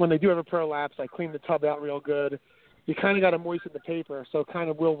 when they do have a prolapse, I clean the tub out real good. You kind of got to moisten the paper, so it kind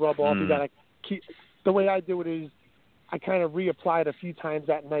of will rub off. You got to keep. The way I do it is, I kind of reapply it a few times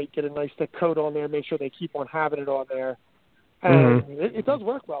that night, get a nice thick coat on there, make sure they keep on having it on there, and it does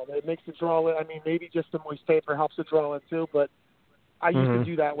work well. It makes the draw. I mean, maybe just the moist paper helps the draw in too, but I used to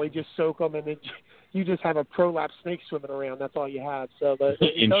do that way, just soak them, and then you just have a prolapse snake swimming around. That's all you have. So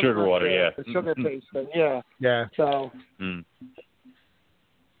in sugar water, the sugar paste, and So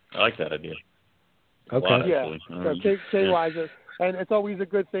I like that idea. Okay. So KY And it's always a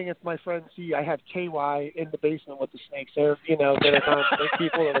good thing if my friends see I have KY in the basement with the snakes. They're, they're not snake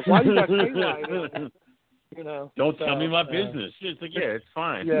people. They're like, why you got KY there? Don't tell me my business. It's like, it's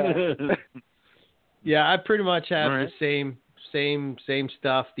fine. Yeah. Yeah, I pretty much have Right. the same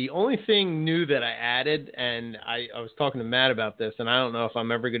stuff. The only thing new that I added, and I was talking to Matt about this, and I don't know if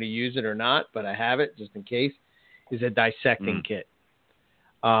I'm ever going to use it or not, but I have it just in case, is a dissecting kit.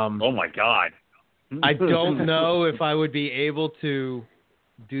 Oh, my God. I don't know if I would be able to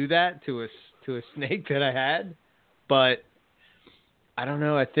do that to a snake that I had, but I don't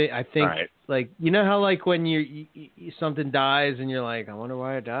know. I think right. like, how like when you something dies and you're like, I wonder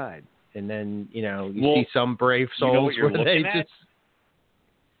why it died. And then, you see some brave souls where they just,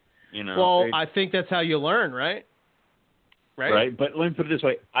 well, I think that's how you learn, right? Right. But let me put it this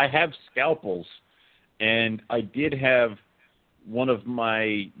way. I have scalpels, and I did have one of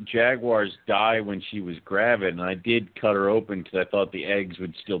my jaguars die when she was gravid, and I did cut her open because I thought the eggs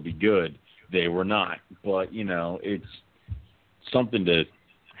would still be good. They were not. But, it's something to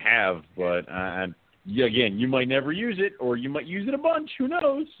have, but again, you might never use it, or you might use it a bunch. Who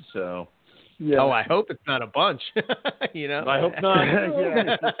knows? So, yeah. Oh, I hope it's not a bunch. I hope not.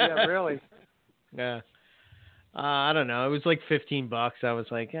 yeah, really. Yeah. I don't know. It was like $15. I was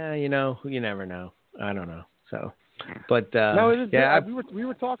like, you never know. I don't know. So, but no, it is. Yeah, we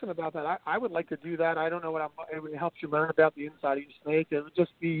were talking about that. I would like to do that. I don't know what it helps you learn about the inside of your snake. It would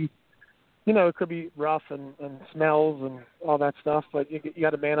just be. It could be rough and smells and all that stuff, but you got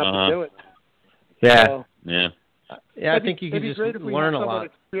to man up to do it. Yeah. So, yeah. I think you can just learn a lot.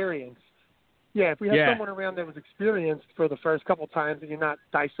 Experienced. Yeah, if we had someone around that was experienced for the first couple times, and you're not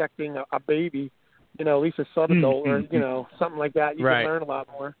dissecting a baby, at least a subadult or something like that, you can learn a lot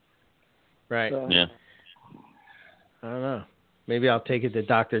more. Right. So. Yeah. I don't know. Maybe I'll take it to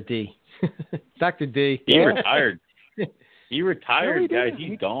Dr. D. Dr. D. He retired. He retired, no, guys.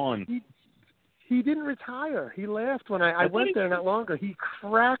 He's gone. He didn't retire. He left when I went there not longer. He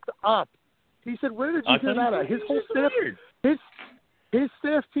cracked up. He said, "Where did you hear that at?" His whole staff, his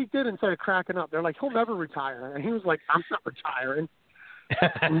staff peeked in and started cracking up. They're like, "He'll never retire," and he was like, "I'm not retiring."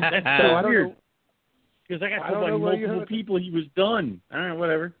 That's weird. Because I got told by multiple people he was done. All right,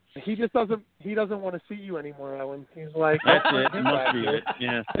 whatever. He just doesn't. He doesn't want to see you anymore, Owen. He's like, "That's it. It must be it."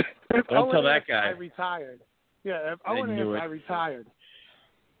 Yeah. Don't tell that guy. I retired. Yeah, if Owen asked, I retired.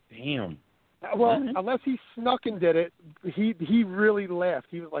 Damn. Well, unless he snuck and did it, he really laughed.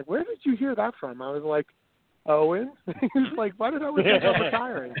 He was like, "Where did you hear that from?" I was like, "Owen." He was like, "Why did Owen think I'm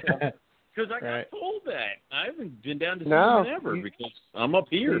retiring?" Because I got told that. I haven't been down to see him ever because I'm up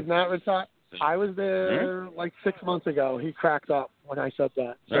here. He's not retired. I was there like 6 months ago. He cracked up when I said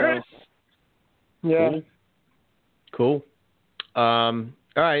that. So, all right. Yeah. Cool. All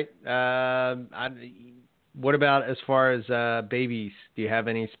right. What about as far as babies? Do you have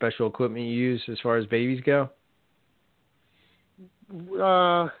any special equipment you use as far as babies go?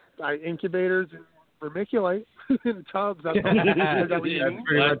 Incubators and vermiculite in tubs. That's pretty much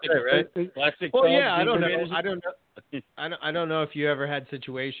it, right? Plastic well, tubs, yeah, I don't know. I don't know if you ever had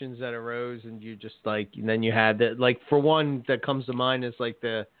situations that arose and you just and then you had that. Like for one that comes to mind is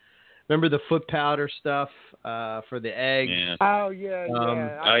remember the foot powder stuff for the eggs? Yeah. Oh yeah,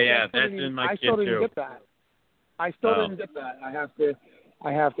 yeah. That's in my kit too. I still didn't get that. I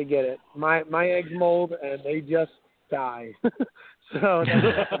have to get it. My eggs mold and they just die. So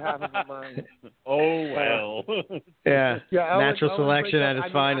that's what happens in mine. Oh well. Yeah. Natural selection at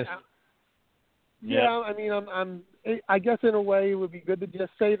its finest. I guess in a way it would be good to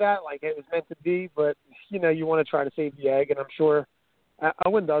just say that, like it was meant to be, but you want to try to save the egg, and I'm sure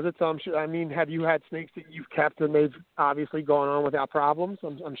Owen does it. So I'm sure. I mean, have you had snakes that you've kept and they've obviously gone on without problems?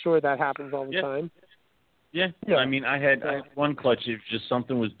 I'm sure that happens all the time. Yeah. I mean, I had one clutch. It was just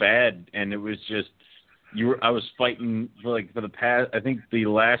something was bad, and it was just I was fighting for the past. I think the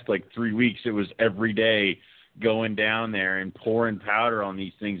last 3 weeks. It was every day going down there and pouring powder on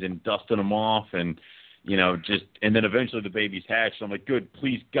these things and dusting them off, and and then eventually the babies hatched. So I'm like, good,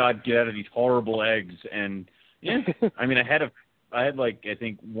 please God, get out of these horrible eggs. And I mean, I had I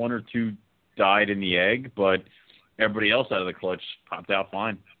think one or two died in the egg, but everybody else out of the clutch popped out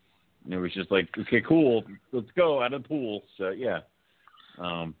fine. And it was just like, okay, cool, let's go out of the pool. So yeah.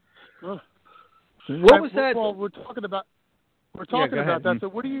 What was that? Well, we're talking about that. So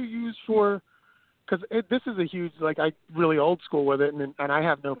what do you use for? Because this is a huge, I really old school with it, and I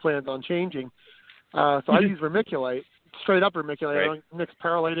have no plans on changing. So I use vermiculite, straight up vermiculite. Right. I don't mix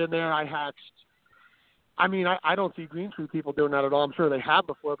perlite in there. I hatched. I mean, I don't see Green Tree people doing that at all. I'm sure they have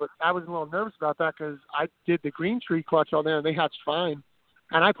before, but I was a little nervous about that because I did the Green Tree clutch on there, and they hatched fine.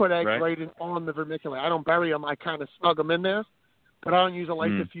 And I put eggs right in on the vermiculite. I don't bury them. I kind of snug them in there. but I don't use a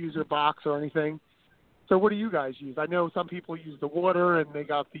light diffuser box or anything. So what do you guys use? I know some people use the water, and they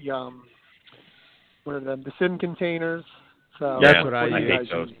got the what are them? The sim containers. So that's what I use. I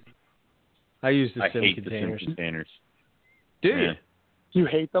hate those. I use the sim hate containers. the sim containers. Do you? You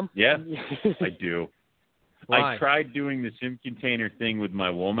hate them? Yeah, I do. Why? I tried doing the sim container thing with my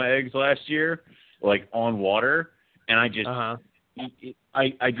Woma eggs last year, like on water, and I just,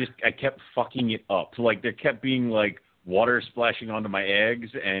 I kept fucking it up. So, like, there kept being like water splashing onto my eggs,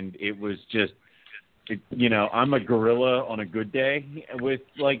 and it was just, I'm a gorilla on a good day with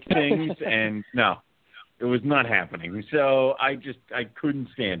like things, and no, it was not happening. So I couldn't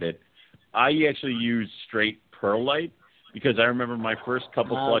stand it. I actually used straight perlite because I remember my first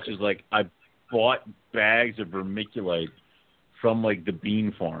couple clutches, like I bought bags of vermiculite from like the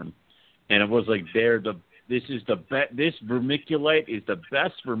bean farm, and it was like this vermiculite is the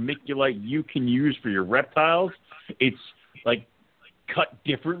best vermiculite you can use for your reptiles. It's like cut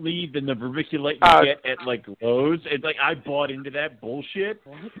differently than the vermiculite you get at like Lowe's. It's like I bought into that bullshit.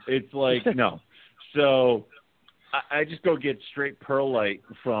 It's like no. So I just go get straight perlite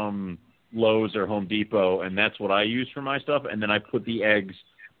from Lowe's or Home Depot, and that's what I use for my stuff. And then I put the eggs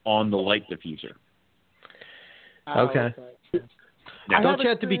on the light diffuser. Okay. Yeah. Don't you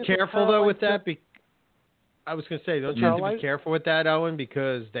have to be careful though with that? I was gonna say, don't you have to be careful with that, Owen,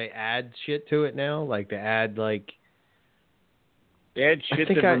 because they add shit to it now. Like they add They add shit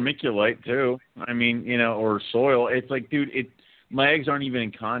to vermiculite too. I mean, or soil. It's like, dude, my eggs aren't even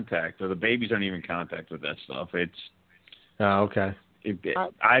in contact, or the babies aren't even in contact with that stuff. It's. Oh, okay.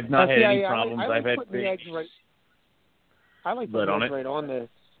 I've not had any problems. I've had the eggs I like putting the eggs right on the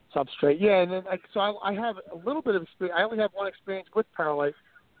substrate. Yeah, and then I have a little bit of experience. I only have one experience with perlite.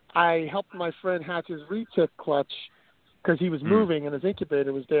 I helped my friend hatch his retic clutch because he was moving and his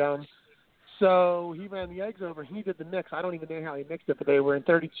incubator was down. So he ran the eggs over. He did the mix. I don't even know how he mixed it, but they were in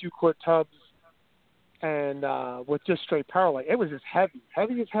 32-quart tubs and with just straight perlite. It was just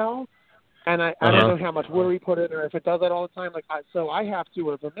heavy as hell. And I don't know how much water he put in, or if it does that all the time. So I have to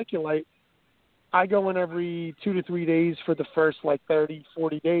with vermiculite. I go in every 2 to 3 days for the first 30,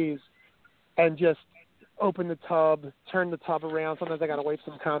 40 days, and just open the tub, turn the tub around. Sometimes I got to wipe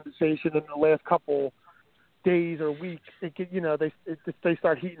some condensation. In the last couple days or weeks, they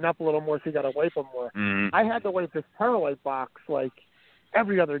start heating up a little more, so you got to wipe them more. I had to wipe this perlite box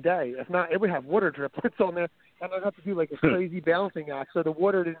every other day. If not, it would have water driplets on there, and I'd have to do a crazy balancing act so the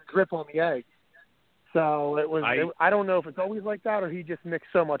water didn't drip on the egg. So it was. I don't know if it's always like that or he just mixed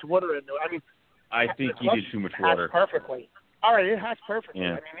so much water into it. I mean, I think he did too much water. Perfectly. All right, it hatched perfectly.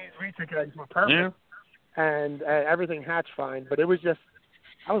 Yeah. I mean, these retic eggs were perfect, and everything hatched fine. But it was just,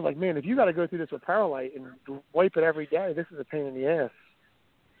 I was like, man, if you got to go through this with perlite and wipe it every day, this is a pain in the ass.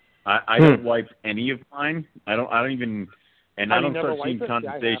 I don't wipe any of mine. I don't even. And I don't start seeing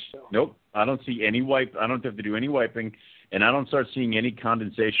condensation. Nope. I don't see any wipe. I don't have to do any wiping. And I don't start seeing any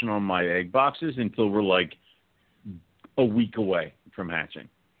condensation on my egg boxes until we're a week away from hatching.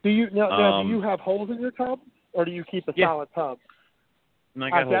 Do you do you have holes in your tub, or do you keep a solid tub?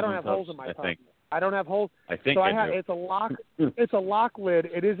 I don't have holes in my tub. I don't have holes. I think so. I do. It's a lock. It's a lock lid.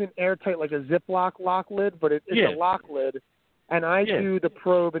 It isn't airtight like a Ziploc lock lid, but it's a lock lid. And I do the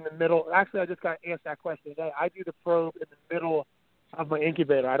probe in the middle. Actually, I just got asked that question today. I do the probe in the middle of my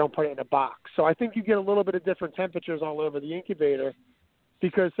incubator. I don't put it in a box. So I think you get a little bit of different temperatures all over the incubator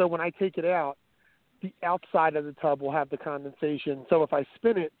because so when I take it out, the outside of the tub will have the condensation. So if I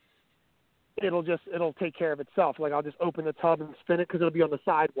spin it, it'll take care of itself. I'll just open the tub and spin it because it'll be on the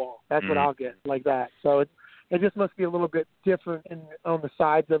sidewall. That's what I'll get like that. So it just must be a little bit different on the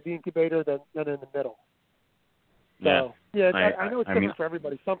sides of the incubator than in the middle. So, I know it's different for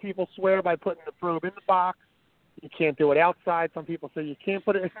everybody. Some people swear by putting the probe in the box. You can't do it outside. Some people say you can't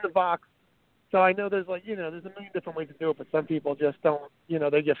put it in the box. So I know there's there's a million different ways to do it, but some people just don't,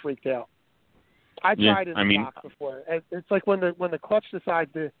 they get freaked out. I tried it in the box before. It's like when the clutch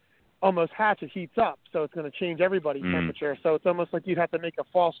decides to almost hatch, it heats up, so it's going to change everybody's temperature. So it's almost like you'd have to make a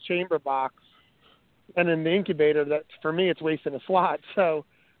false chamber box. And in the incubator, that for me, it's wasting a slot. So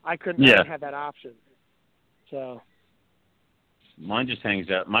I couldn't have that option. So. Mine just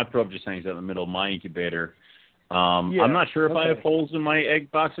hangs out. My probe just hangs out in the middle of my incubator. I'm not sure if I have holes in my egg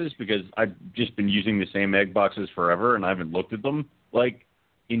boxes because I've just been using the same egg boxes forever and I haven't looked at them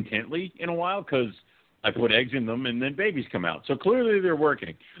intently in a while because I put eggs in them and then babies come out. So clearly they're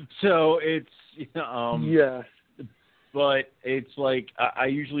working. So it's but it's I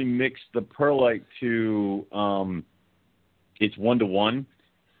usually mix the perlite to it's 1-to-1,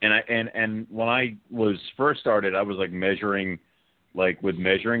 and when I was first started, I was measuring like with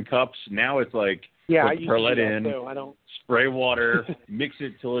measuring cups. Now it's like I put the perlette in, too. I don't spray water, mix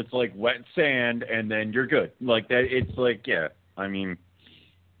it till it's like wet sand, and then you're good. Like that, it's like I mean,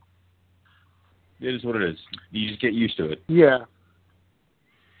 it is what it is. You just get used to it. Yeah.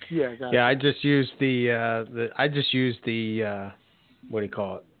 Yeah. Exactly. Yeah, I just used the what do you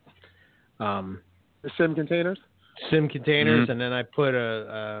call it? The sim containers. Sim containers, and then I put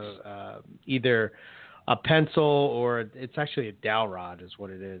either a pencil or it's actually a dowel rod is what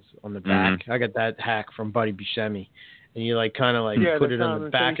it is on the back. I got that hack from Buddy Buscemi, and you like kind of like put it on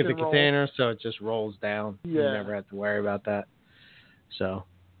the back of the container so it just rolls down. You never have to worry about that. So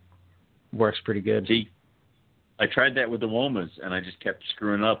works pretty good. See, I tried that with the Womas, and I just kept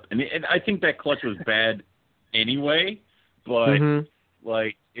screwing up, and I think that clutch was bad anyway, but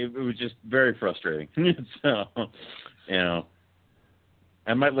like it was just very frustrating. So,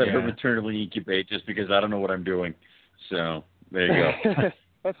 I might let her maternally incubate just because I don't know what I'm doing. So there you go.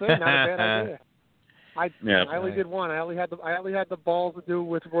 That's it. Not a bad idea. I only did one. I only had the balls to do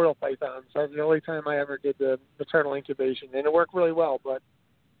with Royal Pythons. That's the only time I ever did the maternal incubation, and it worked really well. But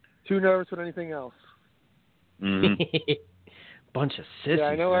too nervous with anything else. Bunch of sissies. Yeah,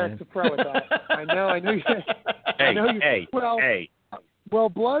 I know Eric's a pro at that. I know you. Hey. Well,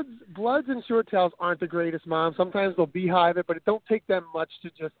 bloods and short tails aren't the greatest, Mom. Sometimes they'll beehive it, but it don't take them much to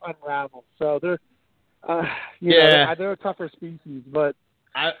just unravel. So they're, they're a tougher species. But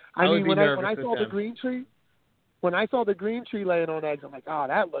I mean, when I saw the green tree, laying on eggs, I'm like, oh,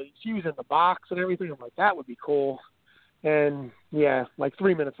 she was in the box and everything. I'm like, that would be cool. And like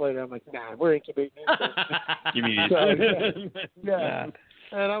 3 minutes later, I'm like, nah, we're incubating. You mean yeah.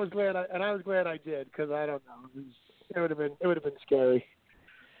 And I was glad I did because I don't know, it would have been scary.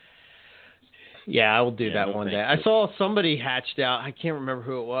 Yeah, I will do that one day. I saw somebody hatched out. I can't remember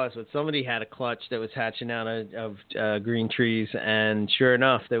who it was, but somebody had a clutch that was hatching out of green trees, and sure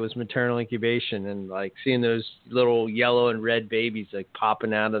enough, there was maternal incubation, and like seeing those little yellow and red babies like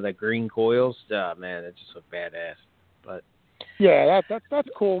popping out of the green coils. Man, it just looked badass. But yeah, that's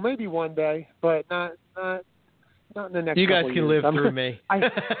cool. Maybe one day, but not in the next. You guys can years. live through me.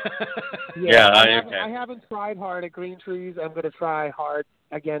 I haven't tried hard at green trees. I'm going to try hard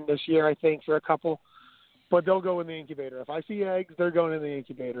again this year, I think, for a couple. But they'll go in the incubator. If I see eggs, they're going in the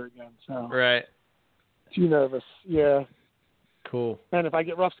incubator again. So right. Too nervous. Yeah. Cool. And if I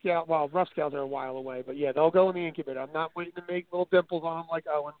get rough scales are a while away. But yeah, they'll go in the incubator. I'm not waiting to make little dimples on them like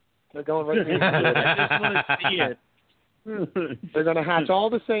Owen. They're going right in the incubator. I just want to see it. They're going to hatch all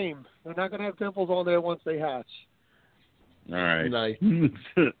the same. They're not going to have dimples on there once they hatch. All right. Nice.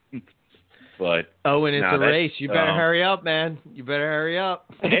 But Owen, it's a race. You better hurry up, man. You better hurry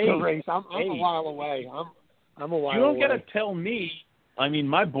up. It's a race. I'm a while away. I'm a while away. You don't got to tell me. I mean,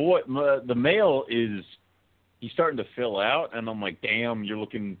 my boy, the male he's starting to fill out, and I'm like, damn, you're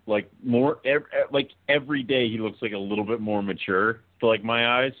looking like more. Like every day, he looks like a little bit more mature to like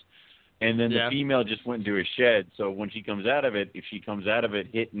my eyes. And then the female just went into a shed. So when she comes out of it, if she comes out of it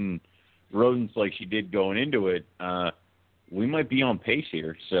hitting rodents like she did going into it, we might be on pace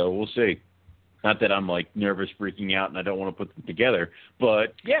here. So we'll see. Not that I'm like nervous, freaking out, and I don't want to put them together,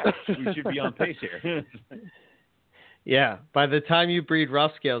 but we should be on pace here. Yeah. By the time you breed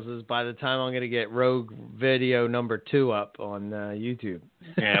rough scales is by the time I'm going to get Rogue video number 2 up on YouTube.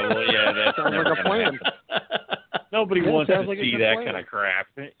 Yeah. Well, that sounds like a plan. Nobody wants to see that kind of crap.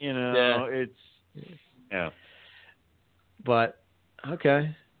 It's But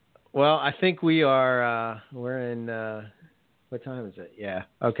okay. Well, I think we are. We're in. What time is it? Yeah.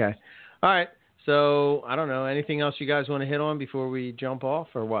 Okay. All right. So I don't know. Anything else you guys want to hit on before we jump off,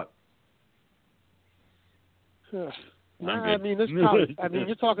 or what? I mean,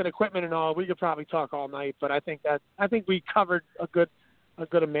 you're talking equipment and all. We could probably talk all night, but I think we covered a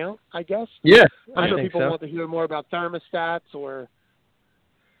good amount, I guess. Yeah. I'm sure people want to hear more about thermostats or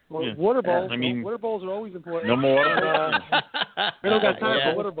water bowls. I mean, water bowls are always important. No more. We don't got time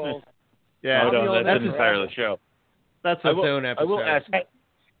for water bowls. Yeah. No, that's entirely the show. That's its own episode. I will ask.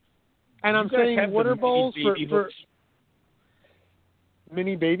 And I'm saying water bowls for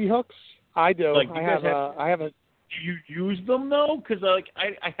mini baby hooks. I do. Like, I have a. Do you use them though? Because I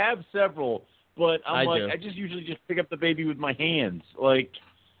have several, but I just usually just pick up the baby with my hands. Like,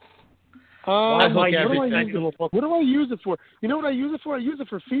 what do I use it for? You know what I use it for? I use it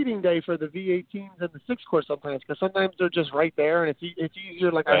for feeding day for the V18s and the 6-core sometimes, because sometimes they're just right there, and it's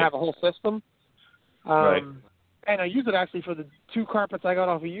easier. Like I have a whole system. Right. And I use it actually for the 2 carpets I got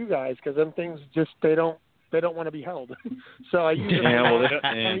off of you guys, because them things just they don't want to be held. So I use it.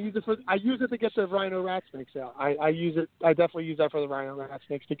 I use it to get the rhino rat snakes out. I use it. I definitely use that for the rhino rat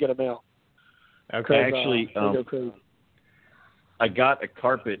snakes to get them out. Okay. Actually, they go crazy. I got a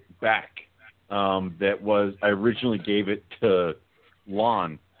carpet back that was I originally gave it to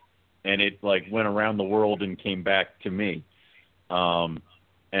Lon, and it like went around the world and came back to me.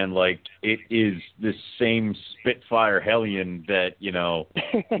 And like it is the same Spitfire Hellion that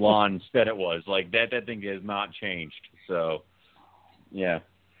Lon said it was. Like that thing has not changed. So yeah,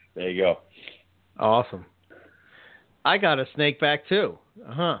 there you go. Awesome. I got a snake back too.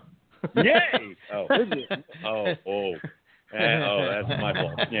 Yay! Oh, that's my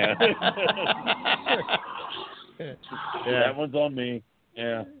fault. Yeah. That one's on me.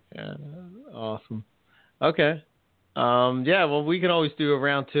 Yeah. Awesome. Okay. Well, we can always do a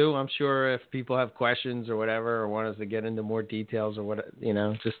round 2. I'm sure if people have questions or whatever, or want us to get into more details or what,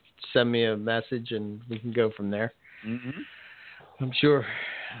 just send me a message and we can go from there. Mm-hmm. I'm sure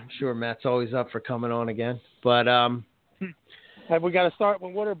Matt's always up for coming on again. But we got to start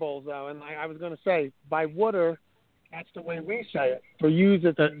with water bowls though, and I was going to say by water, that's the way we say it. For you,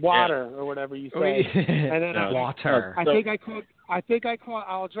 it's water or whatever you say. And then water. I think I caught.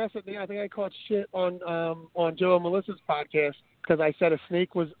 I'll address it now. I think I caught shit on Joe and Melissa's podcast because I said a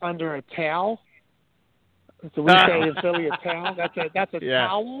snake was under a towel. So we say in Philly a towel. That's a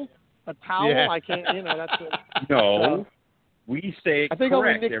towel. A towel. Yeah. I can't. That's a. No, we say it I think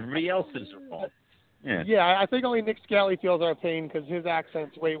correct. Nick, everybody else is wrong. Yeah, I think only Nick Scally feels our pain because his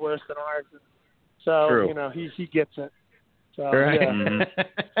accent's way worse than ours. So True. he gets it. So, right. Yeah.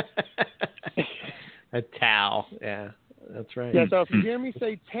 Mm-hmm. A towel. Yeah, that's right. Yeah. So if you hear me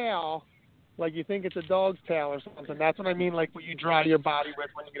say towel, like you think it's a dog's towel or something, that's what I mean. Like what you dry your body with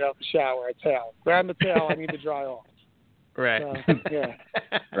when you get out of the shower. A towel. Grab the towel. I need to dry off. Right. So, yeah.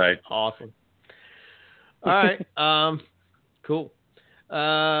 Right. Awesome. All right. Cool.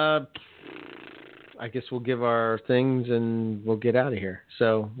 I guess we'll give our things and we'll get out of here.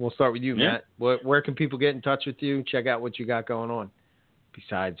 So we'll start with you, Matt. Where can people get in touch with you? Check out what you got going on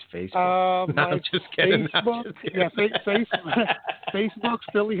besides Facebook. I'm just kidding. Facebook, Facebook's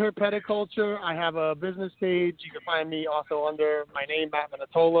Philly Herpeticulture. I have a business page. You can find me also under my name, Matt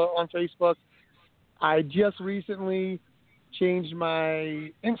Minatola, on Facebook. I just recently changed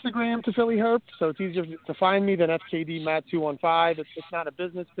my Instagram to Philly Herp, so it's easier to find me than FKD Matt 215. It's not a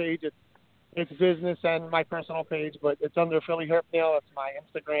business page. It's business and my personal page, but it's under Philly Herp now. It's my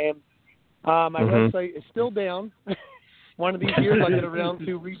Instagram. My website is still down. One of these years I'll get around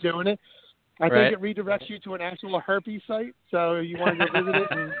to redoing it. I think it redirects you to an actual herpes site, so you want to go visit it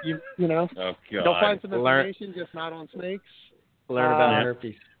and you'll find some information, just not on snakes. Learn about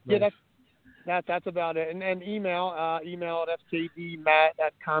herpes. Yeah, that's about it. And then email at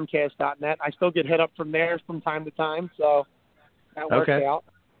fkdmatt@comcast.net. I still get hit up from there from time to time, so that works out.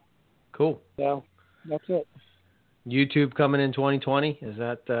 Cool. So that's it. YouTube coming in 2020? Is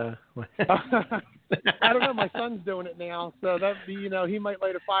that? I don't know. My son's doing it now, so that he might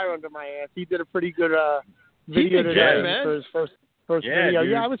light a fire under my ass. He did a pretty good video today for his first video.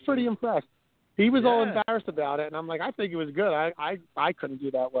 Dude. Yeah, I was pretty impressed. He was all embarrassed about it, and I'm like, I think it was good. I couldn't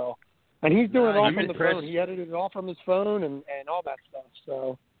do that well. And he's doing it all from the phone. He edited it all from his phone and all that stuff.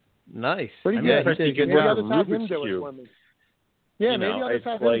 So nice. Pretty good. Maybe others have him do it for me. Yeah, maybe others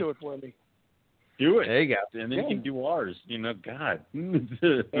have him do it for me. Do it. There you go. And then you can do ours. God.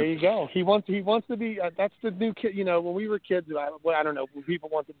 There you go. He wants to be. That's the new kid. When we were kids, I don't know what people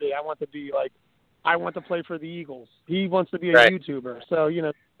want to be. I want to be like, I want to play for the Eagles. He wants to be a YouTuber. So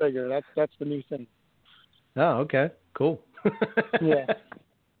figure that's the new thing. Oh, okay, cool. Yeah.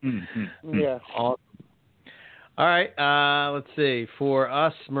 Mm-hmm. Yeah. Awesome. All right. Let's see. For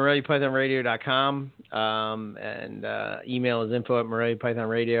us, MoreliaPythonRadio.com, and email is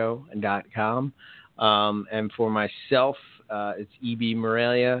info@MoreliaPythonRadio.com. And for myself, it's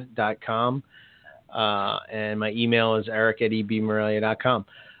ebmorelia.com. And my email is eric@ebmorelia.com.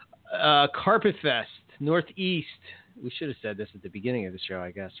 Carpet Fest, Northeast. We should have said this at the beginning of the show,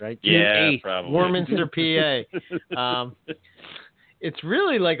 I guess, right? June 8th, probably. Warminster, PA. It's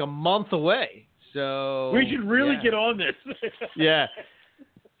really like a month away. So we should really get on this. Yeah.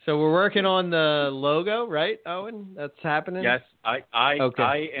 So we're working on the logo, right, Owen? That's happening? Yes, I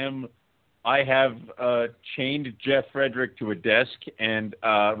have chained Jeff Frederick to a desk and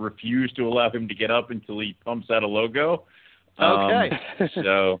refused to allow him to get up until he pumps out a logo. Okay.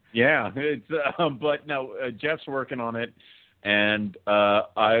 So yeah, it's but no, Jeff's working on it, and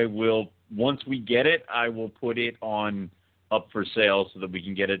I will once we get it, I will put it up for sale so that we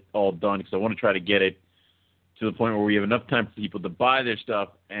can get it all done, because I want to try to get it to the point where we have enough time for people to buy their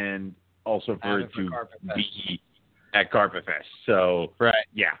stuff and also for it to be at Carpet Fest. So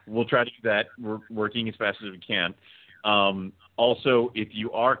yeah, we'll try to do that. We're working as fast as we can. Also, if you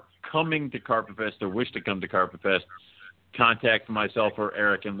are coming to Carpet Fest or wish to come to Carpet Fest, contact myself or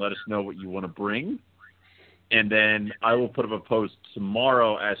Eric and let us know what you want to bring. And then I will put up a post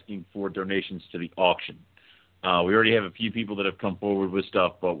tomorrow asking for donations to the auction. We already have a few people that have come forward with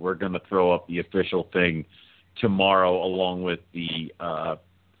stuff, but we're going to throw up the official thing tomorrow along with the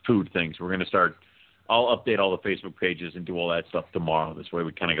food things. We're going to start – I'll update all the Facebook pages and do all that stuff tomorrow. This way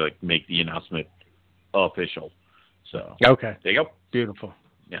we kind of like make the announcement official. So okay. There you go. Beautiful.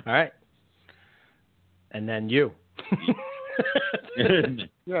 Yeah. All right. And then you.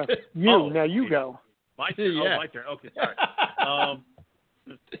 Yeah. Now you go. My turn. Yeah. Oh, my turn. Okay, sorry.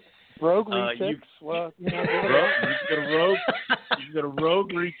 Rogue Retics. Well, you can go to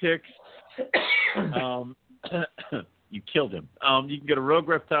Rogue Retics. You killed him. You can go to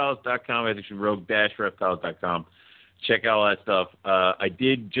roguereptiles.com. I think it's rogue-reptiles.com. Check out all that stuff. I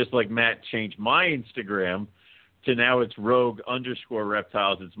did, just like Matt, change my Instagram to now it's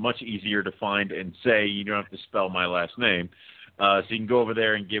rogue_reptiles. It's much easier to find and say. You don't have to spell my last name. So you can go over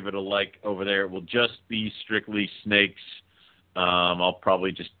there and give it a like over there. It will just be strictly snakes. I'll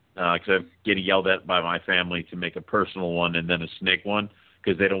probably just, because I'm getting yelled at by my family to make a personal one and then a snake one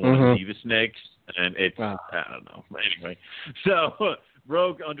because they don't want to see the snakes. And it's, I don't know. Anyway, so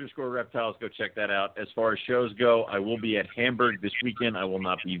rogue_reptiles, go check that out. As far as shows go, I will be at Hamburg this weekend. I will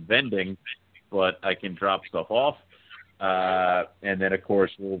not be vending, but I can drop stuff off. And then, of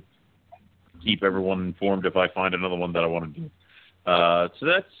course, we'll keep everyone informed if I find another one that I want to do. So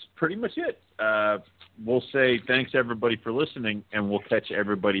that's pretty much it. We'll say thanks, everybody, for listening, and we'll catch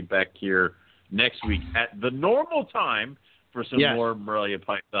everybody back here next week at the normal time for some more Morelia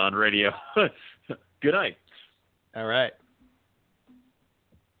Python Radio. Good night. All right.